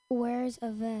wears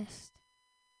a vest?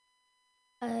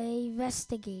 A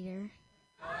vestigator.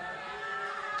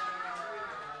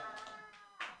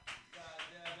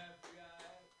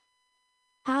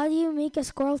 How do you make a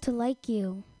squirrel to like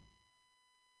you?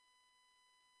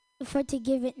 For to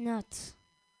give it nuts.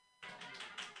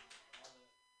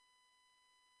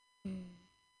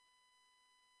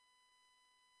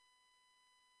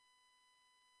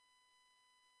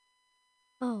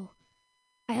 Oh,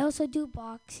 I also do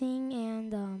boxing,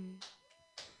 and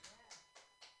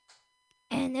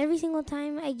every single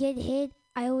time I get hit,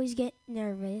 I always get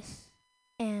nervous.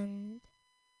 And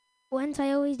once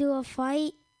I always do a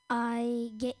fight,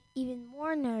 I get even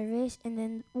more nervous, and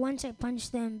then once I punch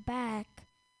them back,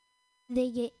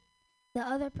 the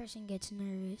other person gets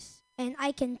nervous. And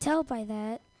I can tell by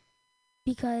that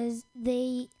because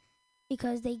they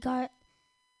got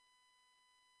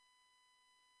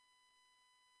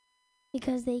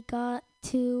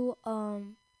to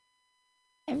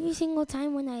every single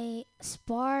time when I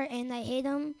spar and I hit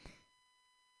them,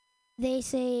 they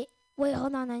say, wait,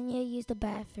 hold on, I need to use the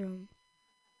bathroom.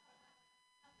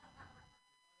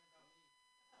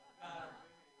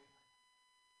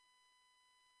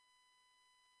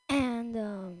 And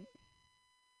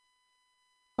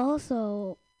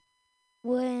also,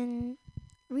 when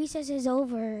recess is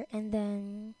over and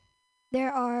then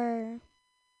there are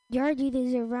yard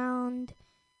duties around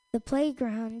the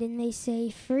playground and they say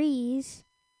freeze,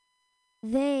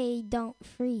 they don't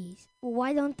freeze.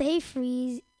 Why don't they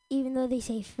freeze even though they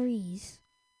say freeze?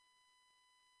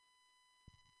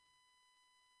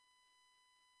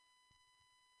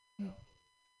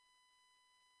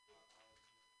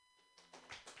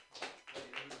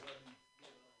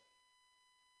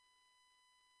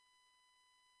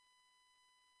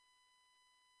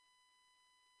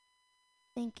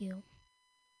 Thank you.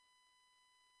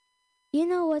 You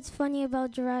know what's funny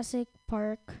about Jurassic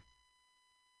Park?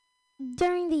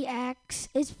 During the acts,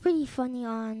 it's pretty funny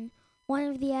on one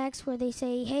of the acts where they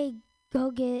say, hey,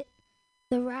 go get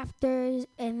the raptors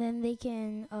and then they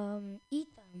can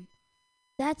eat them.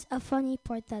 That's a funny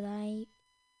part that I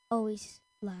always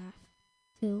laugh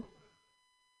to.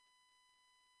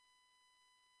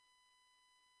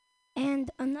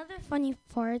 And another funny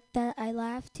part that I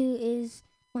laugh to is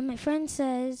when my friend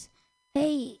says,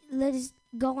 hey,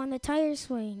 go on the tire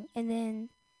swing, and then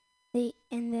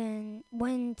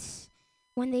when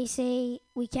they say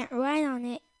we can't ride on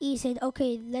it, he said,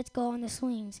 okay, let's go on the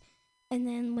swings. And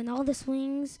then when all the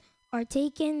swings are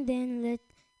taken, then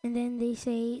they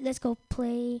say, let's go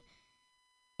play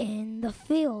in the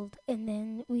field. And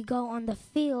then we go on the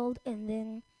field, and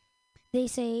then they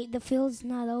say the field's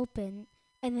not open.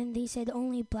 And then they said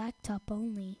only blacktop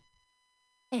only.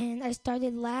 And I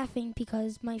started laughing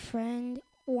because my friend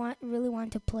really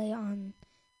wanted to play on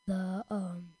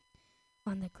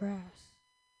the grass.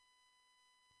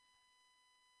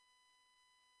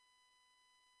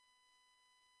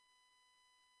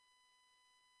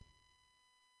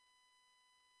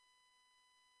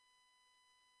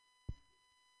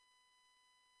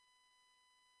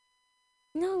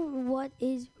 You know what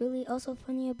is really also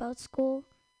funny about school?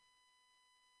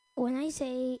 When I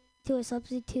say to a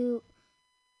substitute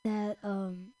that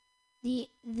the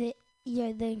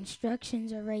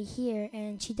instructions are right here,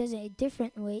 and she does it a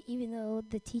different way, even though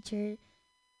the teacher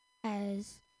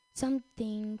has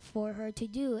something for her to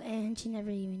do, and she never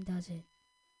even does it.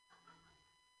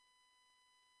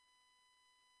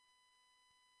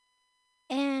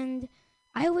 And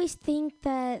I always think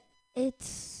that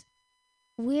it's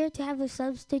weird to have a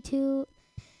substitute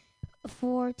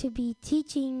to be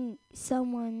teaching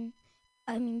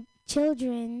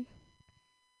children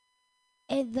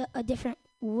a different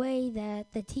way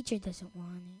that the teacher doesn't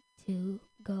want it to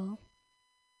go.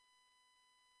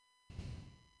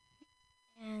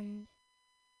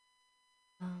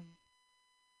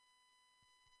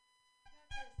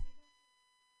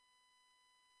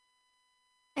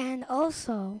 And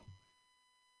also,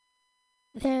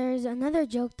 there's another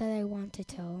joke that I want to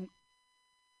tell.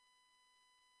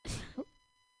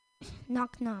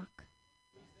 Knock, knock.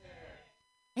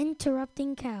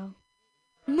 Interrupting cow.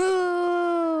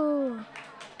 Moo!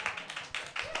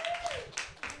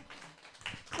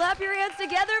 Clap your hands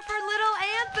together for little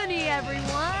Anthony,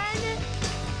 everyone.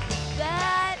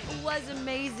 That was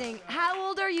amazing. How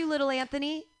old are you, little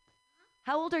Anthony?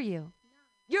 How old are you?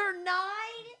 You're 9?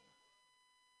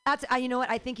 That's you know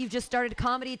what? I think you've just started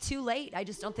comedy too late. I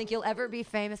just don't think you'll ever be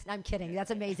famous. I'm kidding.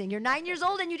 That's amazing. You're 9 years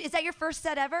old, and is that your first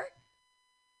set ever?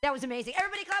 That was amazing.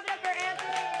 Everybody clap it up for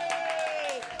Anthony.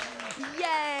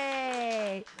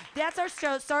 Yay. That's our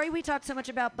show. Sorry we talked so much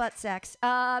about butt sex.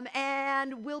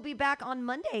 And we'll be back on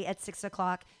Monday at 6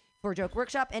 o'clock for Joke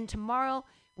Workshop. And tomorrow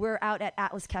we're out at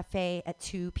Atlas Cafe at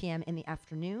 2 p.m. in the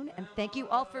afternoon. And thank you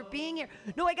all for being here.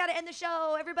 No, I got to end the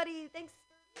show. Everybody, thanks.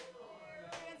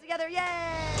 Hands together. Yay.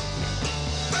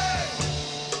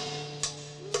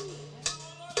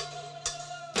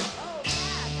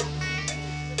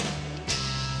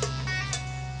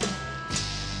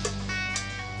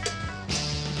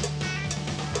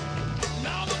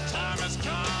 Now the time has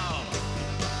come.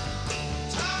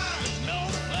 There's no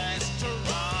place to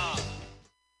run.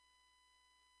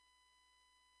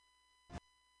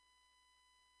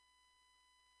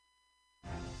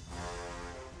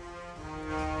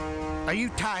 Are you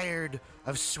tired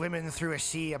of swimming through a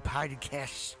sea of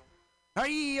podcasts? Are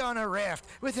ye on a raft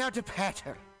without a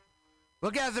paddle?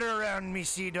 Well, gather around me,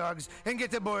 sea dogs, and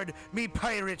get aboard me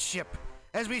pirate ship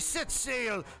as we set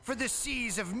sail for the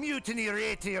seas of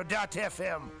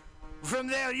MutinyRadio.fm. From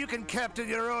there, you can captain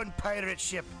your own pirate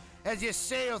ship as you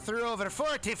sail through over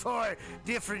 44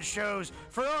 different shows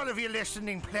for all of your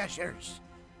listening pleasures.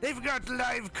 They've got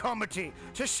live comedy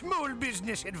to small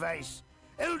business advice,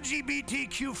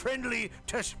 LGBTQ friendly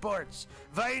to sports,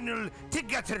 vinyl to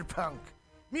gutter punk.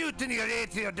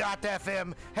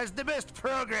 MutinyRadio.fm has the best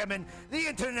programming the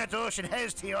internet ocean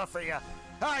has to offer you.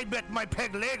 I bet my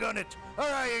peg leg on it, or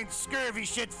I ain't scurvy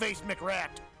shit-faced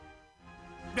McRat.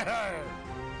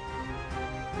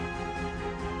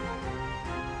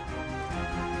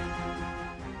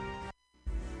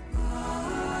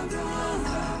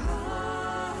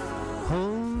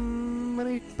 Home,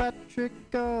 Patrick,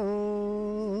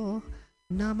 go.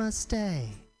 Namaste.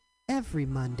 Every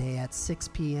Monday at 6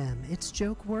 p.m., it's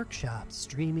Joke Workshop,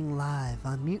 streaming live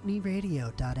on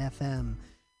MutinyRadio.fm.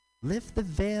 Lift the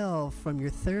veil from your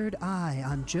third eye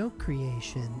on joke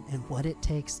creation and what it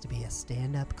takes to be a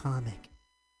stand-up comic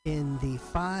in the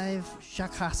 5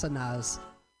 shakasanas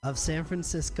of San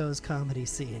Francisco's comedy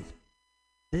scene.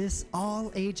 This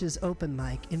all-ages open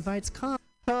mic invites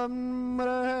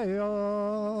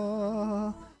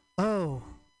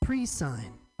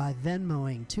pre-sign by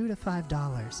Venmoing $2 to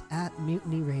 $5 at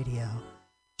Mutiny Radio.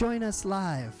 Join us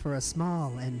live for a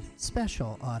small and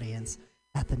special audience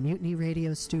at the Mutiny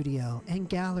Radio Studio and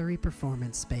Gallery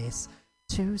Performance Space,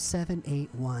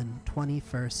 2781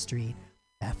 21st Street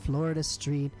at Florida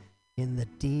Street in the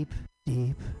deep,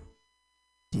 deep,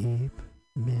 deep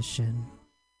Mission.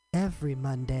 Every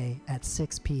Monday at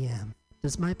 6 p.m.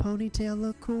 Does my ponytail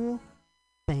look cool?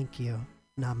 Thank you.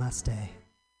 Namaste.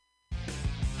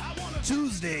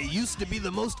 Tuesday used to be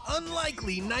the most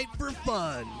unlikely night for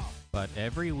fun. But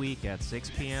every week at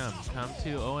 6 p.m., come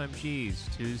to OMG's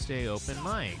Tuesday Open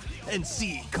Mic. And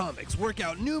see comics work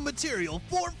out new material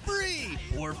for free.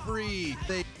 For free.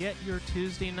 They get your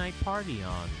Tuesday night party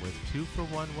on with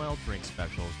 2-for-1 well drink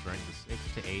specials during the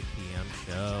 6 to 8 p.m.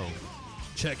 show.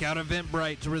 Check out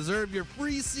Eventbrite to reserve your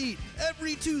free seat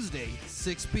every Tuesday,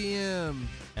 6 p.m.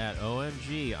 At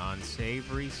OMG on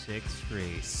Savory 6th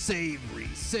Street. Savory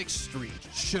 6th Street.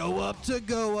 Show up to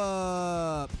go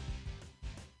up.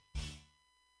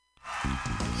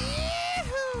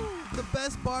 Yee-hoo! The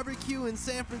best barbecue in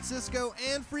San Francisco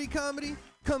and free comedy?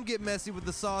 Come get messy with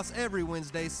the sauce every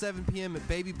Wednesday, 7 p.m. at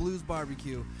Baby Blues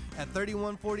Barbecue at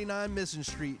 3149 Mission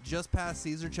Street, just past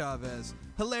Cesar Chavez.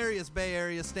 Hilarious Bay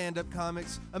Area stand-up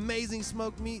comics, amazing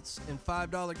smoked meats, and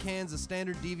 $5 cans of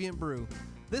standard Deviant Brew.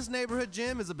 This neighborhood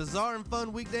gym is a bizarre and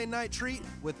fun weekday night treat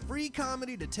with free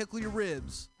comedy to tickle your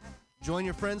ribs. Join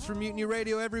your friends from Mutiny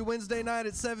Radio every Wednesday night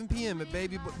at 7 p.m. at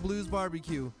Baby Blues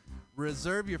Barbecue.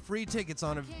 Reserve your free tickets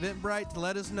on Eventbrite to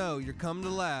let us know you're coming to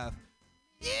laugh.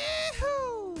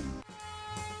 Yee-hoo!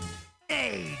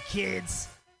 Hey, kids,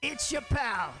 it's your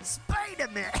pal,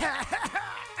 Spider-Man.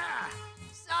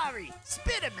 Sorry,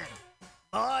 Spiderman.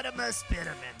 Mortimer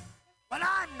Spiderman. When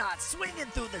I'm not swinging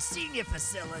through the senior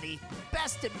facility,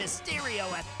 besting Mysterio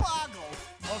at Boggle,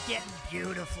 or getting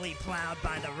beautifully plowed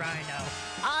by the Rhino,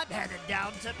 I'm headed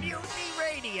down to Mutiny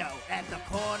Radio at the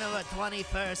corner of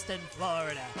 21st and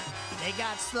Florida. They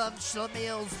got some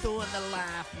schlemiels doing the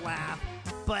laugh.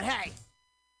 But hey,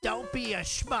 don't be a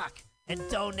schmuck and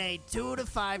donate $2 to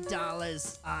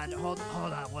 $5 on, hold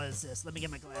on, what is this? Let me get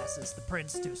my glasses. The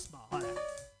print's too small. Hold on.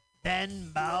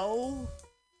 Venmo?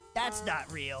 That's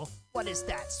not real. What is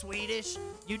that, Swedish?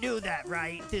 You knew that,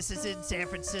 right? This is in San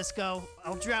Francisco.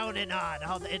 I'll drone it on.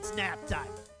 It's nap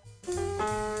time.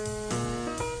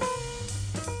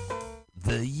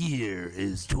 The year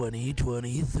is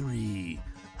 2023.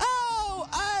 Oh,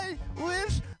 I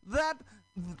wish that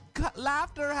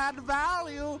laughter had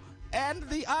value and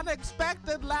the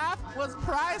unexpected laugh was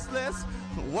priceless.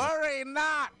 Worry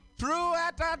not. True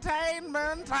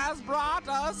entertainment has brought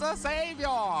us a savior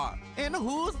in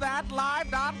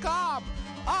who'sthatlive.com.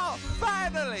 Oh,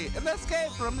 finally, an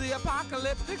escape from the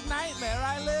apocalyptic nightmare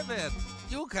I live in.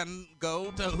 You can go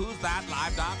to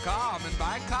who'sthatlive.com and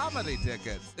buy comedy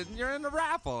tickets. And you're in the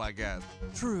raffle, I guess.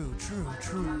 True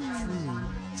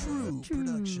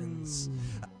Productions.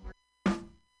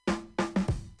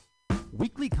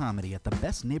 Weekly comedy at the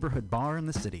best neighborhood bar in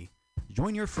the city.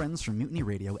 Join your friends from Mutiny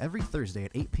Radio every Thursday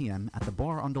at 8 p.m. at the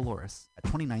bar on Dolores at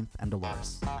 29th and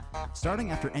Dolores.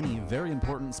 Starting after any very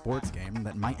important sports game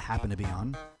that might happen to be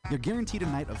on, you're guaranteed a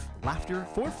night of laughter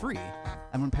for free.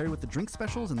 And when paired with the drink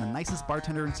specials and the nicest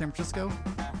bartender in San Francisco,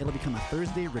 it'll become a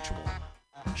Thursday ritual.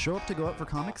 Show up to go out for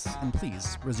comics, and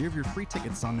please reserve your free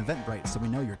tickets on Eventbrite so we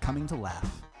know you're coming to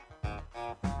laugh.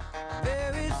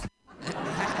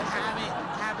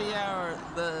 Happy hour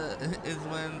is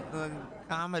when the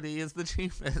comedy is the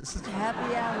cheapest.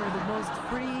 Happy Hour, the most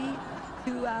free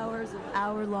 2 hours of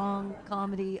hour-long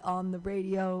comedy on the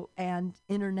radio and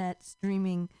internet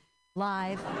streaming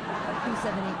live at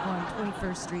 2781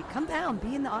 21st Street. Come down,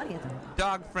 be in the audience.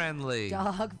 Dog friendly.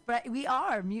 We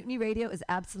are. Mutiny Radio is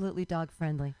absolutely dog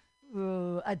friendly.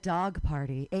 Ooh, a dog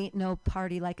party. Ain't no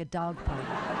party like a dog party.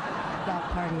 Dog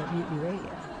party at Mutiny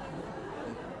Radio.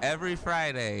 Every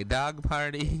Friday, dog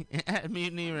party at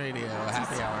Mutiny Radio.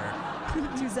 Happy hour.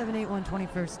 2781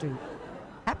 21st Street.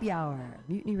 Happy Hour,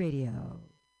 Mutiny Radio.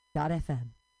 .fm.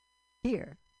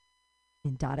 Here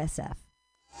in .sf.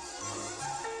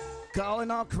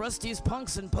 Calling all crusties,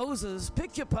 punks, and posers.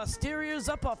 Pick your posteriors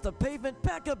up off the pavement,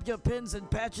 pack up your pins and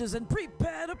patches, and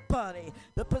prepare to party.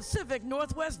 The Pacific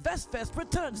Northwest Vest Fest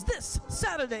returns this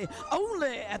Saturday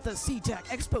only at the SeaTac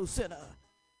Expo Center.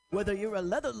 Whether you're a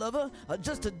leather lover or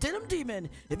just a denim demon,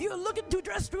 if you're looking to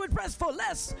dress to impress for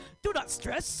less, do not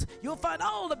stress. You'll find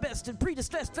all the best in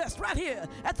pre-distressed vests right here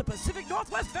at the Pacific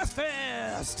Northwest Vest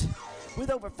Fest.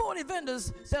 With over 40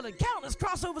 vendors selling countless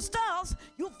crossover styles,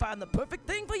 you'll find the perfect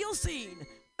thing for your scene.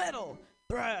 Metal,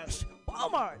 thrash,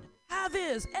 Walmart,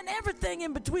 high-vis, and everything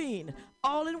in between.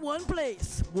 All in one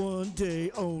place. One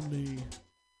day only.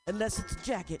 Unless it's a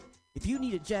jacket. If you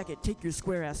need a jacket, take your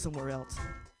square ass somewhere else.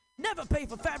 Never pay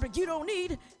for fabric you don't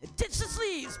need. Ditch the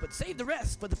sleeves, but save the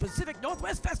rest for the Pacific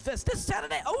Northwest Vest Fest this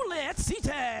Saturday only at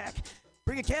SeaTac.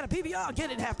 Bring a can of PBR, get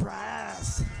it half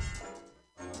price.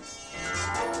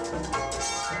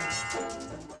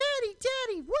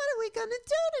 Daddy, what are we gonna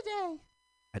do today?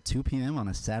 At 2 p.m. on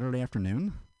a Saturday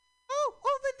afternoon? Oh,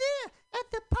 over there at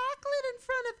the parklet in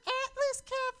front of Atlas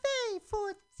Cafe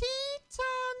for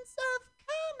Tetons of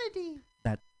Comedy.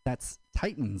 That's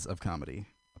Titans of Comedy.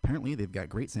 Apparently, they've got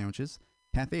great sandwiches,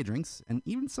 cafe drinks, and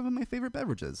even some of my favorite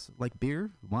beverages, like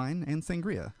beer, wine, and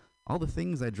sangria. All the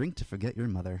things I drink to forget your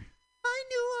mother. My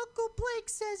new Uncle Blake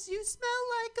says you smell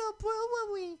like a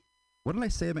brewery. What did I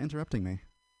say about interrupting me?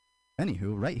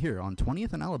 Anywho, right here on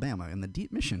 20th and Alabama in the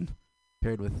Deep Mission,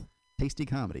 paired with tasty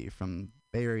comedy from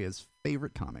Bay Area's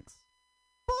favorite comics.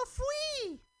 For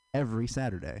free! Every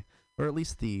Saturday, or at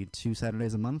least the 2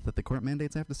 Saturdays a month that the court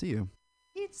mandates I have to see you.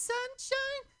 It's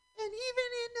sunshine and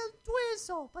even in a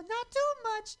drizzle, but not too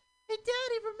much. Hey,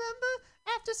 Daddy, remember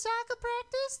after soccer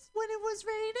practice when it was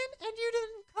raining and you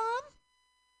didn't come?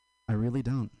 I really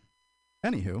don't.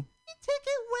 Anywho,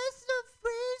 Ticket west of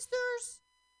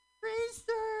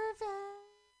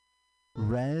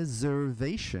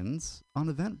reservations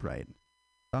on Eventbrite.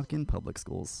 Fucking public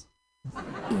schools.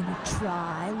 In a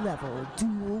tri-level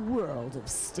dual world of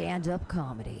stand-up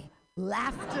comedy,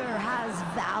 laughter has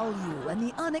value, and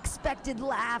the unexpected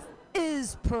laugh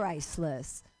is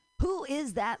priceless.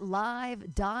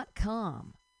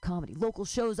 WhoIsThatLive.com. Comedy local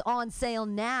shows on sale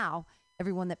now.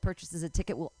 Everyone that purchases a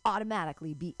ticket will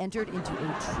automatically be entered into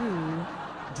a true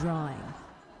drawing.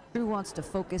 Drew wants to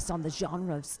focus on the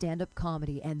genre of stand-up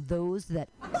comedy and those that...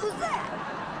 Who's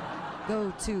that?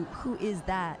 Go to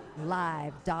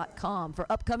WhoIsThatLive.com for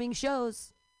upcoming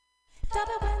shows.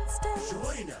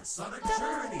 Join us on a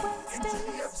journey into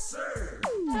the absurd.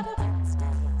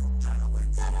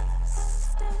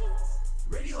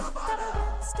 Radio Havana,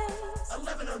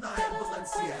 1109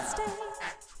 Valencia,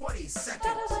 at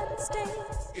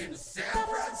 22nd in San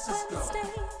Francisco.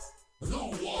 The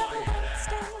Wyatt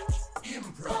Act,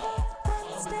 improv,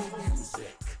 comedy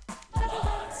music,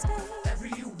 live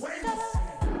every Wednesday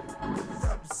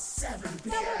from 7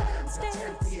 p.m. to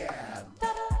 10 p.m.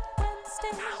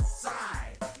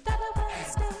 Outside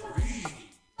and free.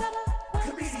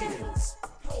 Comedians,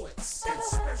 poets, and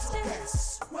special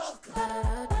guests, welcome.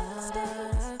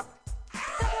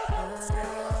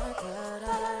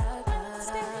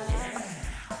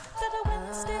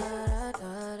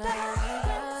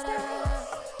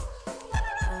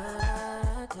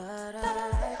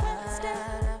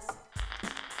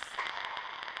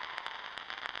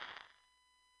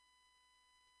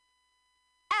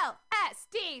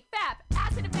 LSD, FAP,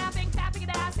 acid and fapping, fapping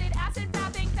and acid,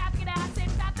 fapping, fapping and acid,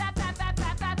 fap,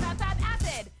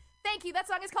 acid. Thank you, that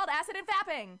song is called Acid and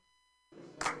Fapping.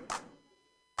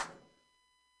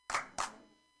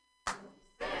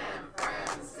 San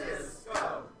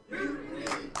Francisco,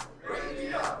 Mutiny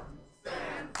Radio.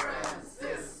 San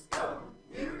Francisco,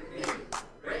 Mutiny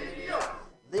Radio.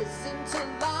 Listen to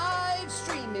live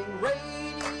streaming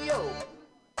radio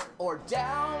or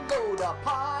download a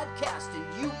podcast and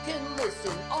you can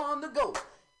listen on the go.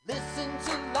 Listen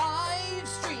to live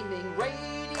streaming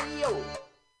radio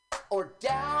or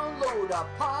download a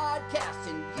podcast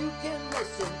and you can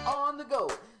listen on the go.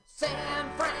 San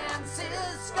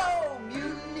Francisco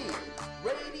Mutiny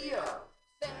Radio.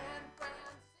 San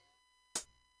Francisco.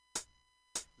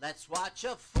 Let's watch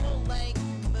a full-length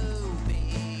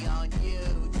movie on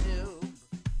YouTube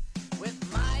with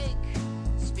Mike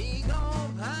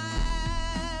Spiegelman.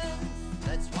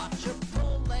 Let's watch a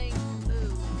full-length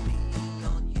movie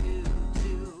on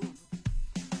YouTube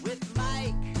with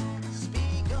Mike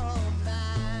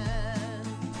Spiegelman.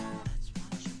 Let's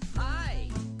watch it. Hi,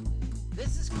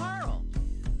 this is Carl.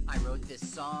 I wrote this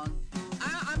song.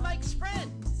 I'm Mike's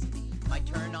friend. My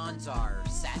turn-ons are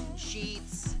satin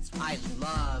sheets. I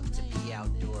love to be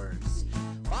outdoors.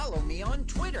 Follow me on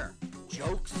Twitter.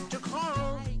 Jokes to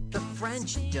Carl. The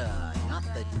French duh, not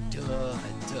the duh.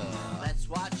 Let's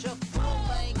watch a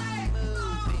full-length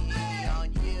movie on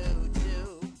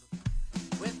YouTube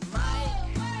with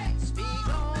Mike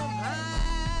Spiegelman.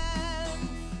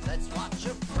 Let's watch a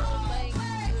full-length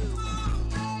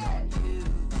movie on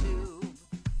YouTube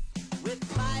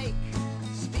with Mike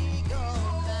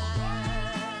Spiegelman.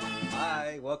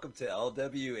 Hi, welcome to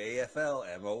LWAFL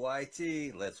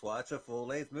MOYT. Let's watch a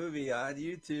full-length movie on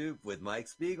YouTube with Mike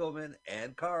Spiegelman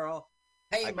and Carl.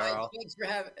 Hey, Hi, Mike, Carl. thanks for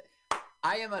having.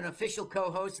 I am an official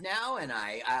co-host now, and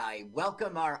I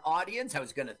welcome our audience. I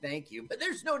was going to thank you, but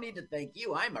there's no need to thank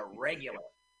you. I'm a regular.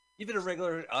 You've been a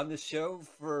regular on this show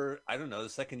for, I don't know, the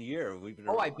second year.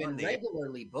 I've been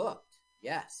regularly booked.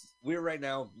 Yes. We're right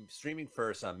now streaming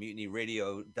first on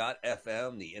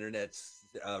MutinyRadio.fm, the internet's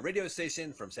radio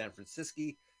station from San Francisco.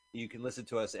 You can listen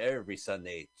to us every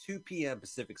Sunday, 2 p.m.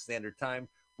 Pacific Standard Time.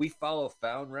 We follow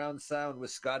Found Round Sound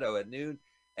with Scotto at noon,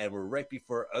 and we're right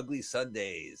before Ugly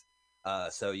Sundays.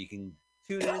 So you can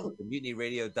Tune in to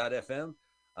MutinyRadio.fm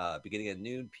beginning at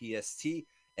noon PST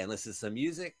and listen to some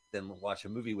music, then watch a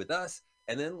movie with us,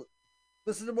 and then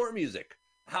listen to more music.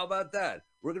 How about that?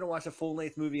 We're going to watch a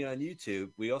full-length movie on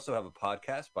YouTube. We also have a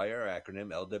podcast by our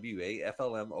acronym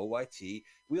LWAFLMOYT.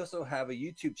 We also have a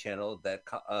YouTube channel that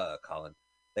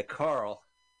Carl.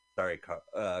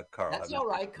 That's all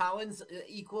right. Colin's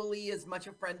equally as much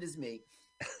a friend as me.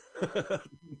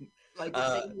 Like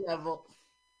the same level.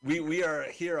 We are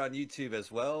here on YouTube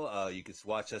as well. You can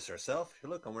watch us ourselves.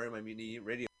 Look, I'm wearing my Mutiny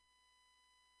Radio.